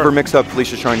know, whatever mix-up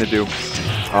Felicia's trying to do.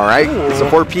 All right, it's a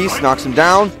 4-piece, knocks him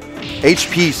down.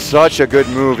 HP, such a good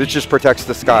move. It just protects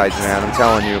the skies, man. I'm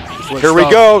telling you. Here we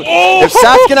go. If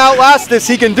Sas can outlast this,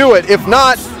 he can do it. If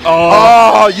not,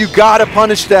 you got to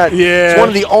punish that. Yeah. It's one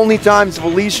of the only times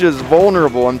Felicia is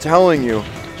vulnerable, I'm telling you.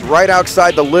 It's right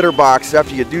outside the litter box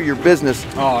after you do your business.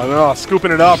 Oh, no.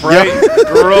 Scooping it up, right? Yep.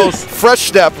 Gross. Fresh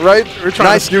step, right?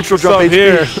 Nice neutral jump HP.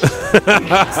 Here.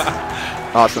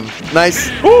 Awesome. Nice.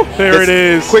 Woo, there it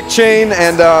is. Quick chain,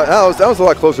 and that was a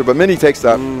lot closer, but Minnie takes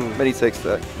that. Minnie takes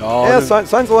that. Oh, yeah,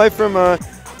 signs of life from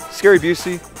Scary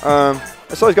Busey. I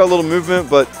saw he's got a little movement,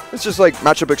 but it's just like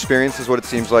matchup experience is what it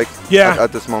seems like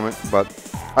at this moment. But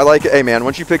I like it. Hey, man,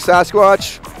 once you pick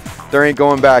Sasquatch, there ain't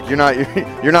going back. You're not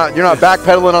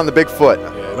backpedaling on the big foot.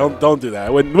 Don't do that.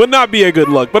 It would not be a good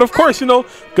look. But of course,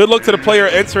 good luck to the player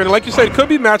entering. And like you said, it could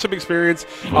be matchup experience.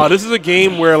 This is a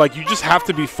game where you just have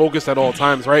to be focused at all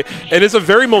times, right? And it's a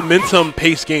very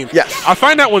momentum-paced game. Yes. I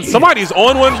find that when somebody's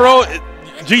on one, bro,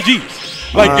 GG's.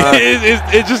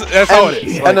 It just that's how it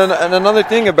is. And another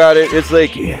thing about it is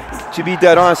to be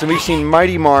dead honest, and we've seen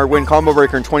Mighty Mar win Combo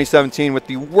Breaker in 2017 with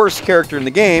the worst character in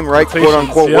the game, right? Quote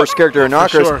unquote worst character in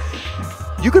Knockers. Sure.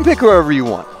 You can pick whoever you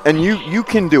want, and you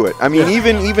can do it. I mean,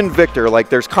 even Victor,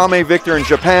 there's Kame Victor in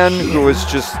Japan, who is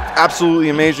just absolutely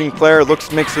amazing player,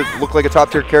 makes it look like a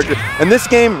top tier character. And this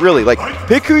game, really,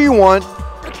 pick who you want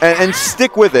and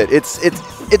stick with it.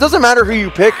 It doesn't matter who you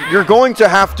pick, you're going to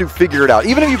have to figure it out.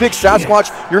 Even if you pick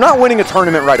Sasquatch, you're not winning a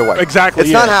tournament right away. Exactly.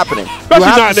 It's not happening. Especially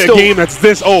not in a game that's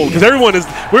this old, because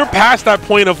we're past that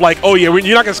point of you're not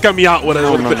going to scum me out with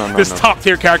this top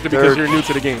tier character because you're new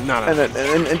to the game. No.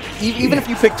 And even if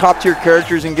you pick top tier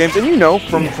characters in games, and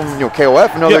from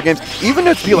KOF and other games, even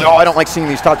if you I don't like seeing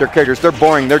these top tier characters, they're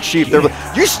boring, they're cheap,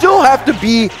 you still have to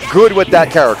be good with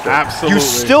that character. Absolutely. You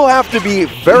still have to be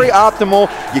very optimal,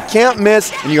 you can't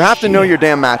miss, and you have to know your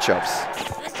damn matchups.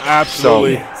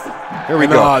 Absolutely. So, here we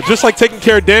go. Just like taking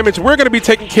care of damage, we're going to be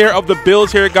taking care of the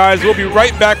builds here, guys. We'll be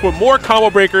right back with more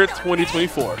Combo Breaker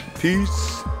 2024. Peace.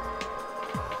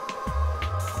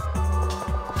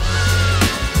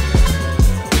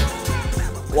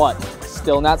 What?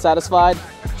 Still not satisfied?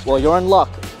 Well, you're in luck,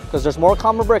 because there's more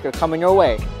Combo Breaker coming your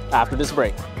way after this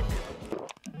break.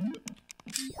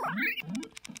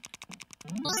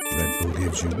 Red Bull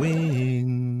gives you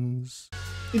wings.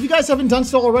 If you guys haven't done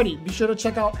so already, be sure to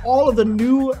check out all of the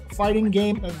new fighting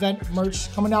game event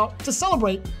merch coming out to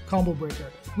celebrate Combo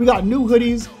Breaker. We got new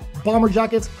hoodies, bomber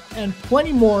jackets, and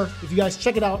plenty more if you guys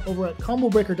check it out over at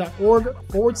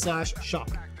combobreaker.org/shop.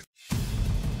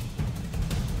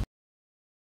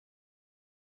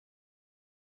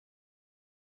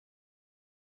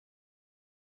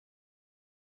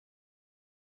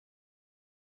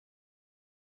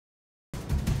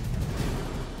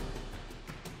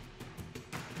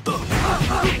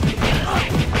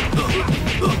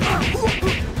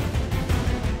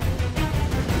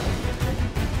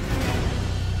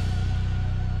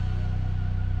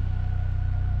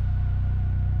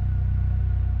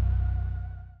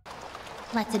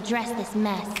 Let's address this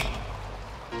mess.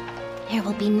 There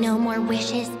will be no more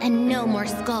wishes and no more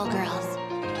Skullgirls.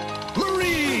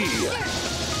 Marie!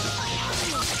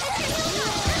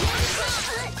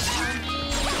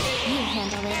 You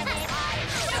handle it.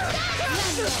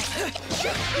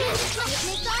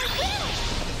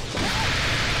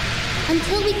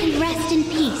 Until we can rest in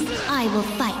peace, I will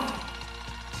fight.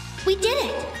 We did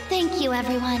it! Thank you,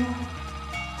 everyone.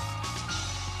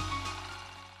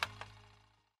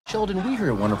 Sheldon, we here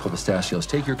at Wonderful Pistachios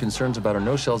take your concerns about our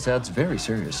no-shells ads very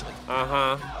seriously.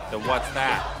 Uh-huh. Then what's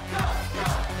that?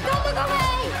 Go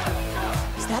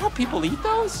away! Is that how people eat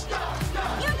those?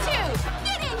 You two,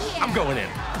 get in here! I'm going in.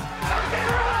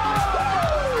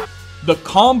 The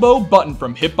combo button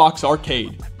from Hitbox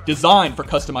Arcade. Designed for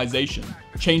customization.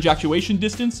 Change actuation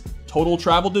distance, total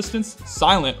travel distance,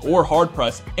 silent or hard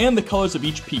press, and the colors of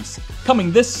each piece.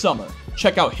 Coming this summer.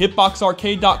 Check out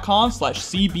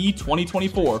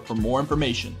hitboxarcade.com/CB2024 for more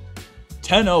information.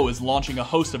 10-0 is launching a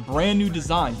host of brand new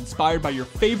designs inspired by your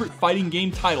favorite fighting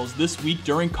game titles this week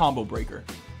during Combo Breaker.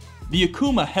 The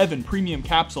Akuma Heaven Premium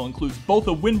Capsule includes both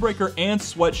a windbreaker and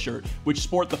sweatshirt, which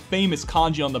sport the famous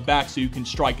kanji on the back so you can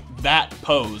strike that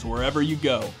pose wherever you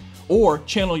go. Or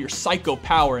channel your psycho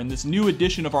power in this new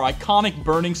edition of our iconic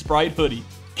Burning Sprite hoodie.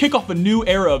 Kick off a new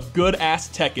era of good-ass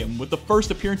Tekken with the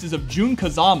first appearances of Jun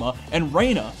Kazama and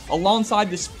Reina alongside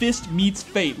this Fist Meets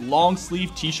Fate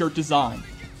long-sleeve t-shirt design.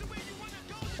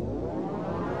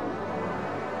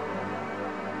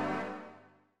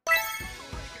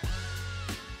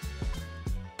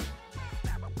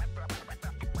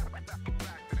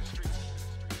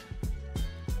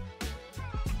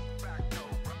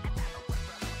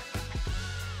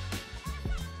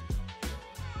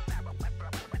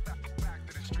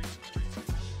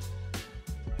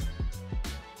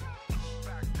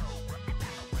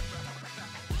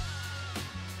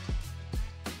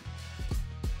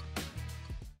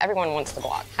 Everyone wants the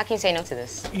guac. How can you say no to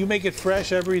this? You make it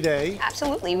fresh every day.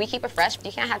 Absolutely, we keep it fresh.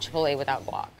 You can't have Chipotle without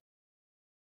guac.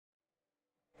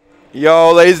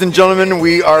 Yo, ladies and gentlemen,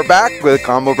 we are back with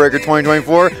Combo Breaker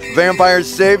 2024, Vampire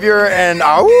Savior, and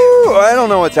I don't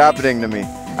know what's happening to me.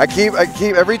 I keep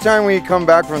every time we come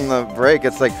back from the break,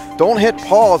 it's like, don't hit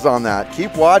pause on that.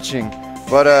 Keep watching.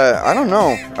 But I don't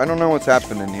know. I don't know what's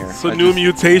happening here. It's a new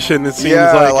mutation, it seems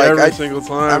like every single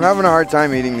time. I'm having a hard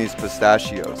time eating these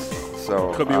pistachios.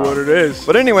 So, could be what it is.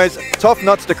 But anyways, tough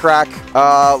nuts to crack,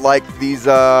 like these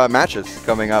matches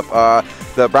coming up.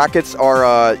 The brackets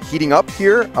are heating up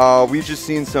here. We've just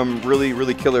seen some really,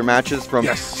 really killer matches from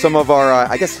some of our,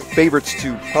 I guess, favorites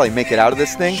to probably make it out of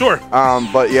this thing. Sure.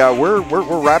 But yeah, we're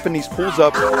wrapping these pools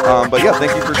up. But yeah,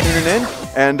 thank you for tuning in.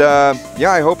 And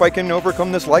yeah, I hope I can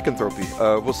overcome this lycanthropy.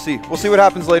 We'll see. We'll see what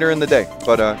happens later in the day.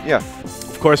 But yeah.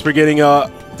 Of course, we're getting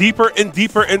deeper and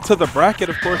deeper into the bracket.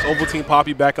 Of course, Ovaltine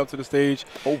Poppy back up to the stage.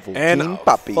 Ovaltine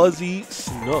Poppy. Fuzzy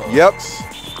Snugs. Yep.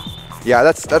 Yeah,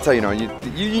 that's how you know.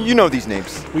 You know these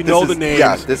names. We know the names.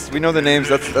 Yeah, we know the names.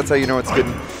 That's how you know it's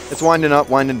getting. It's winding up,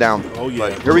 winding down. Oh yeah.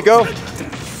 But here we go.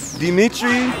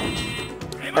 Dimitri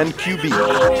and QB.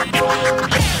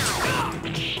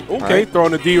 Okay,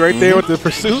 throwing a D right there with the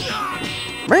pursuit.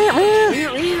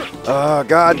 Oh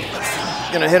God,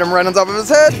 gonna hit him right on top of his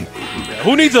head.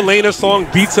 Who needs a Lena song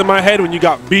Beats in My Head when you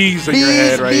got bees in your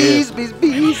head right here?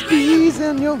 Bees,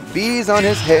 and your bees on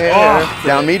his hair. Oh,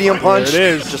 down medium punch.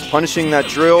 There it is. Just punishing that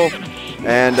drill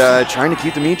and trying to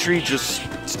keep Dimitri just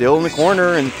still in the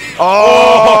corner. And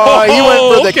he went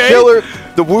for the killer,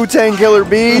 the Wu-Tang Killer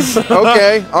Bees.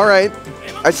 Okay, all right.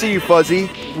 I see you, Fuzzy.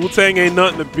 Wu-Tang ain't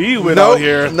nothing to be with out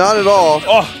here. Not at all.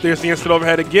 Oh, there's the instant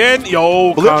overhead again.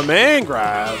 Yo, command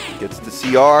grab. Gets the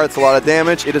CR. It's a lot of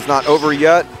damage. It is not over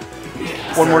yet.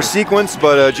 One more sequence,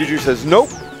 but Juju says, nope.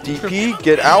 DP,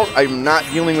 get out. I'm not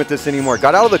dealing with this anymore.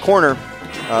 Got out of the corner.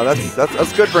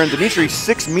 That's good for him. Dimitri,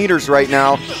 6 meters right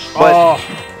now. But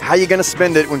how you going to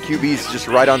spend it when QB's just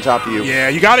right on top of you? Yeah,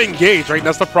 you got to engage, right?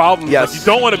 That's the problem. Yes. You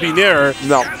don't want to be near her.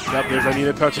 No. Yep, there's I need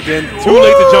to touch again. Too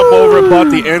late to jump over, but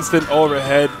the instant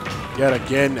overhead. Yet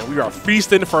again, we are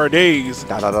feasting for days.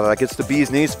 Gets the bee's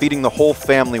knees, feeding the whole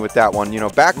family with that one. You know,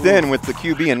 back then with the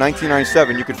QB in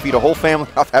 1997, you could feed a whole family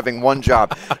off having one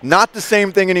job. Not the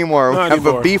same thing anymore. We have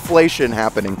a beeflation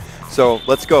happening. So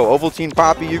let's go. Ovaltine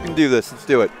Poppy, you can do this. Let's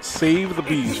do it. Save the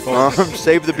bees, folks.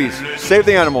 Save the bees. Save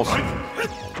the animals.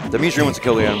 Dimitri wants to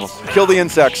kill the animals. Kill the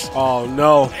insects. Oh,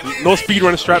 no. No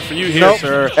speedrun strat for you here,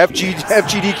 sir.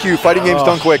 FGDQ, fighting games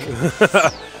done quick.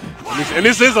 And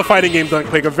this is a fighting game done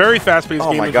quick, a very fast-paced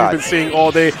game that we've been seeing all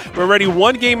day. We're already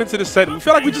 1 game into the set. We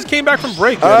feel like we just came back from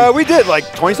break. We did,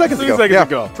 like 20 seconds ago.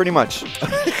 ago. Pretty much.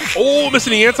 Oh,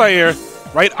 missing the anti-air.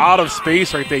 right out of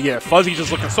space right there. Yeah, Fuzzy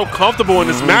just looking so comfortable in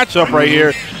this matchup right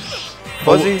here.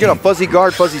 Fuzzy, you got a Fuzzy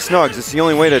guard, Fuzzy Snugs. It's the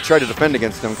only way to try to defend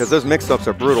against him because those mix-ups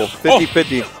are brutal.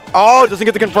 50-50. Oh, doesn't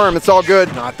get to confirm. It's all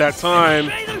good. Not that time.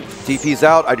 DP's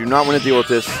out. I do not want to deal with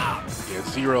this. Yeah,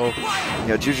 0.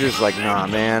 Yeah, Juju's like, nah,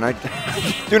 man.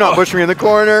 Do not push me in the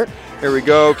corner. Here we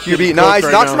go. QB, nice.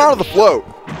 Right knocks now. him out of the float.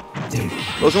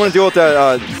 Doesn't want to deal with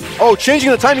that. Oh,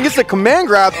 changing the timing. Gets the command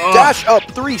grab. Dash up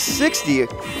 360.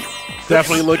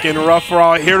 Definitely looking rough for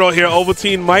our hero here.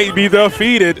 Ovaltine might be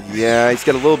defeated. Yeah, he's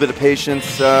got a little bit of patience.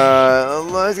 He's got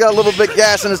a little bit of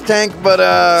gas in his tank, but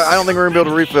I don't think we're going to be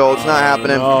able to refill. It's not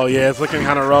happening. Oh, yeah, it's looking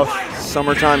kind of rough.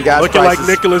 Summertime gas looking prices. like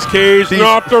Nicolas Cage.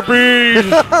 Not the bees.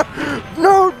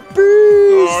 Not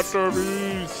bees. Not the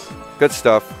bees. Good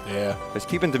stuff. Yeah. He's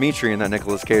keeping Dimitri in that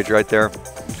Nicolas Cage right there.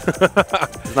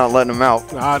 He's not letting him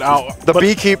out. Not out. The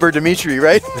beekeeper Dimitri,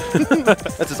 right?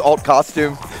 That's his alt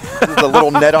costume. The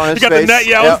little net on his face. You got the net,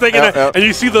 yeah, I was thinking that. And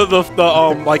you see the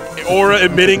like aura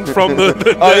emitting from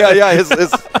the oh yeah,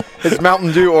 his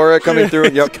Mountain Dew aura coming through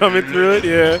it. Yep. Coming through it,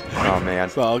 yeah. Oh man.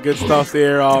 So good stuff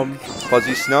there.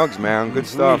 Fuzzy Snugs, man, good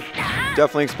stuff.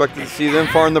 Definitely expected to see them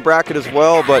far in the bracket as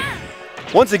well, but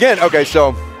once again, okay,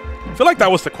 so I feel like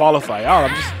that was to qualify out.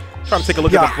 I'm just trying to take a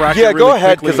look at the bracket. Yeah, really go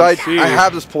ahead, because I quickly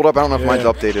have this pulled up. I don't know if mine's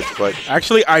updated, but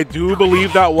actually, I do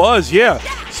believe that was, yeah.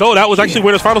 So that was actually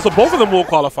winners finals, so both of them will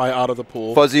qualify out of the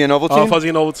pool. Fuzzy and Ovaltine? Fuzzy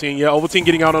and Ovaltine, yeah. Ovaltine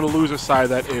getting out on the loser side,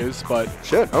 that is, but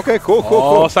shit. Okay,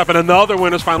 cool. Stop, and another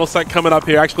winners final set coming up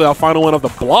here. Actually, our final one of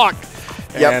the block.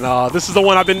 Yep. And this is the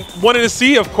one I've been wanting to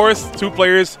see. Of course, 2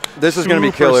 players. This is going to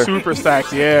be killer. Super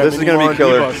stacked, yeah. This is going to be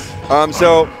killer.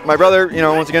 So my brother,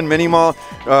 once again, Minimal,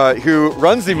 who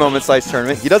runs the Moment Slice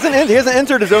tournament. He hasn't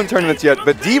entered his own tournaments yet,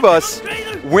 but D-Bus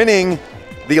winning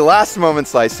the last Moment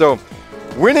Slice. So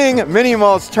winning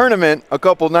Minimal's tournament a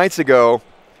couple nights ago,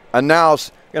 and now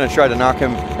going to try to knock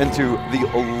him into the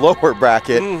lower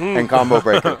bracket and combo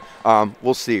breaker.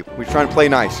 We'll see. We're trying to play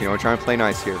nice. We're trying to play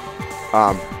nice here.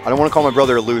 I don't want to call my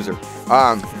brother a loser.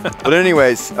 But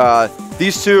anyways,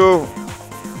 these 2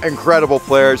 incredible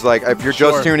players. Like if you're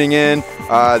just tuning in,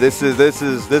 this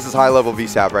is high level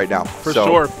VSAP right now. For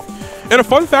sure. And a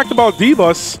fun fact about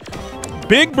D-Bus,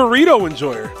 big burrito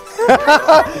enjoyer.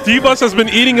 D-Bus has been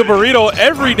eating a burrito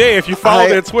every day if you follow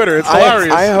their Twitter. It's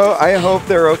hilarious. I hope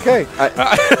they're okay.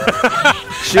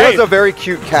 She has a very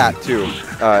cute cat too,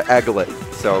 Egglet.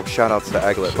 So shout outs to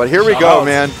Egglet. But here we go,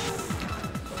 man.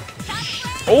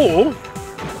 Oh.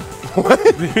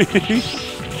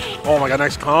 Oh my god,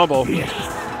 nice combo.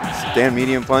 Stand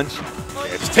medium punch.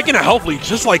 Yeah, just taking a health lead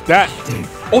just like that.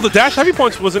 Oh, the dash heavy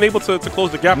punch wasn't able to close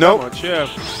the gap that much, yeah.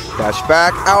 Dash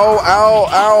back. Ow, ow,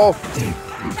 ow.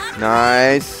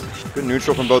 Nice. Good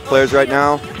neutral from both players right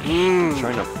now.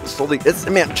 Trying to slowly,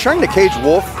 trying to cage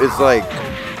Wolf is like,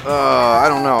 I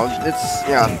don't know. It's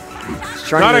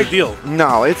not ideal.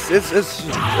 No, it's rough.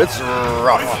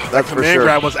 That's for sure. Command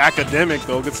grab was academic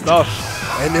though. Good stuff.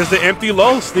 And there's the empty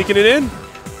low, sneaking it in.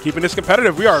 Keeping this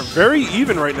competitive. We are very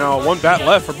even right now. 1 bat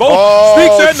left for both.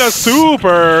 Sneaks in the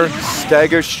super.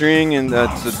 Stagger string and the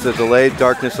delayed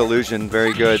darkness illusion.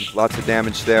 Very good. Lots of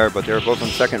damage there, but they're both on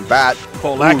second bat.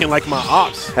 Lacking like my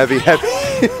ops. Heavy. Heavy.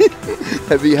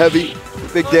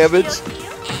 Big damage.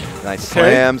 Nice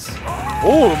slams.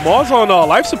 Oh, Maul's on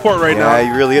life support right now.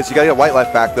 Yeah, he really is. You got to get white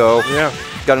life back, though. Yeah.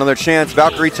 Got another chance.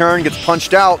 Valkyrie turn, gets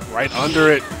punched out. Right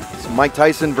under it. It's Mike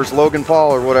Tyson versus Logan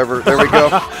Paul or whatever. There we go.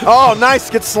 Oh,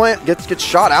 nice. Gets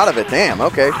shot out of it. Damn,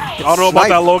 okay. I don't know about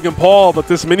that Logan Paul, but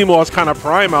this Minimal is kind of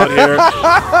prime out here.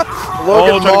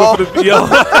 Logan Paul.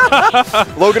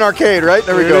 Logan Arcade, right?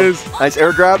 There we go. Nice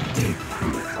air grab.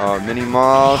 Oh,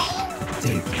 Minimal.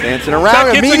 Dancing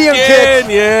around. A medium kick.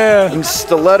 Yeah. And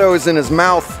stilettos in his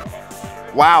mouth.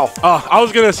 Wow. I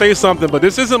was going to say something, but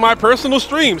this isn't my personal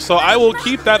stream, so I will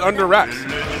keep that under wraps.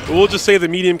 But we'll just say the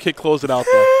medium kick closed it out,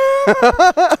 though.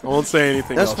 I won't say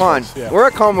anything That's else. fine. Yeah. We're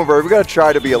at Combo Bird. We got to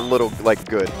try to be a little,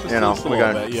 good. Just we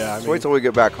got to yeah, wait till we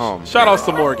get back home. Shout outs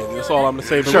to Morgan. That's all I'm going to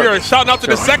say. But we are shouting out to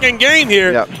the second game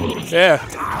here. Yep.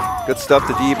 Yeah. Good stuff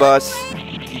to D-Bus.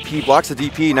 DP blocks the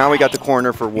DP. Now we got the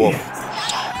corner for Wolf.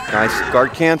 Nice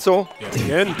guard cancel.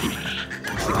 Again.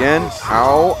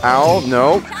 Ow.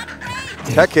 No.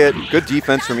 Tech hit. Good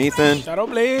defense from Ethan. Shadow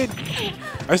Blade.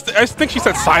 I think she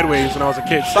said sideways when I was a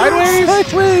kid. Sideways?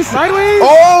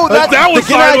 Oh, that was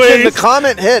sideways. The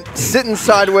comment hit. Sitting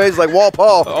sideways like Wall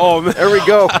Paul. Oh, man. There we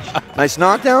go. Nice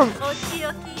knockdown.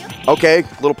 Okay,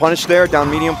 little punish there.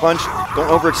 Down medium punch. Don't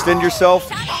overextend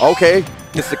yourself. Okay.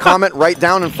 Gets the comment right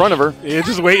down in front of her. Yeah,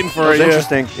 just waiting for it.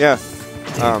 Interesting. Yeah.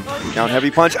 Down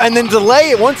heavy punch. And then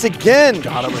delay it once again.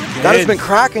 Got him again. That has been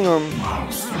cracking him.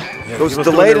 Yeah, those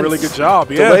delayed a really good job.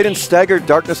 Yeah. Delayed and staggered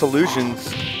darkness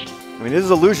illusions. I mean, this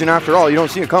is illusion after all. You don't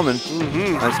see it coming.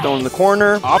 Nice stone in the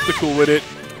corner. Optical with it.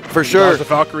 For sure. Dodge the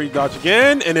Valkyrie, dodge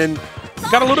again, and then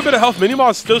got a little bit of health.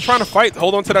 Minimoz still trying to fight,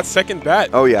 hold on to that second bat.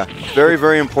 Oh, yeah. Very,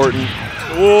 very important.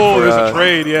 Oh, there's a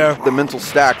trade, yeah. The mental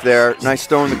stack there. Nice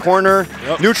stone in the corner.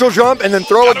 Neutral jump, and then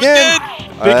throw again.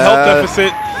 Big health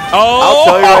deficit. Oh, I'll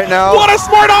tell you right now. What a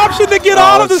smart option to get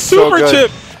out of the super chip.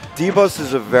 D-Bus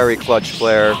is a very clutch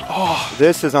player. Oh.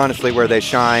 This is honestly where they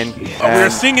shine. We're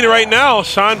seeing it right now.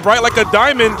 Shine bright like a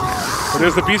diamond. But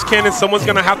there's the Beast Cannon. Someone's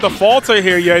going to have to falter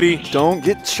here, Yeti. Don't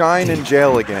get Shine in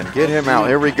jail again. Get him out.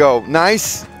 Here we go.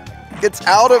 Nice. Gets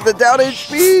out of the down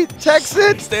HP. Techs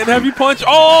it. Stand heavy punch.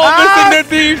 Oh, missing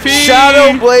the DP.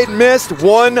 Shadow Blade missed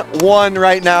 1-1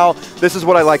 right now. This is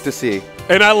what I like to see.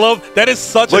 And I love, that is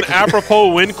such an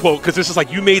apropos win quote, because it's just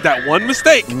like, you made that one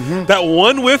mistake. That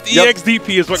one whiffed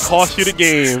EXDP is what cost you the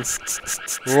game.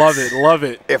 Love it, love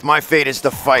it. If my fate is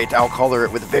to fight, I'll color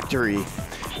it with victory.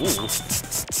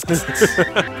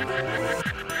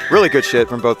 Really good shit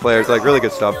from both players, like really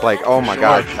good stuff. Like, oh my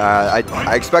god,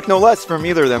 I expect no less from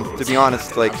either of them, to be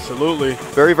honest. Like, absolutely.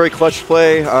 Very, very clutch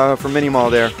play from Minimal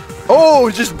there. Oh,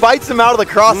 just bites him out of the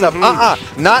cross-up.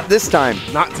 Not this time.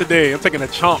 Not today. I'm taking a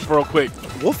chomp real quick.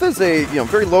 Wolf is a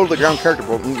very low to the ground character,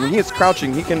 but when he is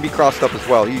crouching, he can be crossed up as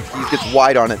well. He gets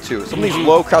wide on it too. Some of these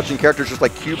low crouching characters, just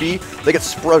like QB, they get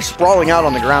sprawling out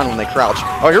on the ground when they crouch.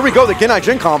 Oh, here we go, the Genai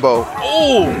Jin combo.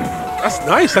 Oh, that's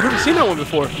nice. I've never seen that one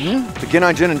before. The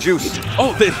Genai Jin and Juice.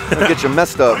 Oh, that'll get you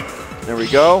messed up. There we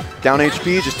go. Down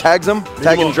HP, just tags him.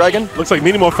 Tagging Dragon. Looks like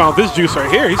Minimo found this juice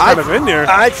right here. He's kind of in there.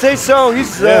 I'd say so.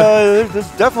 He's there's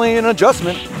definitely an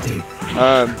adjustment.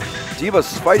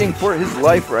 Diva's fighting for his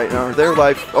life right now, or their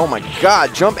life. Oh my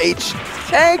god, jump H.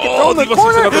 Tag, throw in the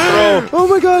corner. Oh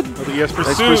my god. Oh, the yes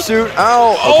pursuit. Nice pursuit.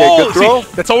 Ow. Okay, good throw.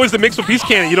 See, that's always the mix with Beast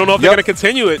Cannon. You don't know if they're going to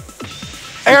continue it.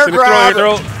 Air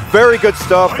grab. Very good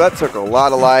stuff. That took a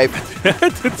lot of life.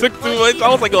 It took too much. I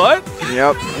was like, what?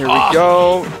 Yep. Here we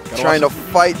go. Trying to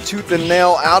fight tooth and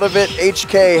nail out of it.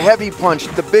 HK, heavy punch,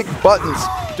 the big buttons,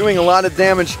 doing a lot of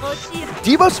damage.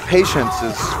 Diva's patience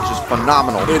is just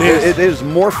phenomenal. It is. It is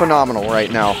more phenomenal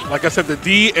right now. Like I said, the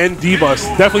D and D-Bus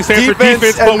definitely stands for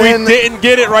defense, but we didn't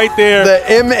get it right there.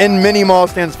 The M in Mini-Maul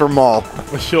stands for Maul.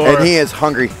 For sure. And he is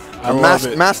hungry.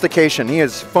 Mastication. He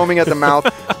is foaming at the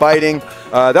mouth, biting.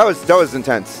 That was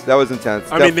intense. That was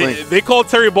intense. I mean, they called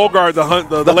Terry Bogard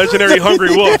the legendary Hungry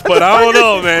Wolf, but I don't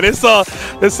know, man. It's Tom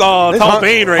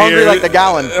Bain right hungry here. Like the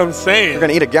gallon. I'm saying. We're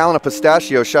gonna eat a gallon of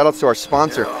pistachio. Shout out to our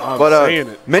sponsor. I'm saying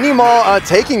it. Minimal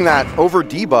taking that over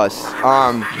D-Bus.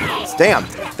 Damn.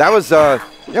 That was.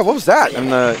 Yeah, what was that in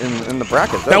the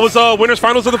bracket? That was winners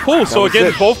finals of the pool. So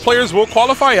again, both players will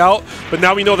qualify out, but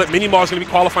now we know that Minimal is going to be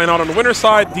qualifying out on the winner's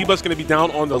side. D-Bus is going to be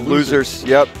down on the losers.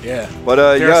 Yep. Yeah. But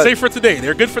they're safe for today.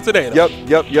 They're good for today. Though.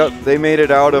 Yep. They made it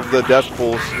out of the death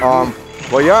pools.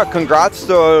 Well, yeah. Congrats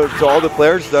to all the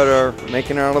players that are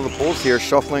making it out of the pools here,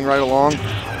 shuffling right along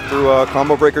through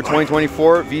Combo Breaker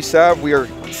 2024 VSAV. We are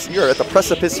here at the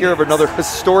precipice here of another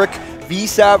historic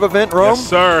VSAV event, Rome. Yes,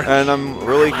 sir. And I'm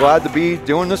really glad to be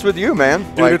doing this with you, man.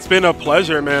 Dude, it's been a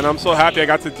pleasure, man. I'm so happy I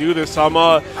got to do this. I'm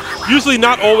usually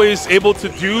not always able to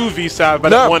do VSAV,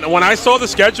 but when I saw the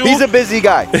schedule... He's a busy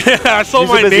guy. I saw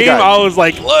my name, I was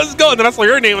like, let's go. And then I saw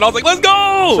your name, and I was like, let's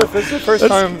go! So this is the first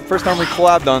time we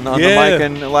collabed on the mic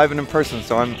and live and in person,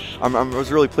 so I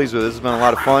was really pleased with it. This has been a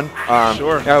lot of fun.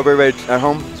 Sure. I hope everybody at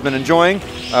home has been enjoying.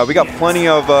 We got plenty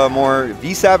of more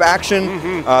VSAV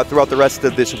action throughout the rest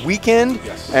of this weekend.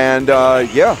 Yes. And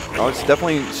yeah, let's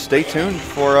definitely stay tuned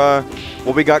for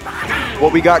what we got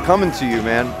coming to you,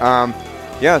 man.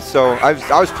 Yeah, so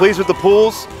I was pleased with the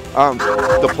pools.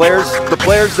 The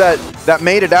players that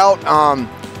made it out.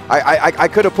 I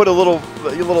could have put a little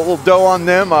dough on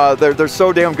them. They're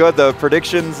so damn good. The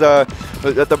predictions at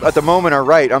the moment are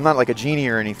right. I'm not like a genie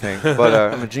or anything,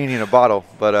 but I'm a genie in a bottle.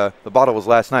 But the bottle was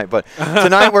last night. But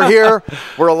tonight we're here.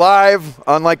 We're alive.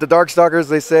 Unlike the Darkstalkers,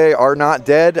 they say are not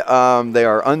dead. They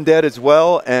are undead as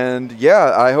well. And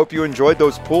yeah, I hope you enjoyed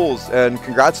those pools. And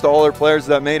congrats to all our players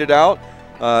that made it out.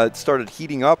 It started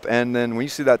heating up, and then when you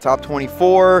see that top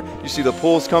 24, you see the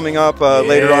pools coming up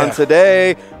later on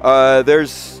today.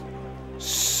 There's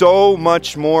so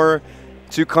much more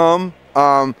to come.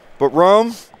 But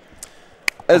Rome,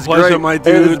 it's pleasure, great. my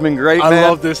dude. It's been great, man. I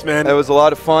love this, man. It was a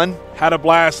lot of fun. Had a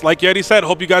blast. Like Yeti said,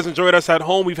 hope you guys enjoyed us at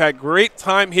home. We've had great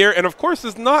time here. And, of course,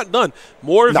 it's not done.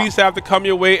 More VSAV to come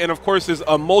your way. And, of course, there's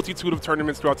a multitude of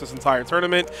tournaments throughout this entire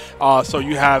tournament. So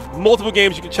you have multiple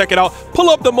games. You can check it out.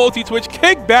 Pull up the multi-Twitch.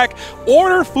 Kick back.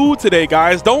 Order food today,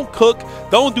 guys. Don't cook.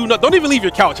 Don't do nothing. Don't even leave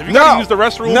your couch. If you got to use the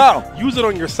restroom, use it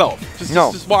on yourself.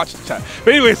 Just watch the chat.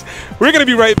 But anyways, we're going to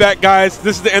be right back, guys.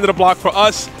 This is the end of the block for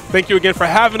us. Thank you again for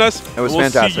having us. It was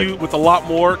fantastic. We'll see you with a lot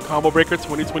more Combo Breaker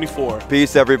 2024.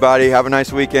 Peace, everybody. Have a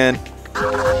nice weekend.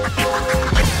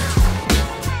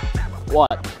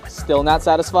 What? Still not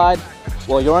satisfied?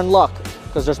 Well, you're in luck,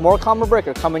 because there's more Combo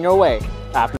Breaker coming your way